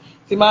travel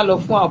ti máa ń lọ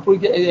fún àwọn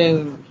project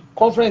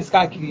conference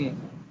káàkiri yẹn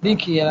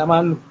líǹkì yẹn la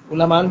máa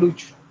ń lò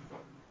jù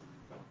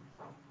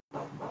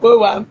ó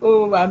wà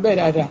ń bẹ̀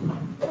dáadáa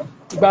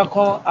ìgbà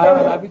kan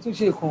àwọn àbí tún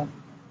ṣe kan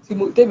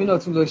tèmi náà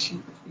tún lọ sí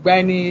ìgbà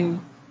ẹni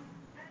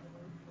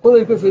kó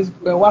lórí pé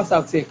Facebook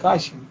WhatsApp ti ẹ̀ka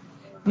àṣírí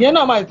ìyẹn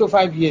náà máa tó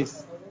 5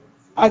 years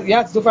ìyẹn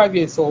àti tó 5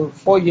 years or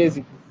 4 years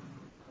ago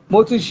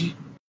mo tún ṣí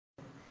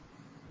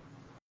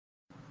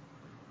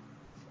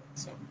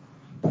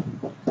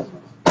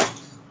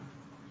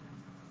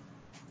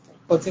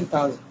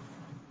 14,000.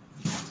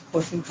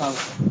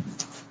 14,000.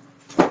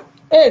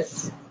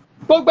 Ace,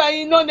 gbogbo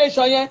ẹ̀yin no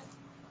nation yẹn.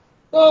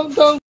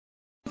 Don't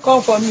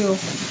come for me o.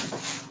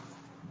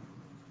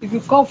 If you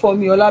come for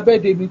me, ọlá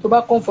birthday mi, tó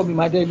bá come for me,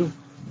 màá dẹ́ lò.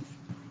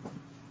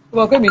 Ó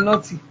mọ̀ pé mi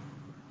nọ́ọ̀tì.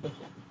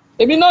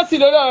 Èmi nọ́ọ̀tì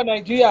lórí ọ̀rọ̀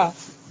Nàìjíríà.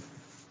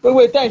 Gbogbo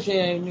ìtẹ́ ìṣe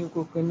yẹn ni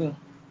kò pè mí o.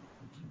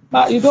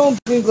 You don't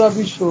bring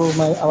rubbish to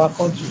our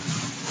country.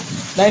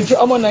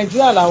 Ọmọ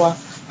Nàìjíríà làwa,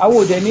 àwọn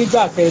ò dẹ̀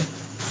nígbà kẹ́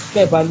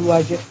ìbálúwa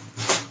jẹ́.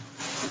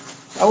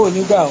 Àwọn ò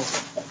nígbà o.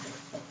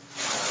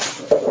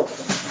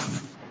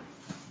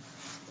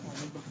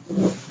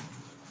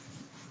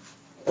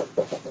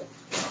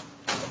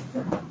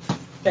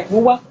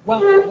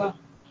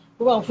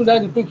 Mo wá fún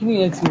dáàdi pé kí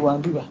nìyẹn ti wà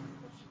níbà.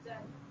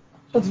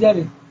 Ṣé ti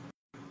jáde?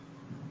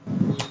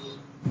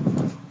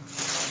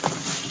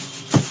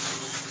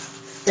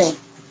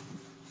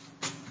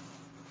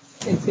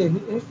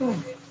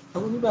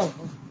 Àwọn onígbà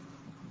fún.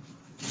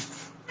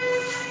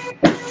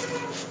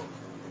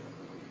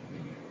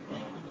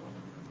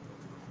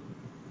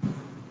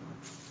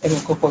 Ẹnì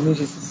kọ̀ọ̀kan mi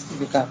ṣe sí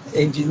síbíkà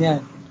ẹnjìníà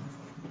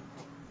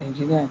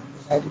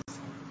dáàdi.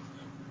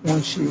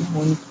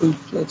 Wọ́n ní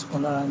project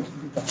kan lára ní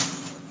bíbá.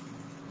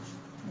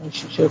 Wọ́n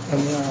ṣiṣẹ́ kan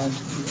ní ara ní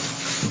bíbá.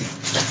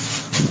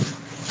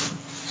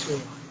 So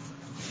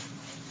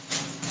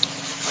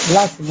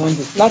láti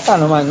Monday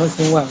látàná máa ní wọ́n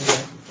ti ń wà nígbà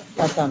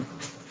látàná.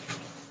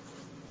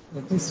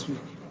 But this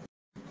week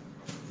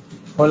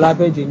ọ̀la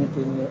bẹ́ẹ̀dẹ̀ ní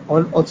tèmi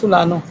ọ̀túnla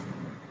náà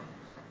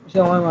ṣé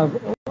wọ́n máa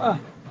gbọ́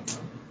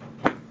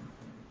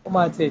ó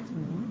máa tẹ̀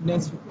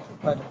next week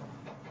padà.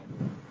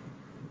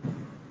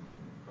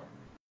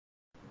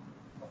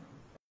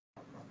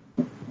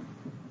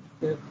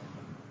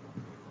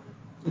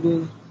 Today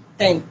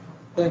 10.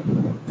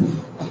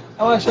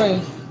 Àwọn aṣọ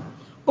yẹn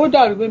ó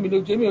dàrú bẹ́ẹ̀ mi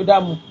lójú èmi ò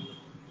dààmú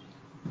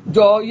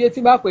jọ iye tí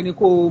bá pè ní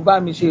kó o bá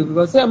mi ṣe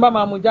ìrùkọ sẹ́yìn bá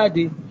máa mú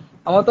jáde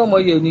àwọn tó mọ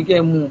iye ò ní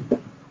kẹ́ mú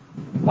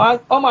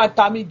wọ́n máa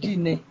ta mí jì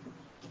ní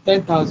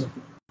 10,000.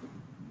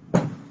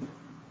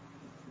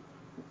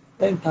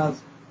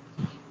 10,000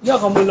 ní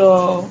ọ̀kan mo lọ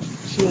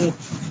ṣe wọn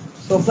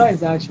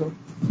surprise aṣọ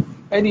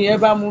ẹni yẹn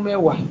bá mú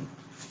mẹ́wàá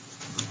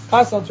ká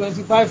san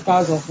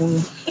 25,000 fún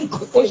un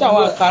ó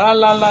ṣàwọn àkàrà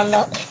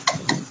ńláńláńlá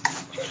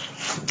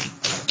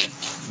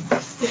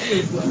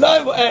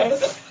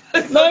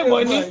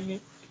lọ́ìmọ̀ ní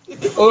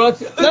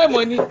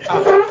lọ́ìmọ̀ ní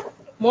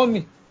mọ́mì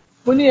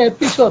mo ní ẹ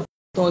píṣọ̀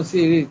tán sí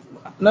eré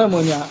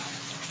lọ́ìmọ̀ ní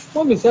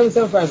mọ́mì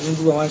 775 ní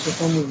gbogbo àwọn aṣọ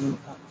fún mi ní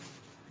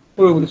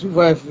mo rò pé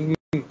 25 ní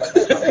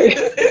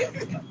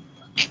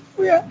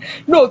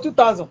no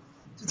 2,000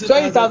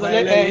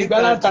 20,000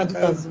 ìgbàlá ta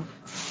 2,000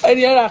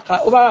 ẹni ẹ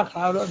ó bá rà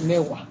kàrà lọ́dún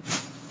mẹ́wàá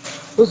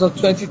ó sọ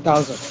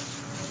 20,000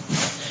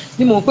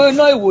 ni mò ń pé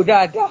náà ìwò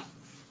dáadáa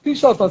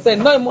píṣọ̀ tán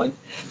sẹ́ni náà ìmọ̀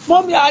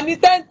mọ́mí a ní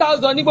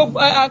 10,000 ní gbogbo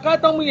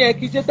àkátọ́mù yẹn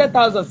kì í ṣe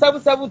 10,000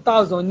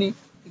 7,000 ní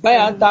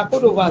ìgbáyà ń ta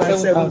kódò over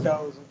 7,000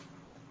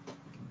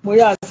 mo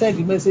yá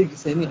sẹ́ẹ̀dì mẹ́sẹ̀gì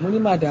sẹ́ni mo ní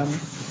màdàmú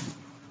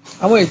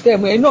àwọn ìtẹ́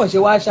ẹ̀mú ẹ̀ náà ṣe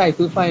wá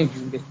ṣàìpé fáìn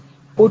jù bẹ́ẹ̀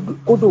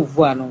kódò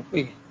vu àná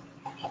pé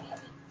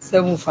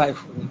 7,500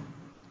 ni.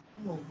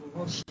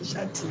 wọ́n ṣe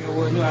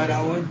ṣàtìlẹ́wọ̀ inú ara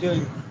wọn jọ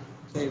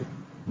yìí.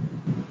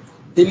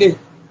 délé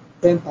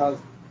 10,000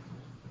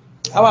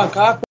 àwọn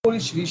àkàrà pọ̀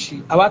oríṣiríṣi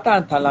àwa tá à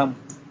ń talamù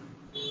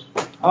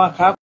àwọn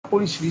àkàrà pọ̀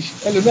oríṣiríṣi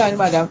ẹlòmíràn ní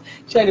madam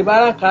ṣe ẹ̀lẹ́ bá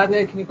alákàrà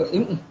tẹ́lẹ̀ kí ni kan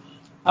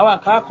àwọn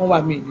àkàrà kan wà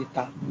mí lè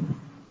ta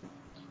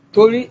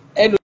torí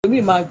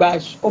ẹlòmíì máa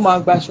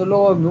gba aṣọ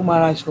lọ́wọ́ mi ó máa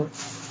ra aṣọ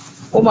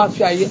ó máa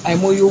fi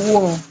àìmọye owó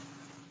hàn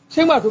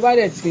ṣégbà tó bá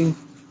dẹ̀ ti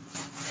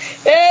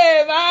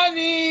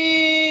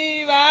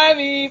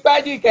màámi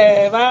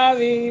pàjìkẹ́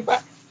màámi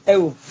ẹ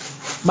wò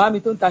màámi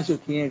tó ń ta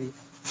ṣòkè yẹn rè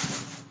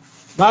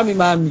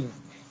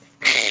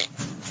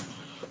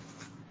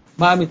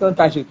màámi tó ń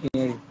ta ṣòkè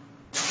yẹn rè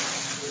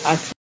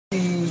àti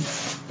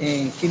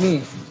kínní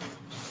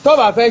tó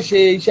bá fẹ́ ṣe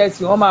iṣẹ́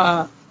tí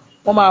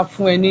wọ́n máa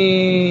fún ẹ ní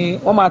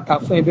wọ́n máa tà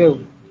fún ẹ bẹ́ẹ̀ o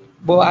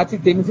bọ́ àti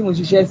tèmi tí mo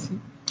ṣiṣẹ́ sí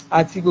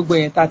àti gbogbo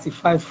yẹn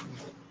 35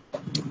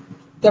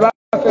 tẹ bá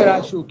fẹ́ ra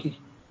ṣòkè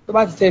tó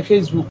bá ti tẹ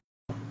Facebook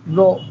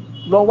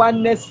lọ wá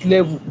next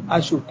level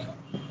aṣòkè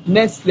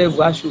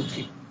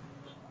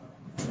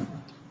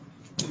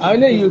àwọn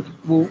eléyìí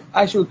òkìpò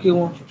aṣòkè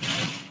wọn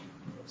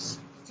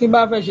tí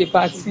bá fẹ́ ṣe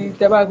pàtí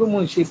tẹ bá gbé mò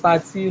ń ṣe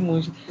pàtí mò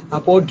ń ṣe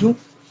àbọ̀dún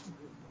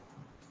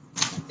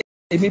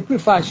èmi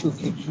prefer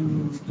aṣòkè ju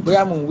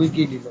bóyá mò ń wé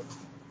gèlè lọ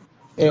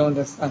ẹ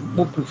understand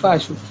mo prefer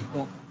aṣòkè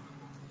wọn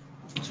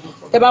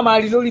tẹ bá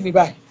máa rí lórí mi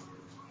báyìí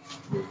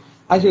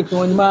aṣòkè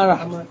wọn ni máa ń rà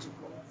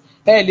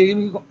ẹ lè rí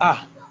mi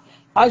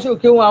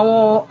aṣòkè wọn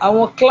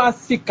àwọn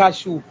classic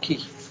aṣòkè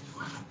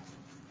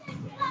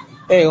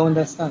ẹ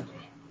understand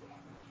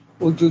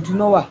òjòjú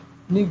náà wà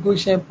ní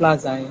Goshen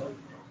Plaza yẹn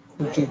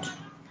òjòjú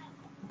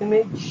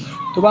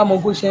tó bá mọ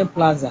Goshen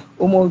Plaza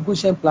ó mọ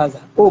Goshen Plaza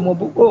ó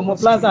mọ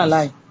Plaza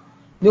line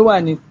ní wà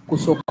ní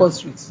Kòsọ́kọ́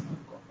street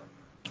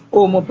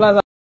ó mọ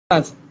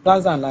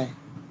Plaza line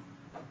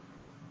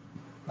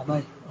bàbá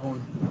yìí àwọn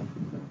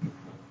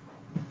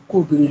kò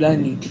béèrè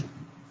lánìí jù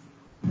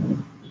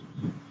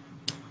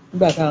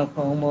nígbà táwọn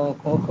kan ọmọ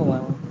kan wà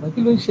wọn kí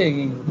ló ń ṣe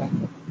ẹ̀yìn Yorùbá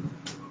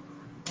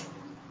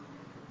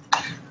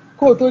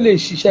kó o tó lè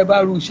ṣiṣẹ́ bá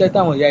rú iṣẹ́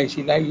táwọn ìyá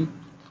ìṣe láyé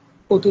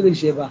kó o tó lè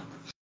ṣe bá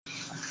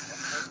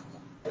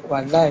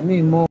wàláì mí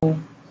mọ́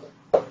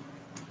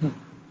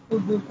ó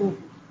gbé kó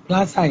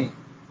plaza yẹn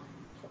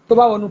tó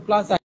bá wọnú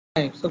plaza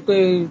yẹn sọ pé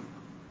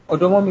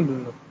ọ̀dọ̀ mọ́mì ló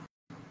lọ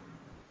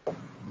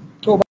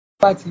tó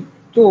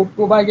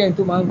bá jẹ́ ní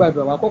tó máa ń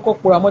gbàdúrà wá kọ́kọ́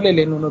pora mọ́lẹ̀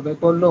lẹ́nu ọ̀nà ọ̀bẹ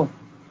gbọ́ lọ́hùn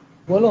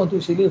wọ́n lọ́hùn tó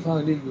ṣe lé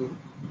fáwọn ilé yìí o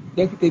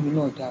jẹ́ kí tèmi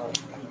náà dá ọ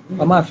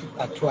wọ́n máa fi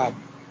gbàdúrà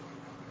mi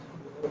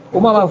ó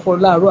máa fọ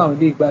láàárọ̀ àwọn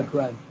ilé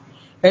gbàdúrà mi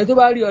ẹni tó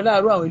bá rí ọ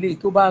láàárọ̀ àwọn ilé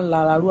tó bá ń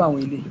lara rú àwọn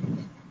ilé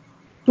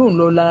tó ń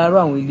lọ lara rú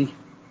àwọn ilé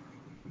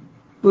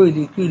tó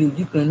lè kí lè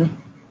jí kan náà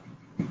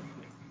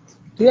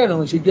tí ẹ̀rọ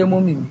wọn ṣe jẹ́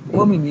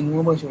mọ́mì mi ni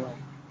wọ́n bọ̀ ṣe wà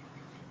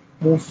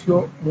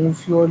mo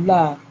fi ọlá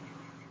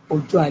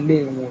ọjọ́ alẹ́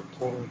wọn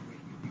tọrọ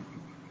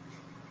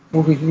mo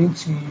fi ní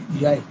ti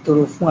ìyá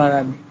ìtọrọ fún ara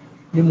mi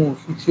ni mo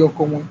fi ti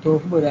ọkọ wọn tọrọ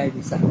fún bọ̀dá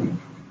ìdìsá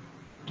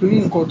torí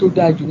nǹkan tó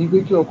dáa jù ní pé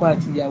kí ọkọ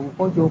àti ìyàwó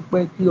kan jọ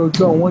pẹ́ kí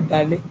ọjọ́ wọn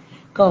dalẹ́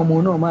káwọn ọmọ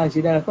náà máa ṣe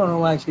dáadáa káwọn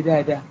náà máa ṣe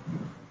dáadáa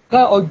ká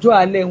ọjọ́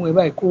alẹ́ wọn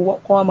báyìí kó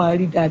wọ́n máa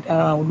rí dáadáa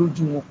ara wọn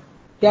lójú wọn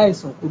kí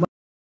àìsàn kó má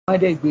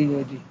dẹ̀ gbé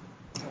yàn dé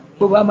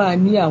tó bá máa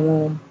ní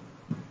àwọn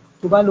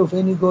tó bá lò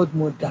fẹ́ ní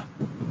godmother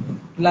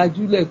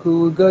lajúlẹ̀ kó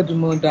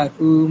godmother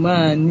tó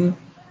máa ní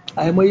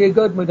àìmọye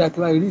godmother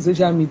tó máa rí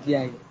social media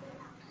yìí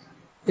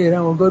ẹ̀rọ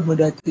àwọn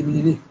godmother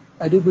tèmi lè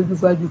adégbéjú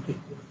fájùkẹ́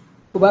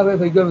tó bá fẹ́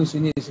fẹjọ́ mi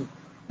sùn ní ẹ̀sìn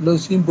lọ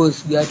sí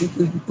bọ́ọ̀sì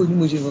adégbéjú kó ní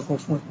mo ṣe nǹkan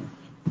fún ẹ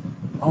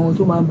àwọn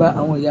tó máa ń bá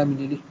àwọn ìyá mi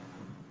lélẹ̀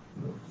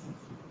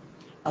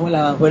àwọn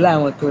làwọn àpẹẹrẹ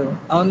àwọn tọrọ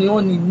àwọn ni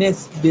wọ́n ní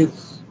next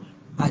level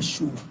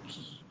aṣòkì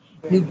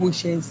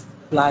negotiations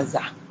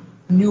plaza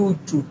ní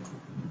òjòdù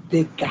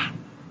bẹ́gà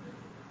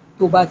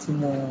tó bá ti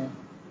mọ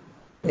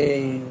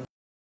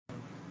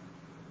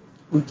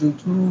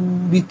òjòdú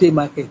retail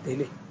market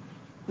tẹ́lẹ̀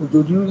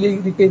òjòdú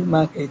retail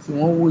market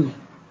wọ́n wò yìí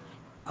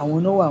àwọn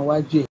náà wà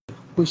wájú ẹ̀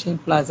ocean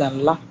plaza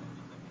ńlá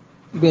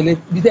ìbẹ̀lẹ̀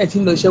bí tẹ̀ tí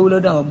ń lọ ṣẹ́wó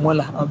lọ́dọ̀ àwọn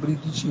mọ́là àwọn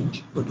british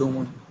ọ̀dọ̀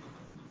wọn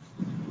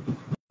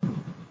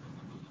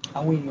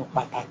àwọn èèyàn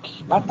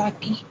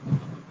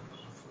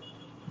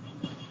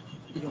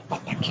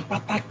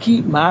pàtàkì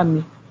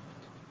màámi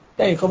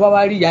tẹ́yìn kan bá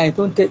wá rí ìyá yẹn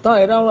tó ń tẹ tán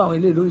ẹ̀rọ àwọn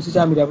ilé lórí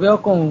social media bóyá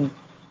ọkàn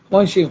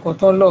wọ́n ń ṣe nǹkan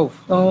tán love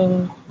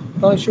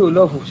tán ṣó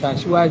love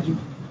ṣàṣíwájú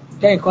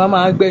tẹ́yìn kan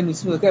máa gbẹ́nu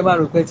sínú kẹ́ ẹ̀ máa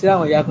rò pé tí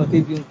àwọn ìyá kan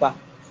tébi ń pa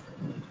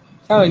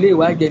táwọn ilé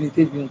ìwà jẹni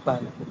tébi ń pa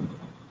ni.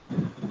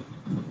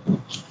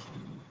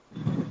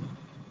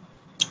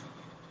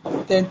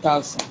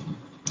 10,000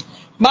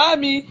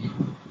 màámi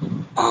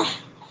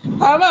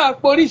a máa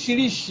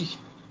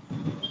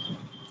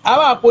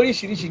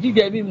poríṣiríṣi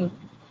jíjẹ mímu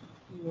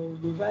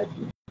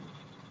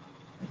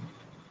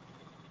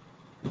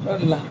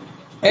lọ́la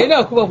ẹ̀yin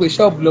náà kú mọ̀ pé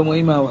ṣọ́ọ̀bù lọmọ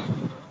yín máa wà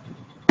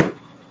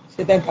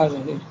ṣé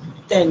 10,000 lẹ́yìn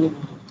 10 ni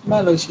má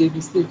lọ ṣe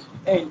ibi stage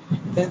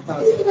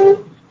 10,000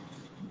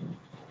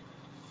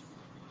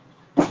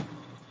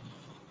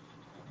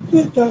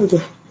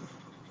 10,000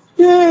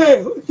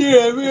 yéé ó ti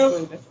rẹ̀ mí ó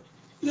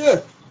yéé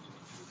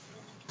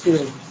ti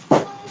rẹ̀ mí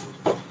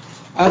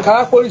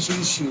àǹkárá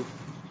póríṣiríṣi o.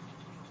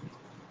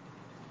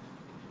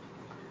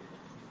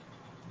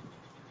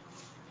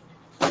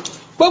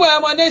 Gbogbo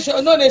ọmọ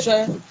nation no nation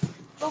yẹn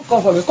don't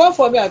come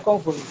for me I come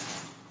for you.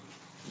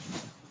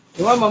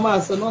 Ìwọ́n máa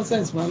sọ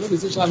nonsense máa lórí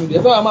social media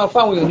ẹ bá wa máa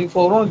fáwọn èèyàn ní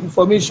for wrong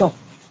information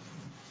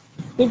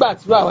nígbà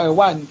tí àwa ẹ̀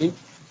wà nílé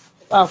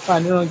bá a fà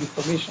ní wrong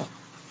information.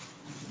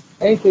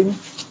 Ẹ̀yin tèmi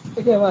ó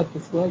kẹ́ ẹ máa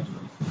tẹ̀síwájú.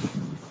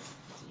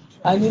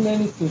 A ní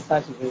many things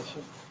láti fẹ́ ṣe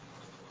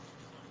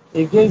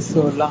against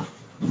ọ̀la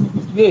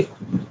yé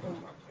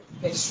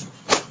ẹ̀sùn.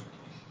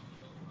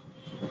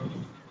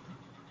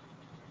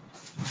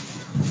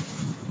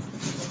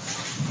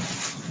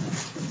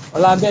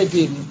 Ọ̀la bẹ́ẹ̀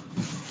dé mi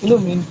inú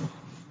mi ń dùn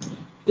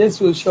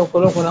Jésù ò ṣe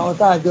ọ̀pọ̀lọpọ̀ àwọn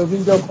tá a jọ bí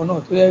ń jọ kan náà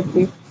tó yẹ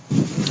pé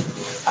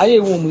ayé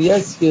ìwọ̀n mú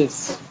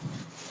yes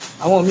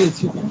àwọn míì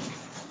ti kú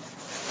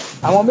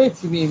àwọn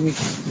méjì mi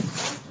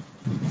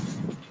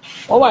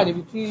wọ́n wà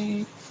níbi tí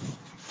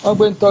wọ́n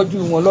gbé ń tọ́jú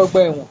wọn lọ́gbà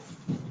ẹ̀wọ̀n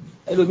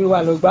ẹlòmíì wà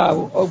lọ́gbà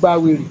ọgbà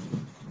wèrè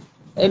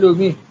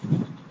ẹlòmíì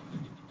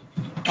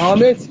àwọn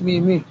méjì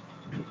mi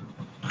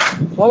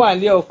wọ́n wà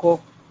lé ọkọ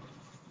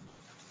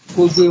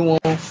gbogbo wọn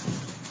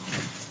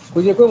kò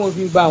jẹ́ pé mo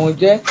fi bà wọ́n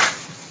jẹ́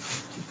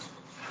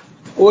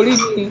orí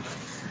mi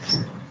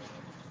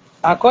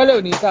àkọọ́lẹ̀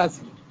òní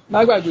tààsì má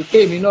gbàgbé pé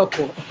èmi náà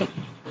kọ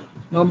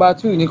nọ́mbà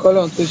 2 ní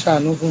kọ́lọ́n tó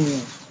ṣàánú fún mi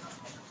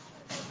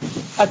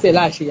láti ẹ̀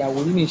láà ṣèyàwó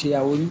rí mi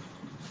ṣèyàwó rí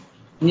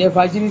ìyẹn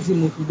fagility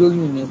mo fi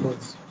lóyún ìyẹn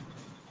but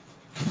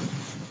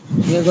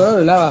ìyẹn gan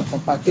lọ́rọ̀ láwà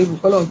compatible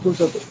kọ́lọ́n tó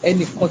sọ pé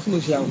ẹnìkan tí mo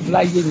ṣèyàwó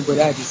láyé mi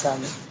bọ̀dá àdìsá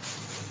mi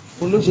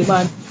òun ló ṣe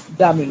máa ń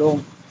dà mí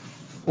lọ́hùn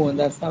kò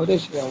understand ó dẹ̀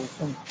ṣèyàwó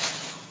fún mi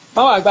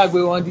báwọn àgbàgbé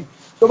wọn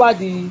tó bá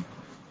di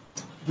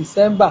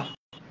December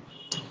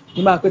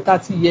ní máa pé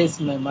 30 years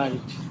in my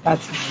marriage 30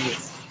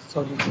 years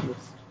solid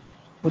years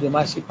mo dẹ̀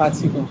máa ṣe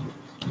party gan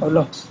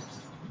ọlọ́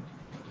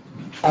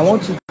I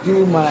want to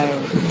do my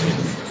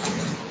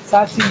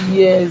 30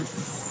 years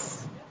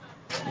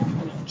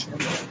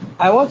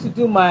I want to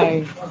do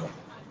my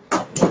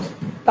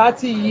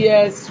 30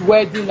 years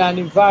wedding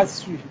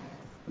anniversary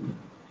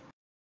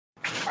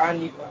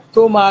Carnival.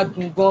 tó máa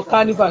dùn gan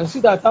carnival sí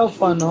that how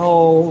fun náà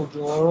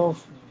òjò ọ̀rọ̀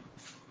fún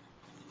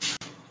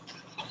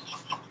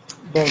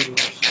bọ́ọ̀lù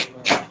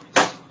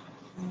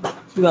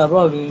sí that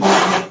bọ́ọ̀lù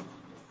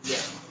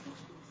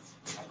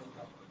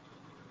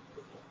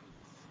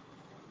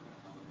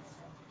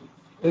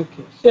ok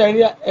ṣé ẹ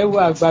rí ẹwọ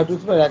àgbàdo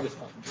tí bàjẹ́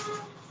àdìsá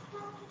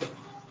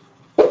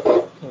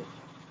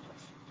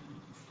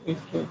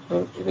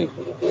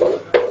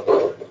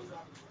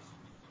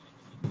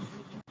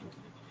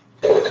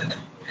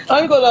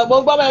wọ́n ní kò lọ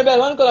gbọ́n gbọ́n mẹ́rin bẹ́ẹ̀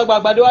wọ́n ní kò lọ gba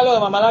àgbàdo wá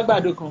lọ́wọ́ màmá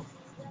alágbàdo kan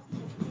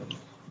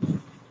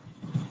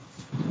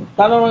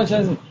ta ló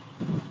ránṣẹ́ sí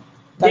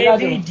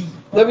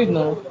David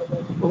náà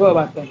ó fẹ́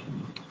bá tẹ̀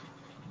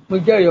mo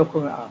jẹ́rìí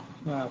ọkùnrin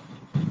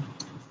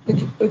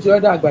ó ti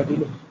ọ́dà àgbàdo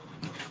lọ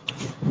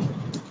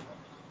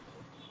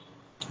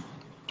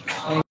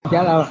ẹ̀yìn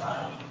ìjà làwà.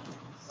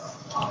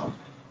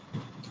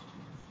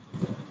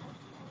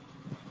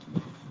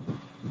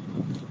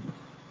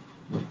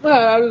 náà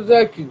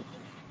arúzẹ́kì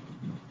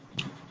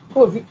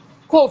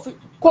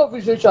kó fi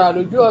ṣe ṣàrà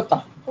lójú ọ̀tá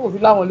kó fi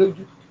láwọn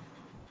lójú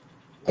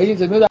ẹ̀yin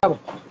tèmi dàbọ̀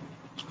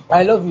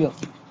I love you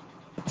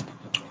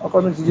ọkọ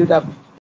mi ti dé dàbọ̀.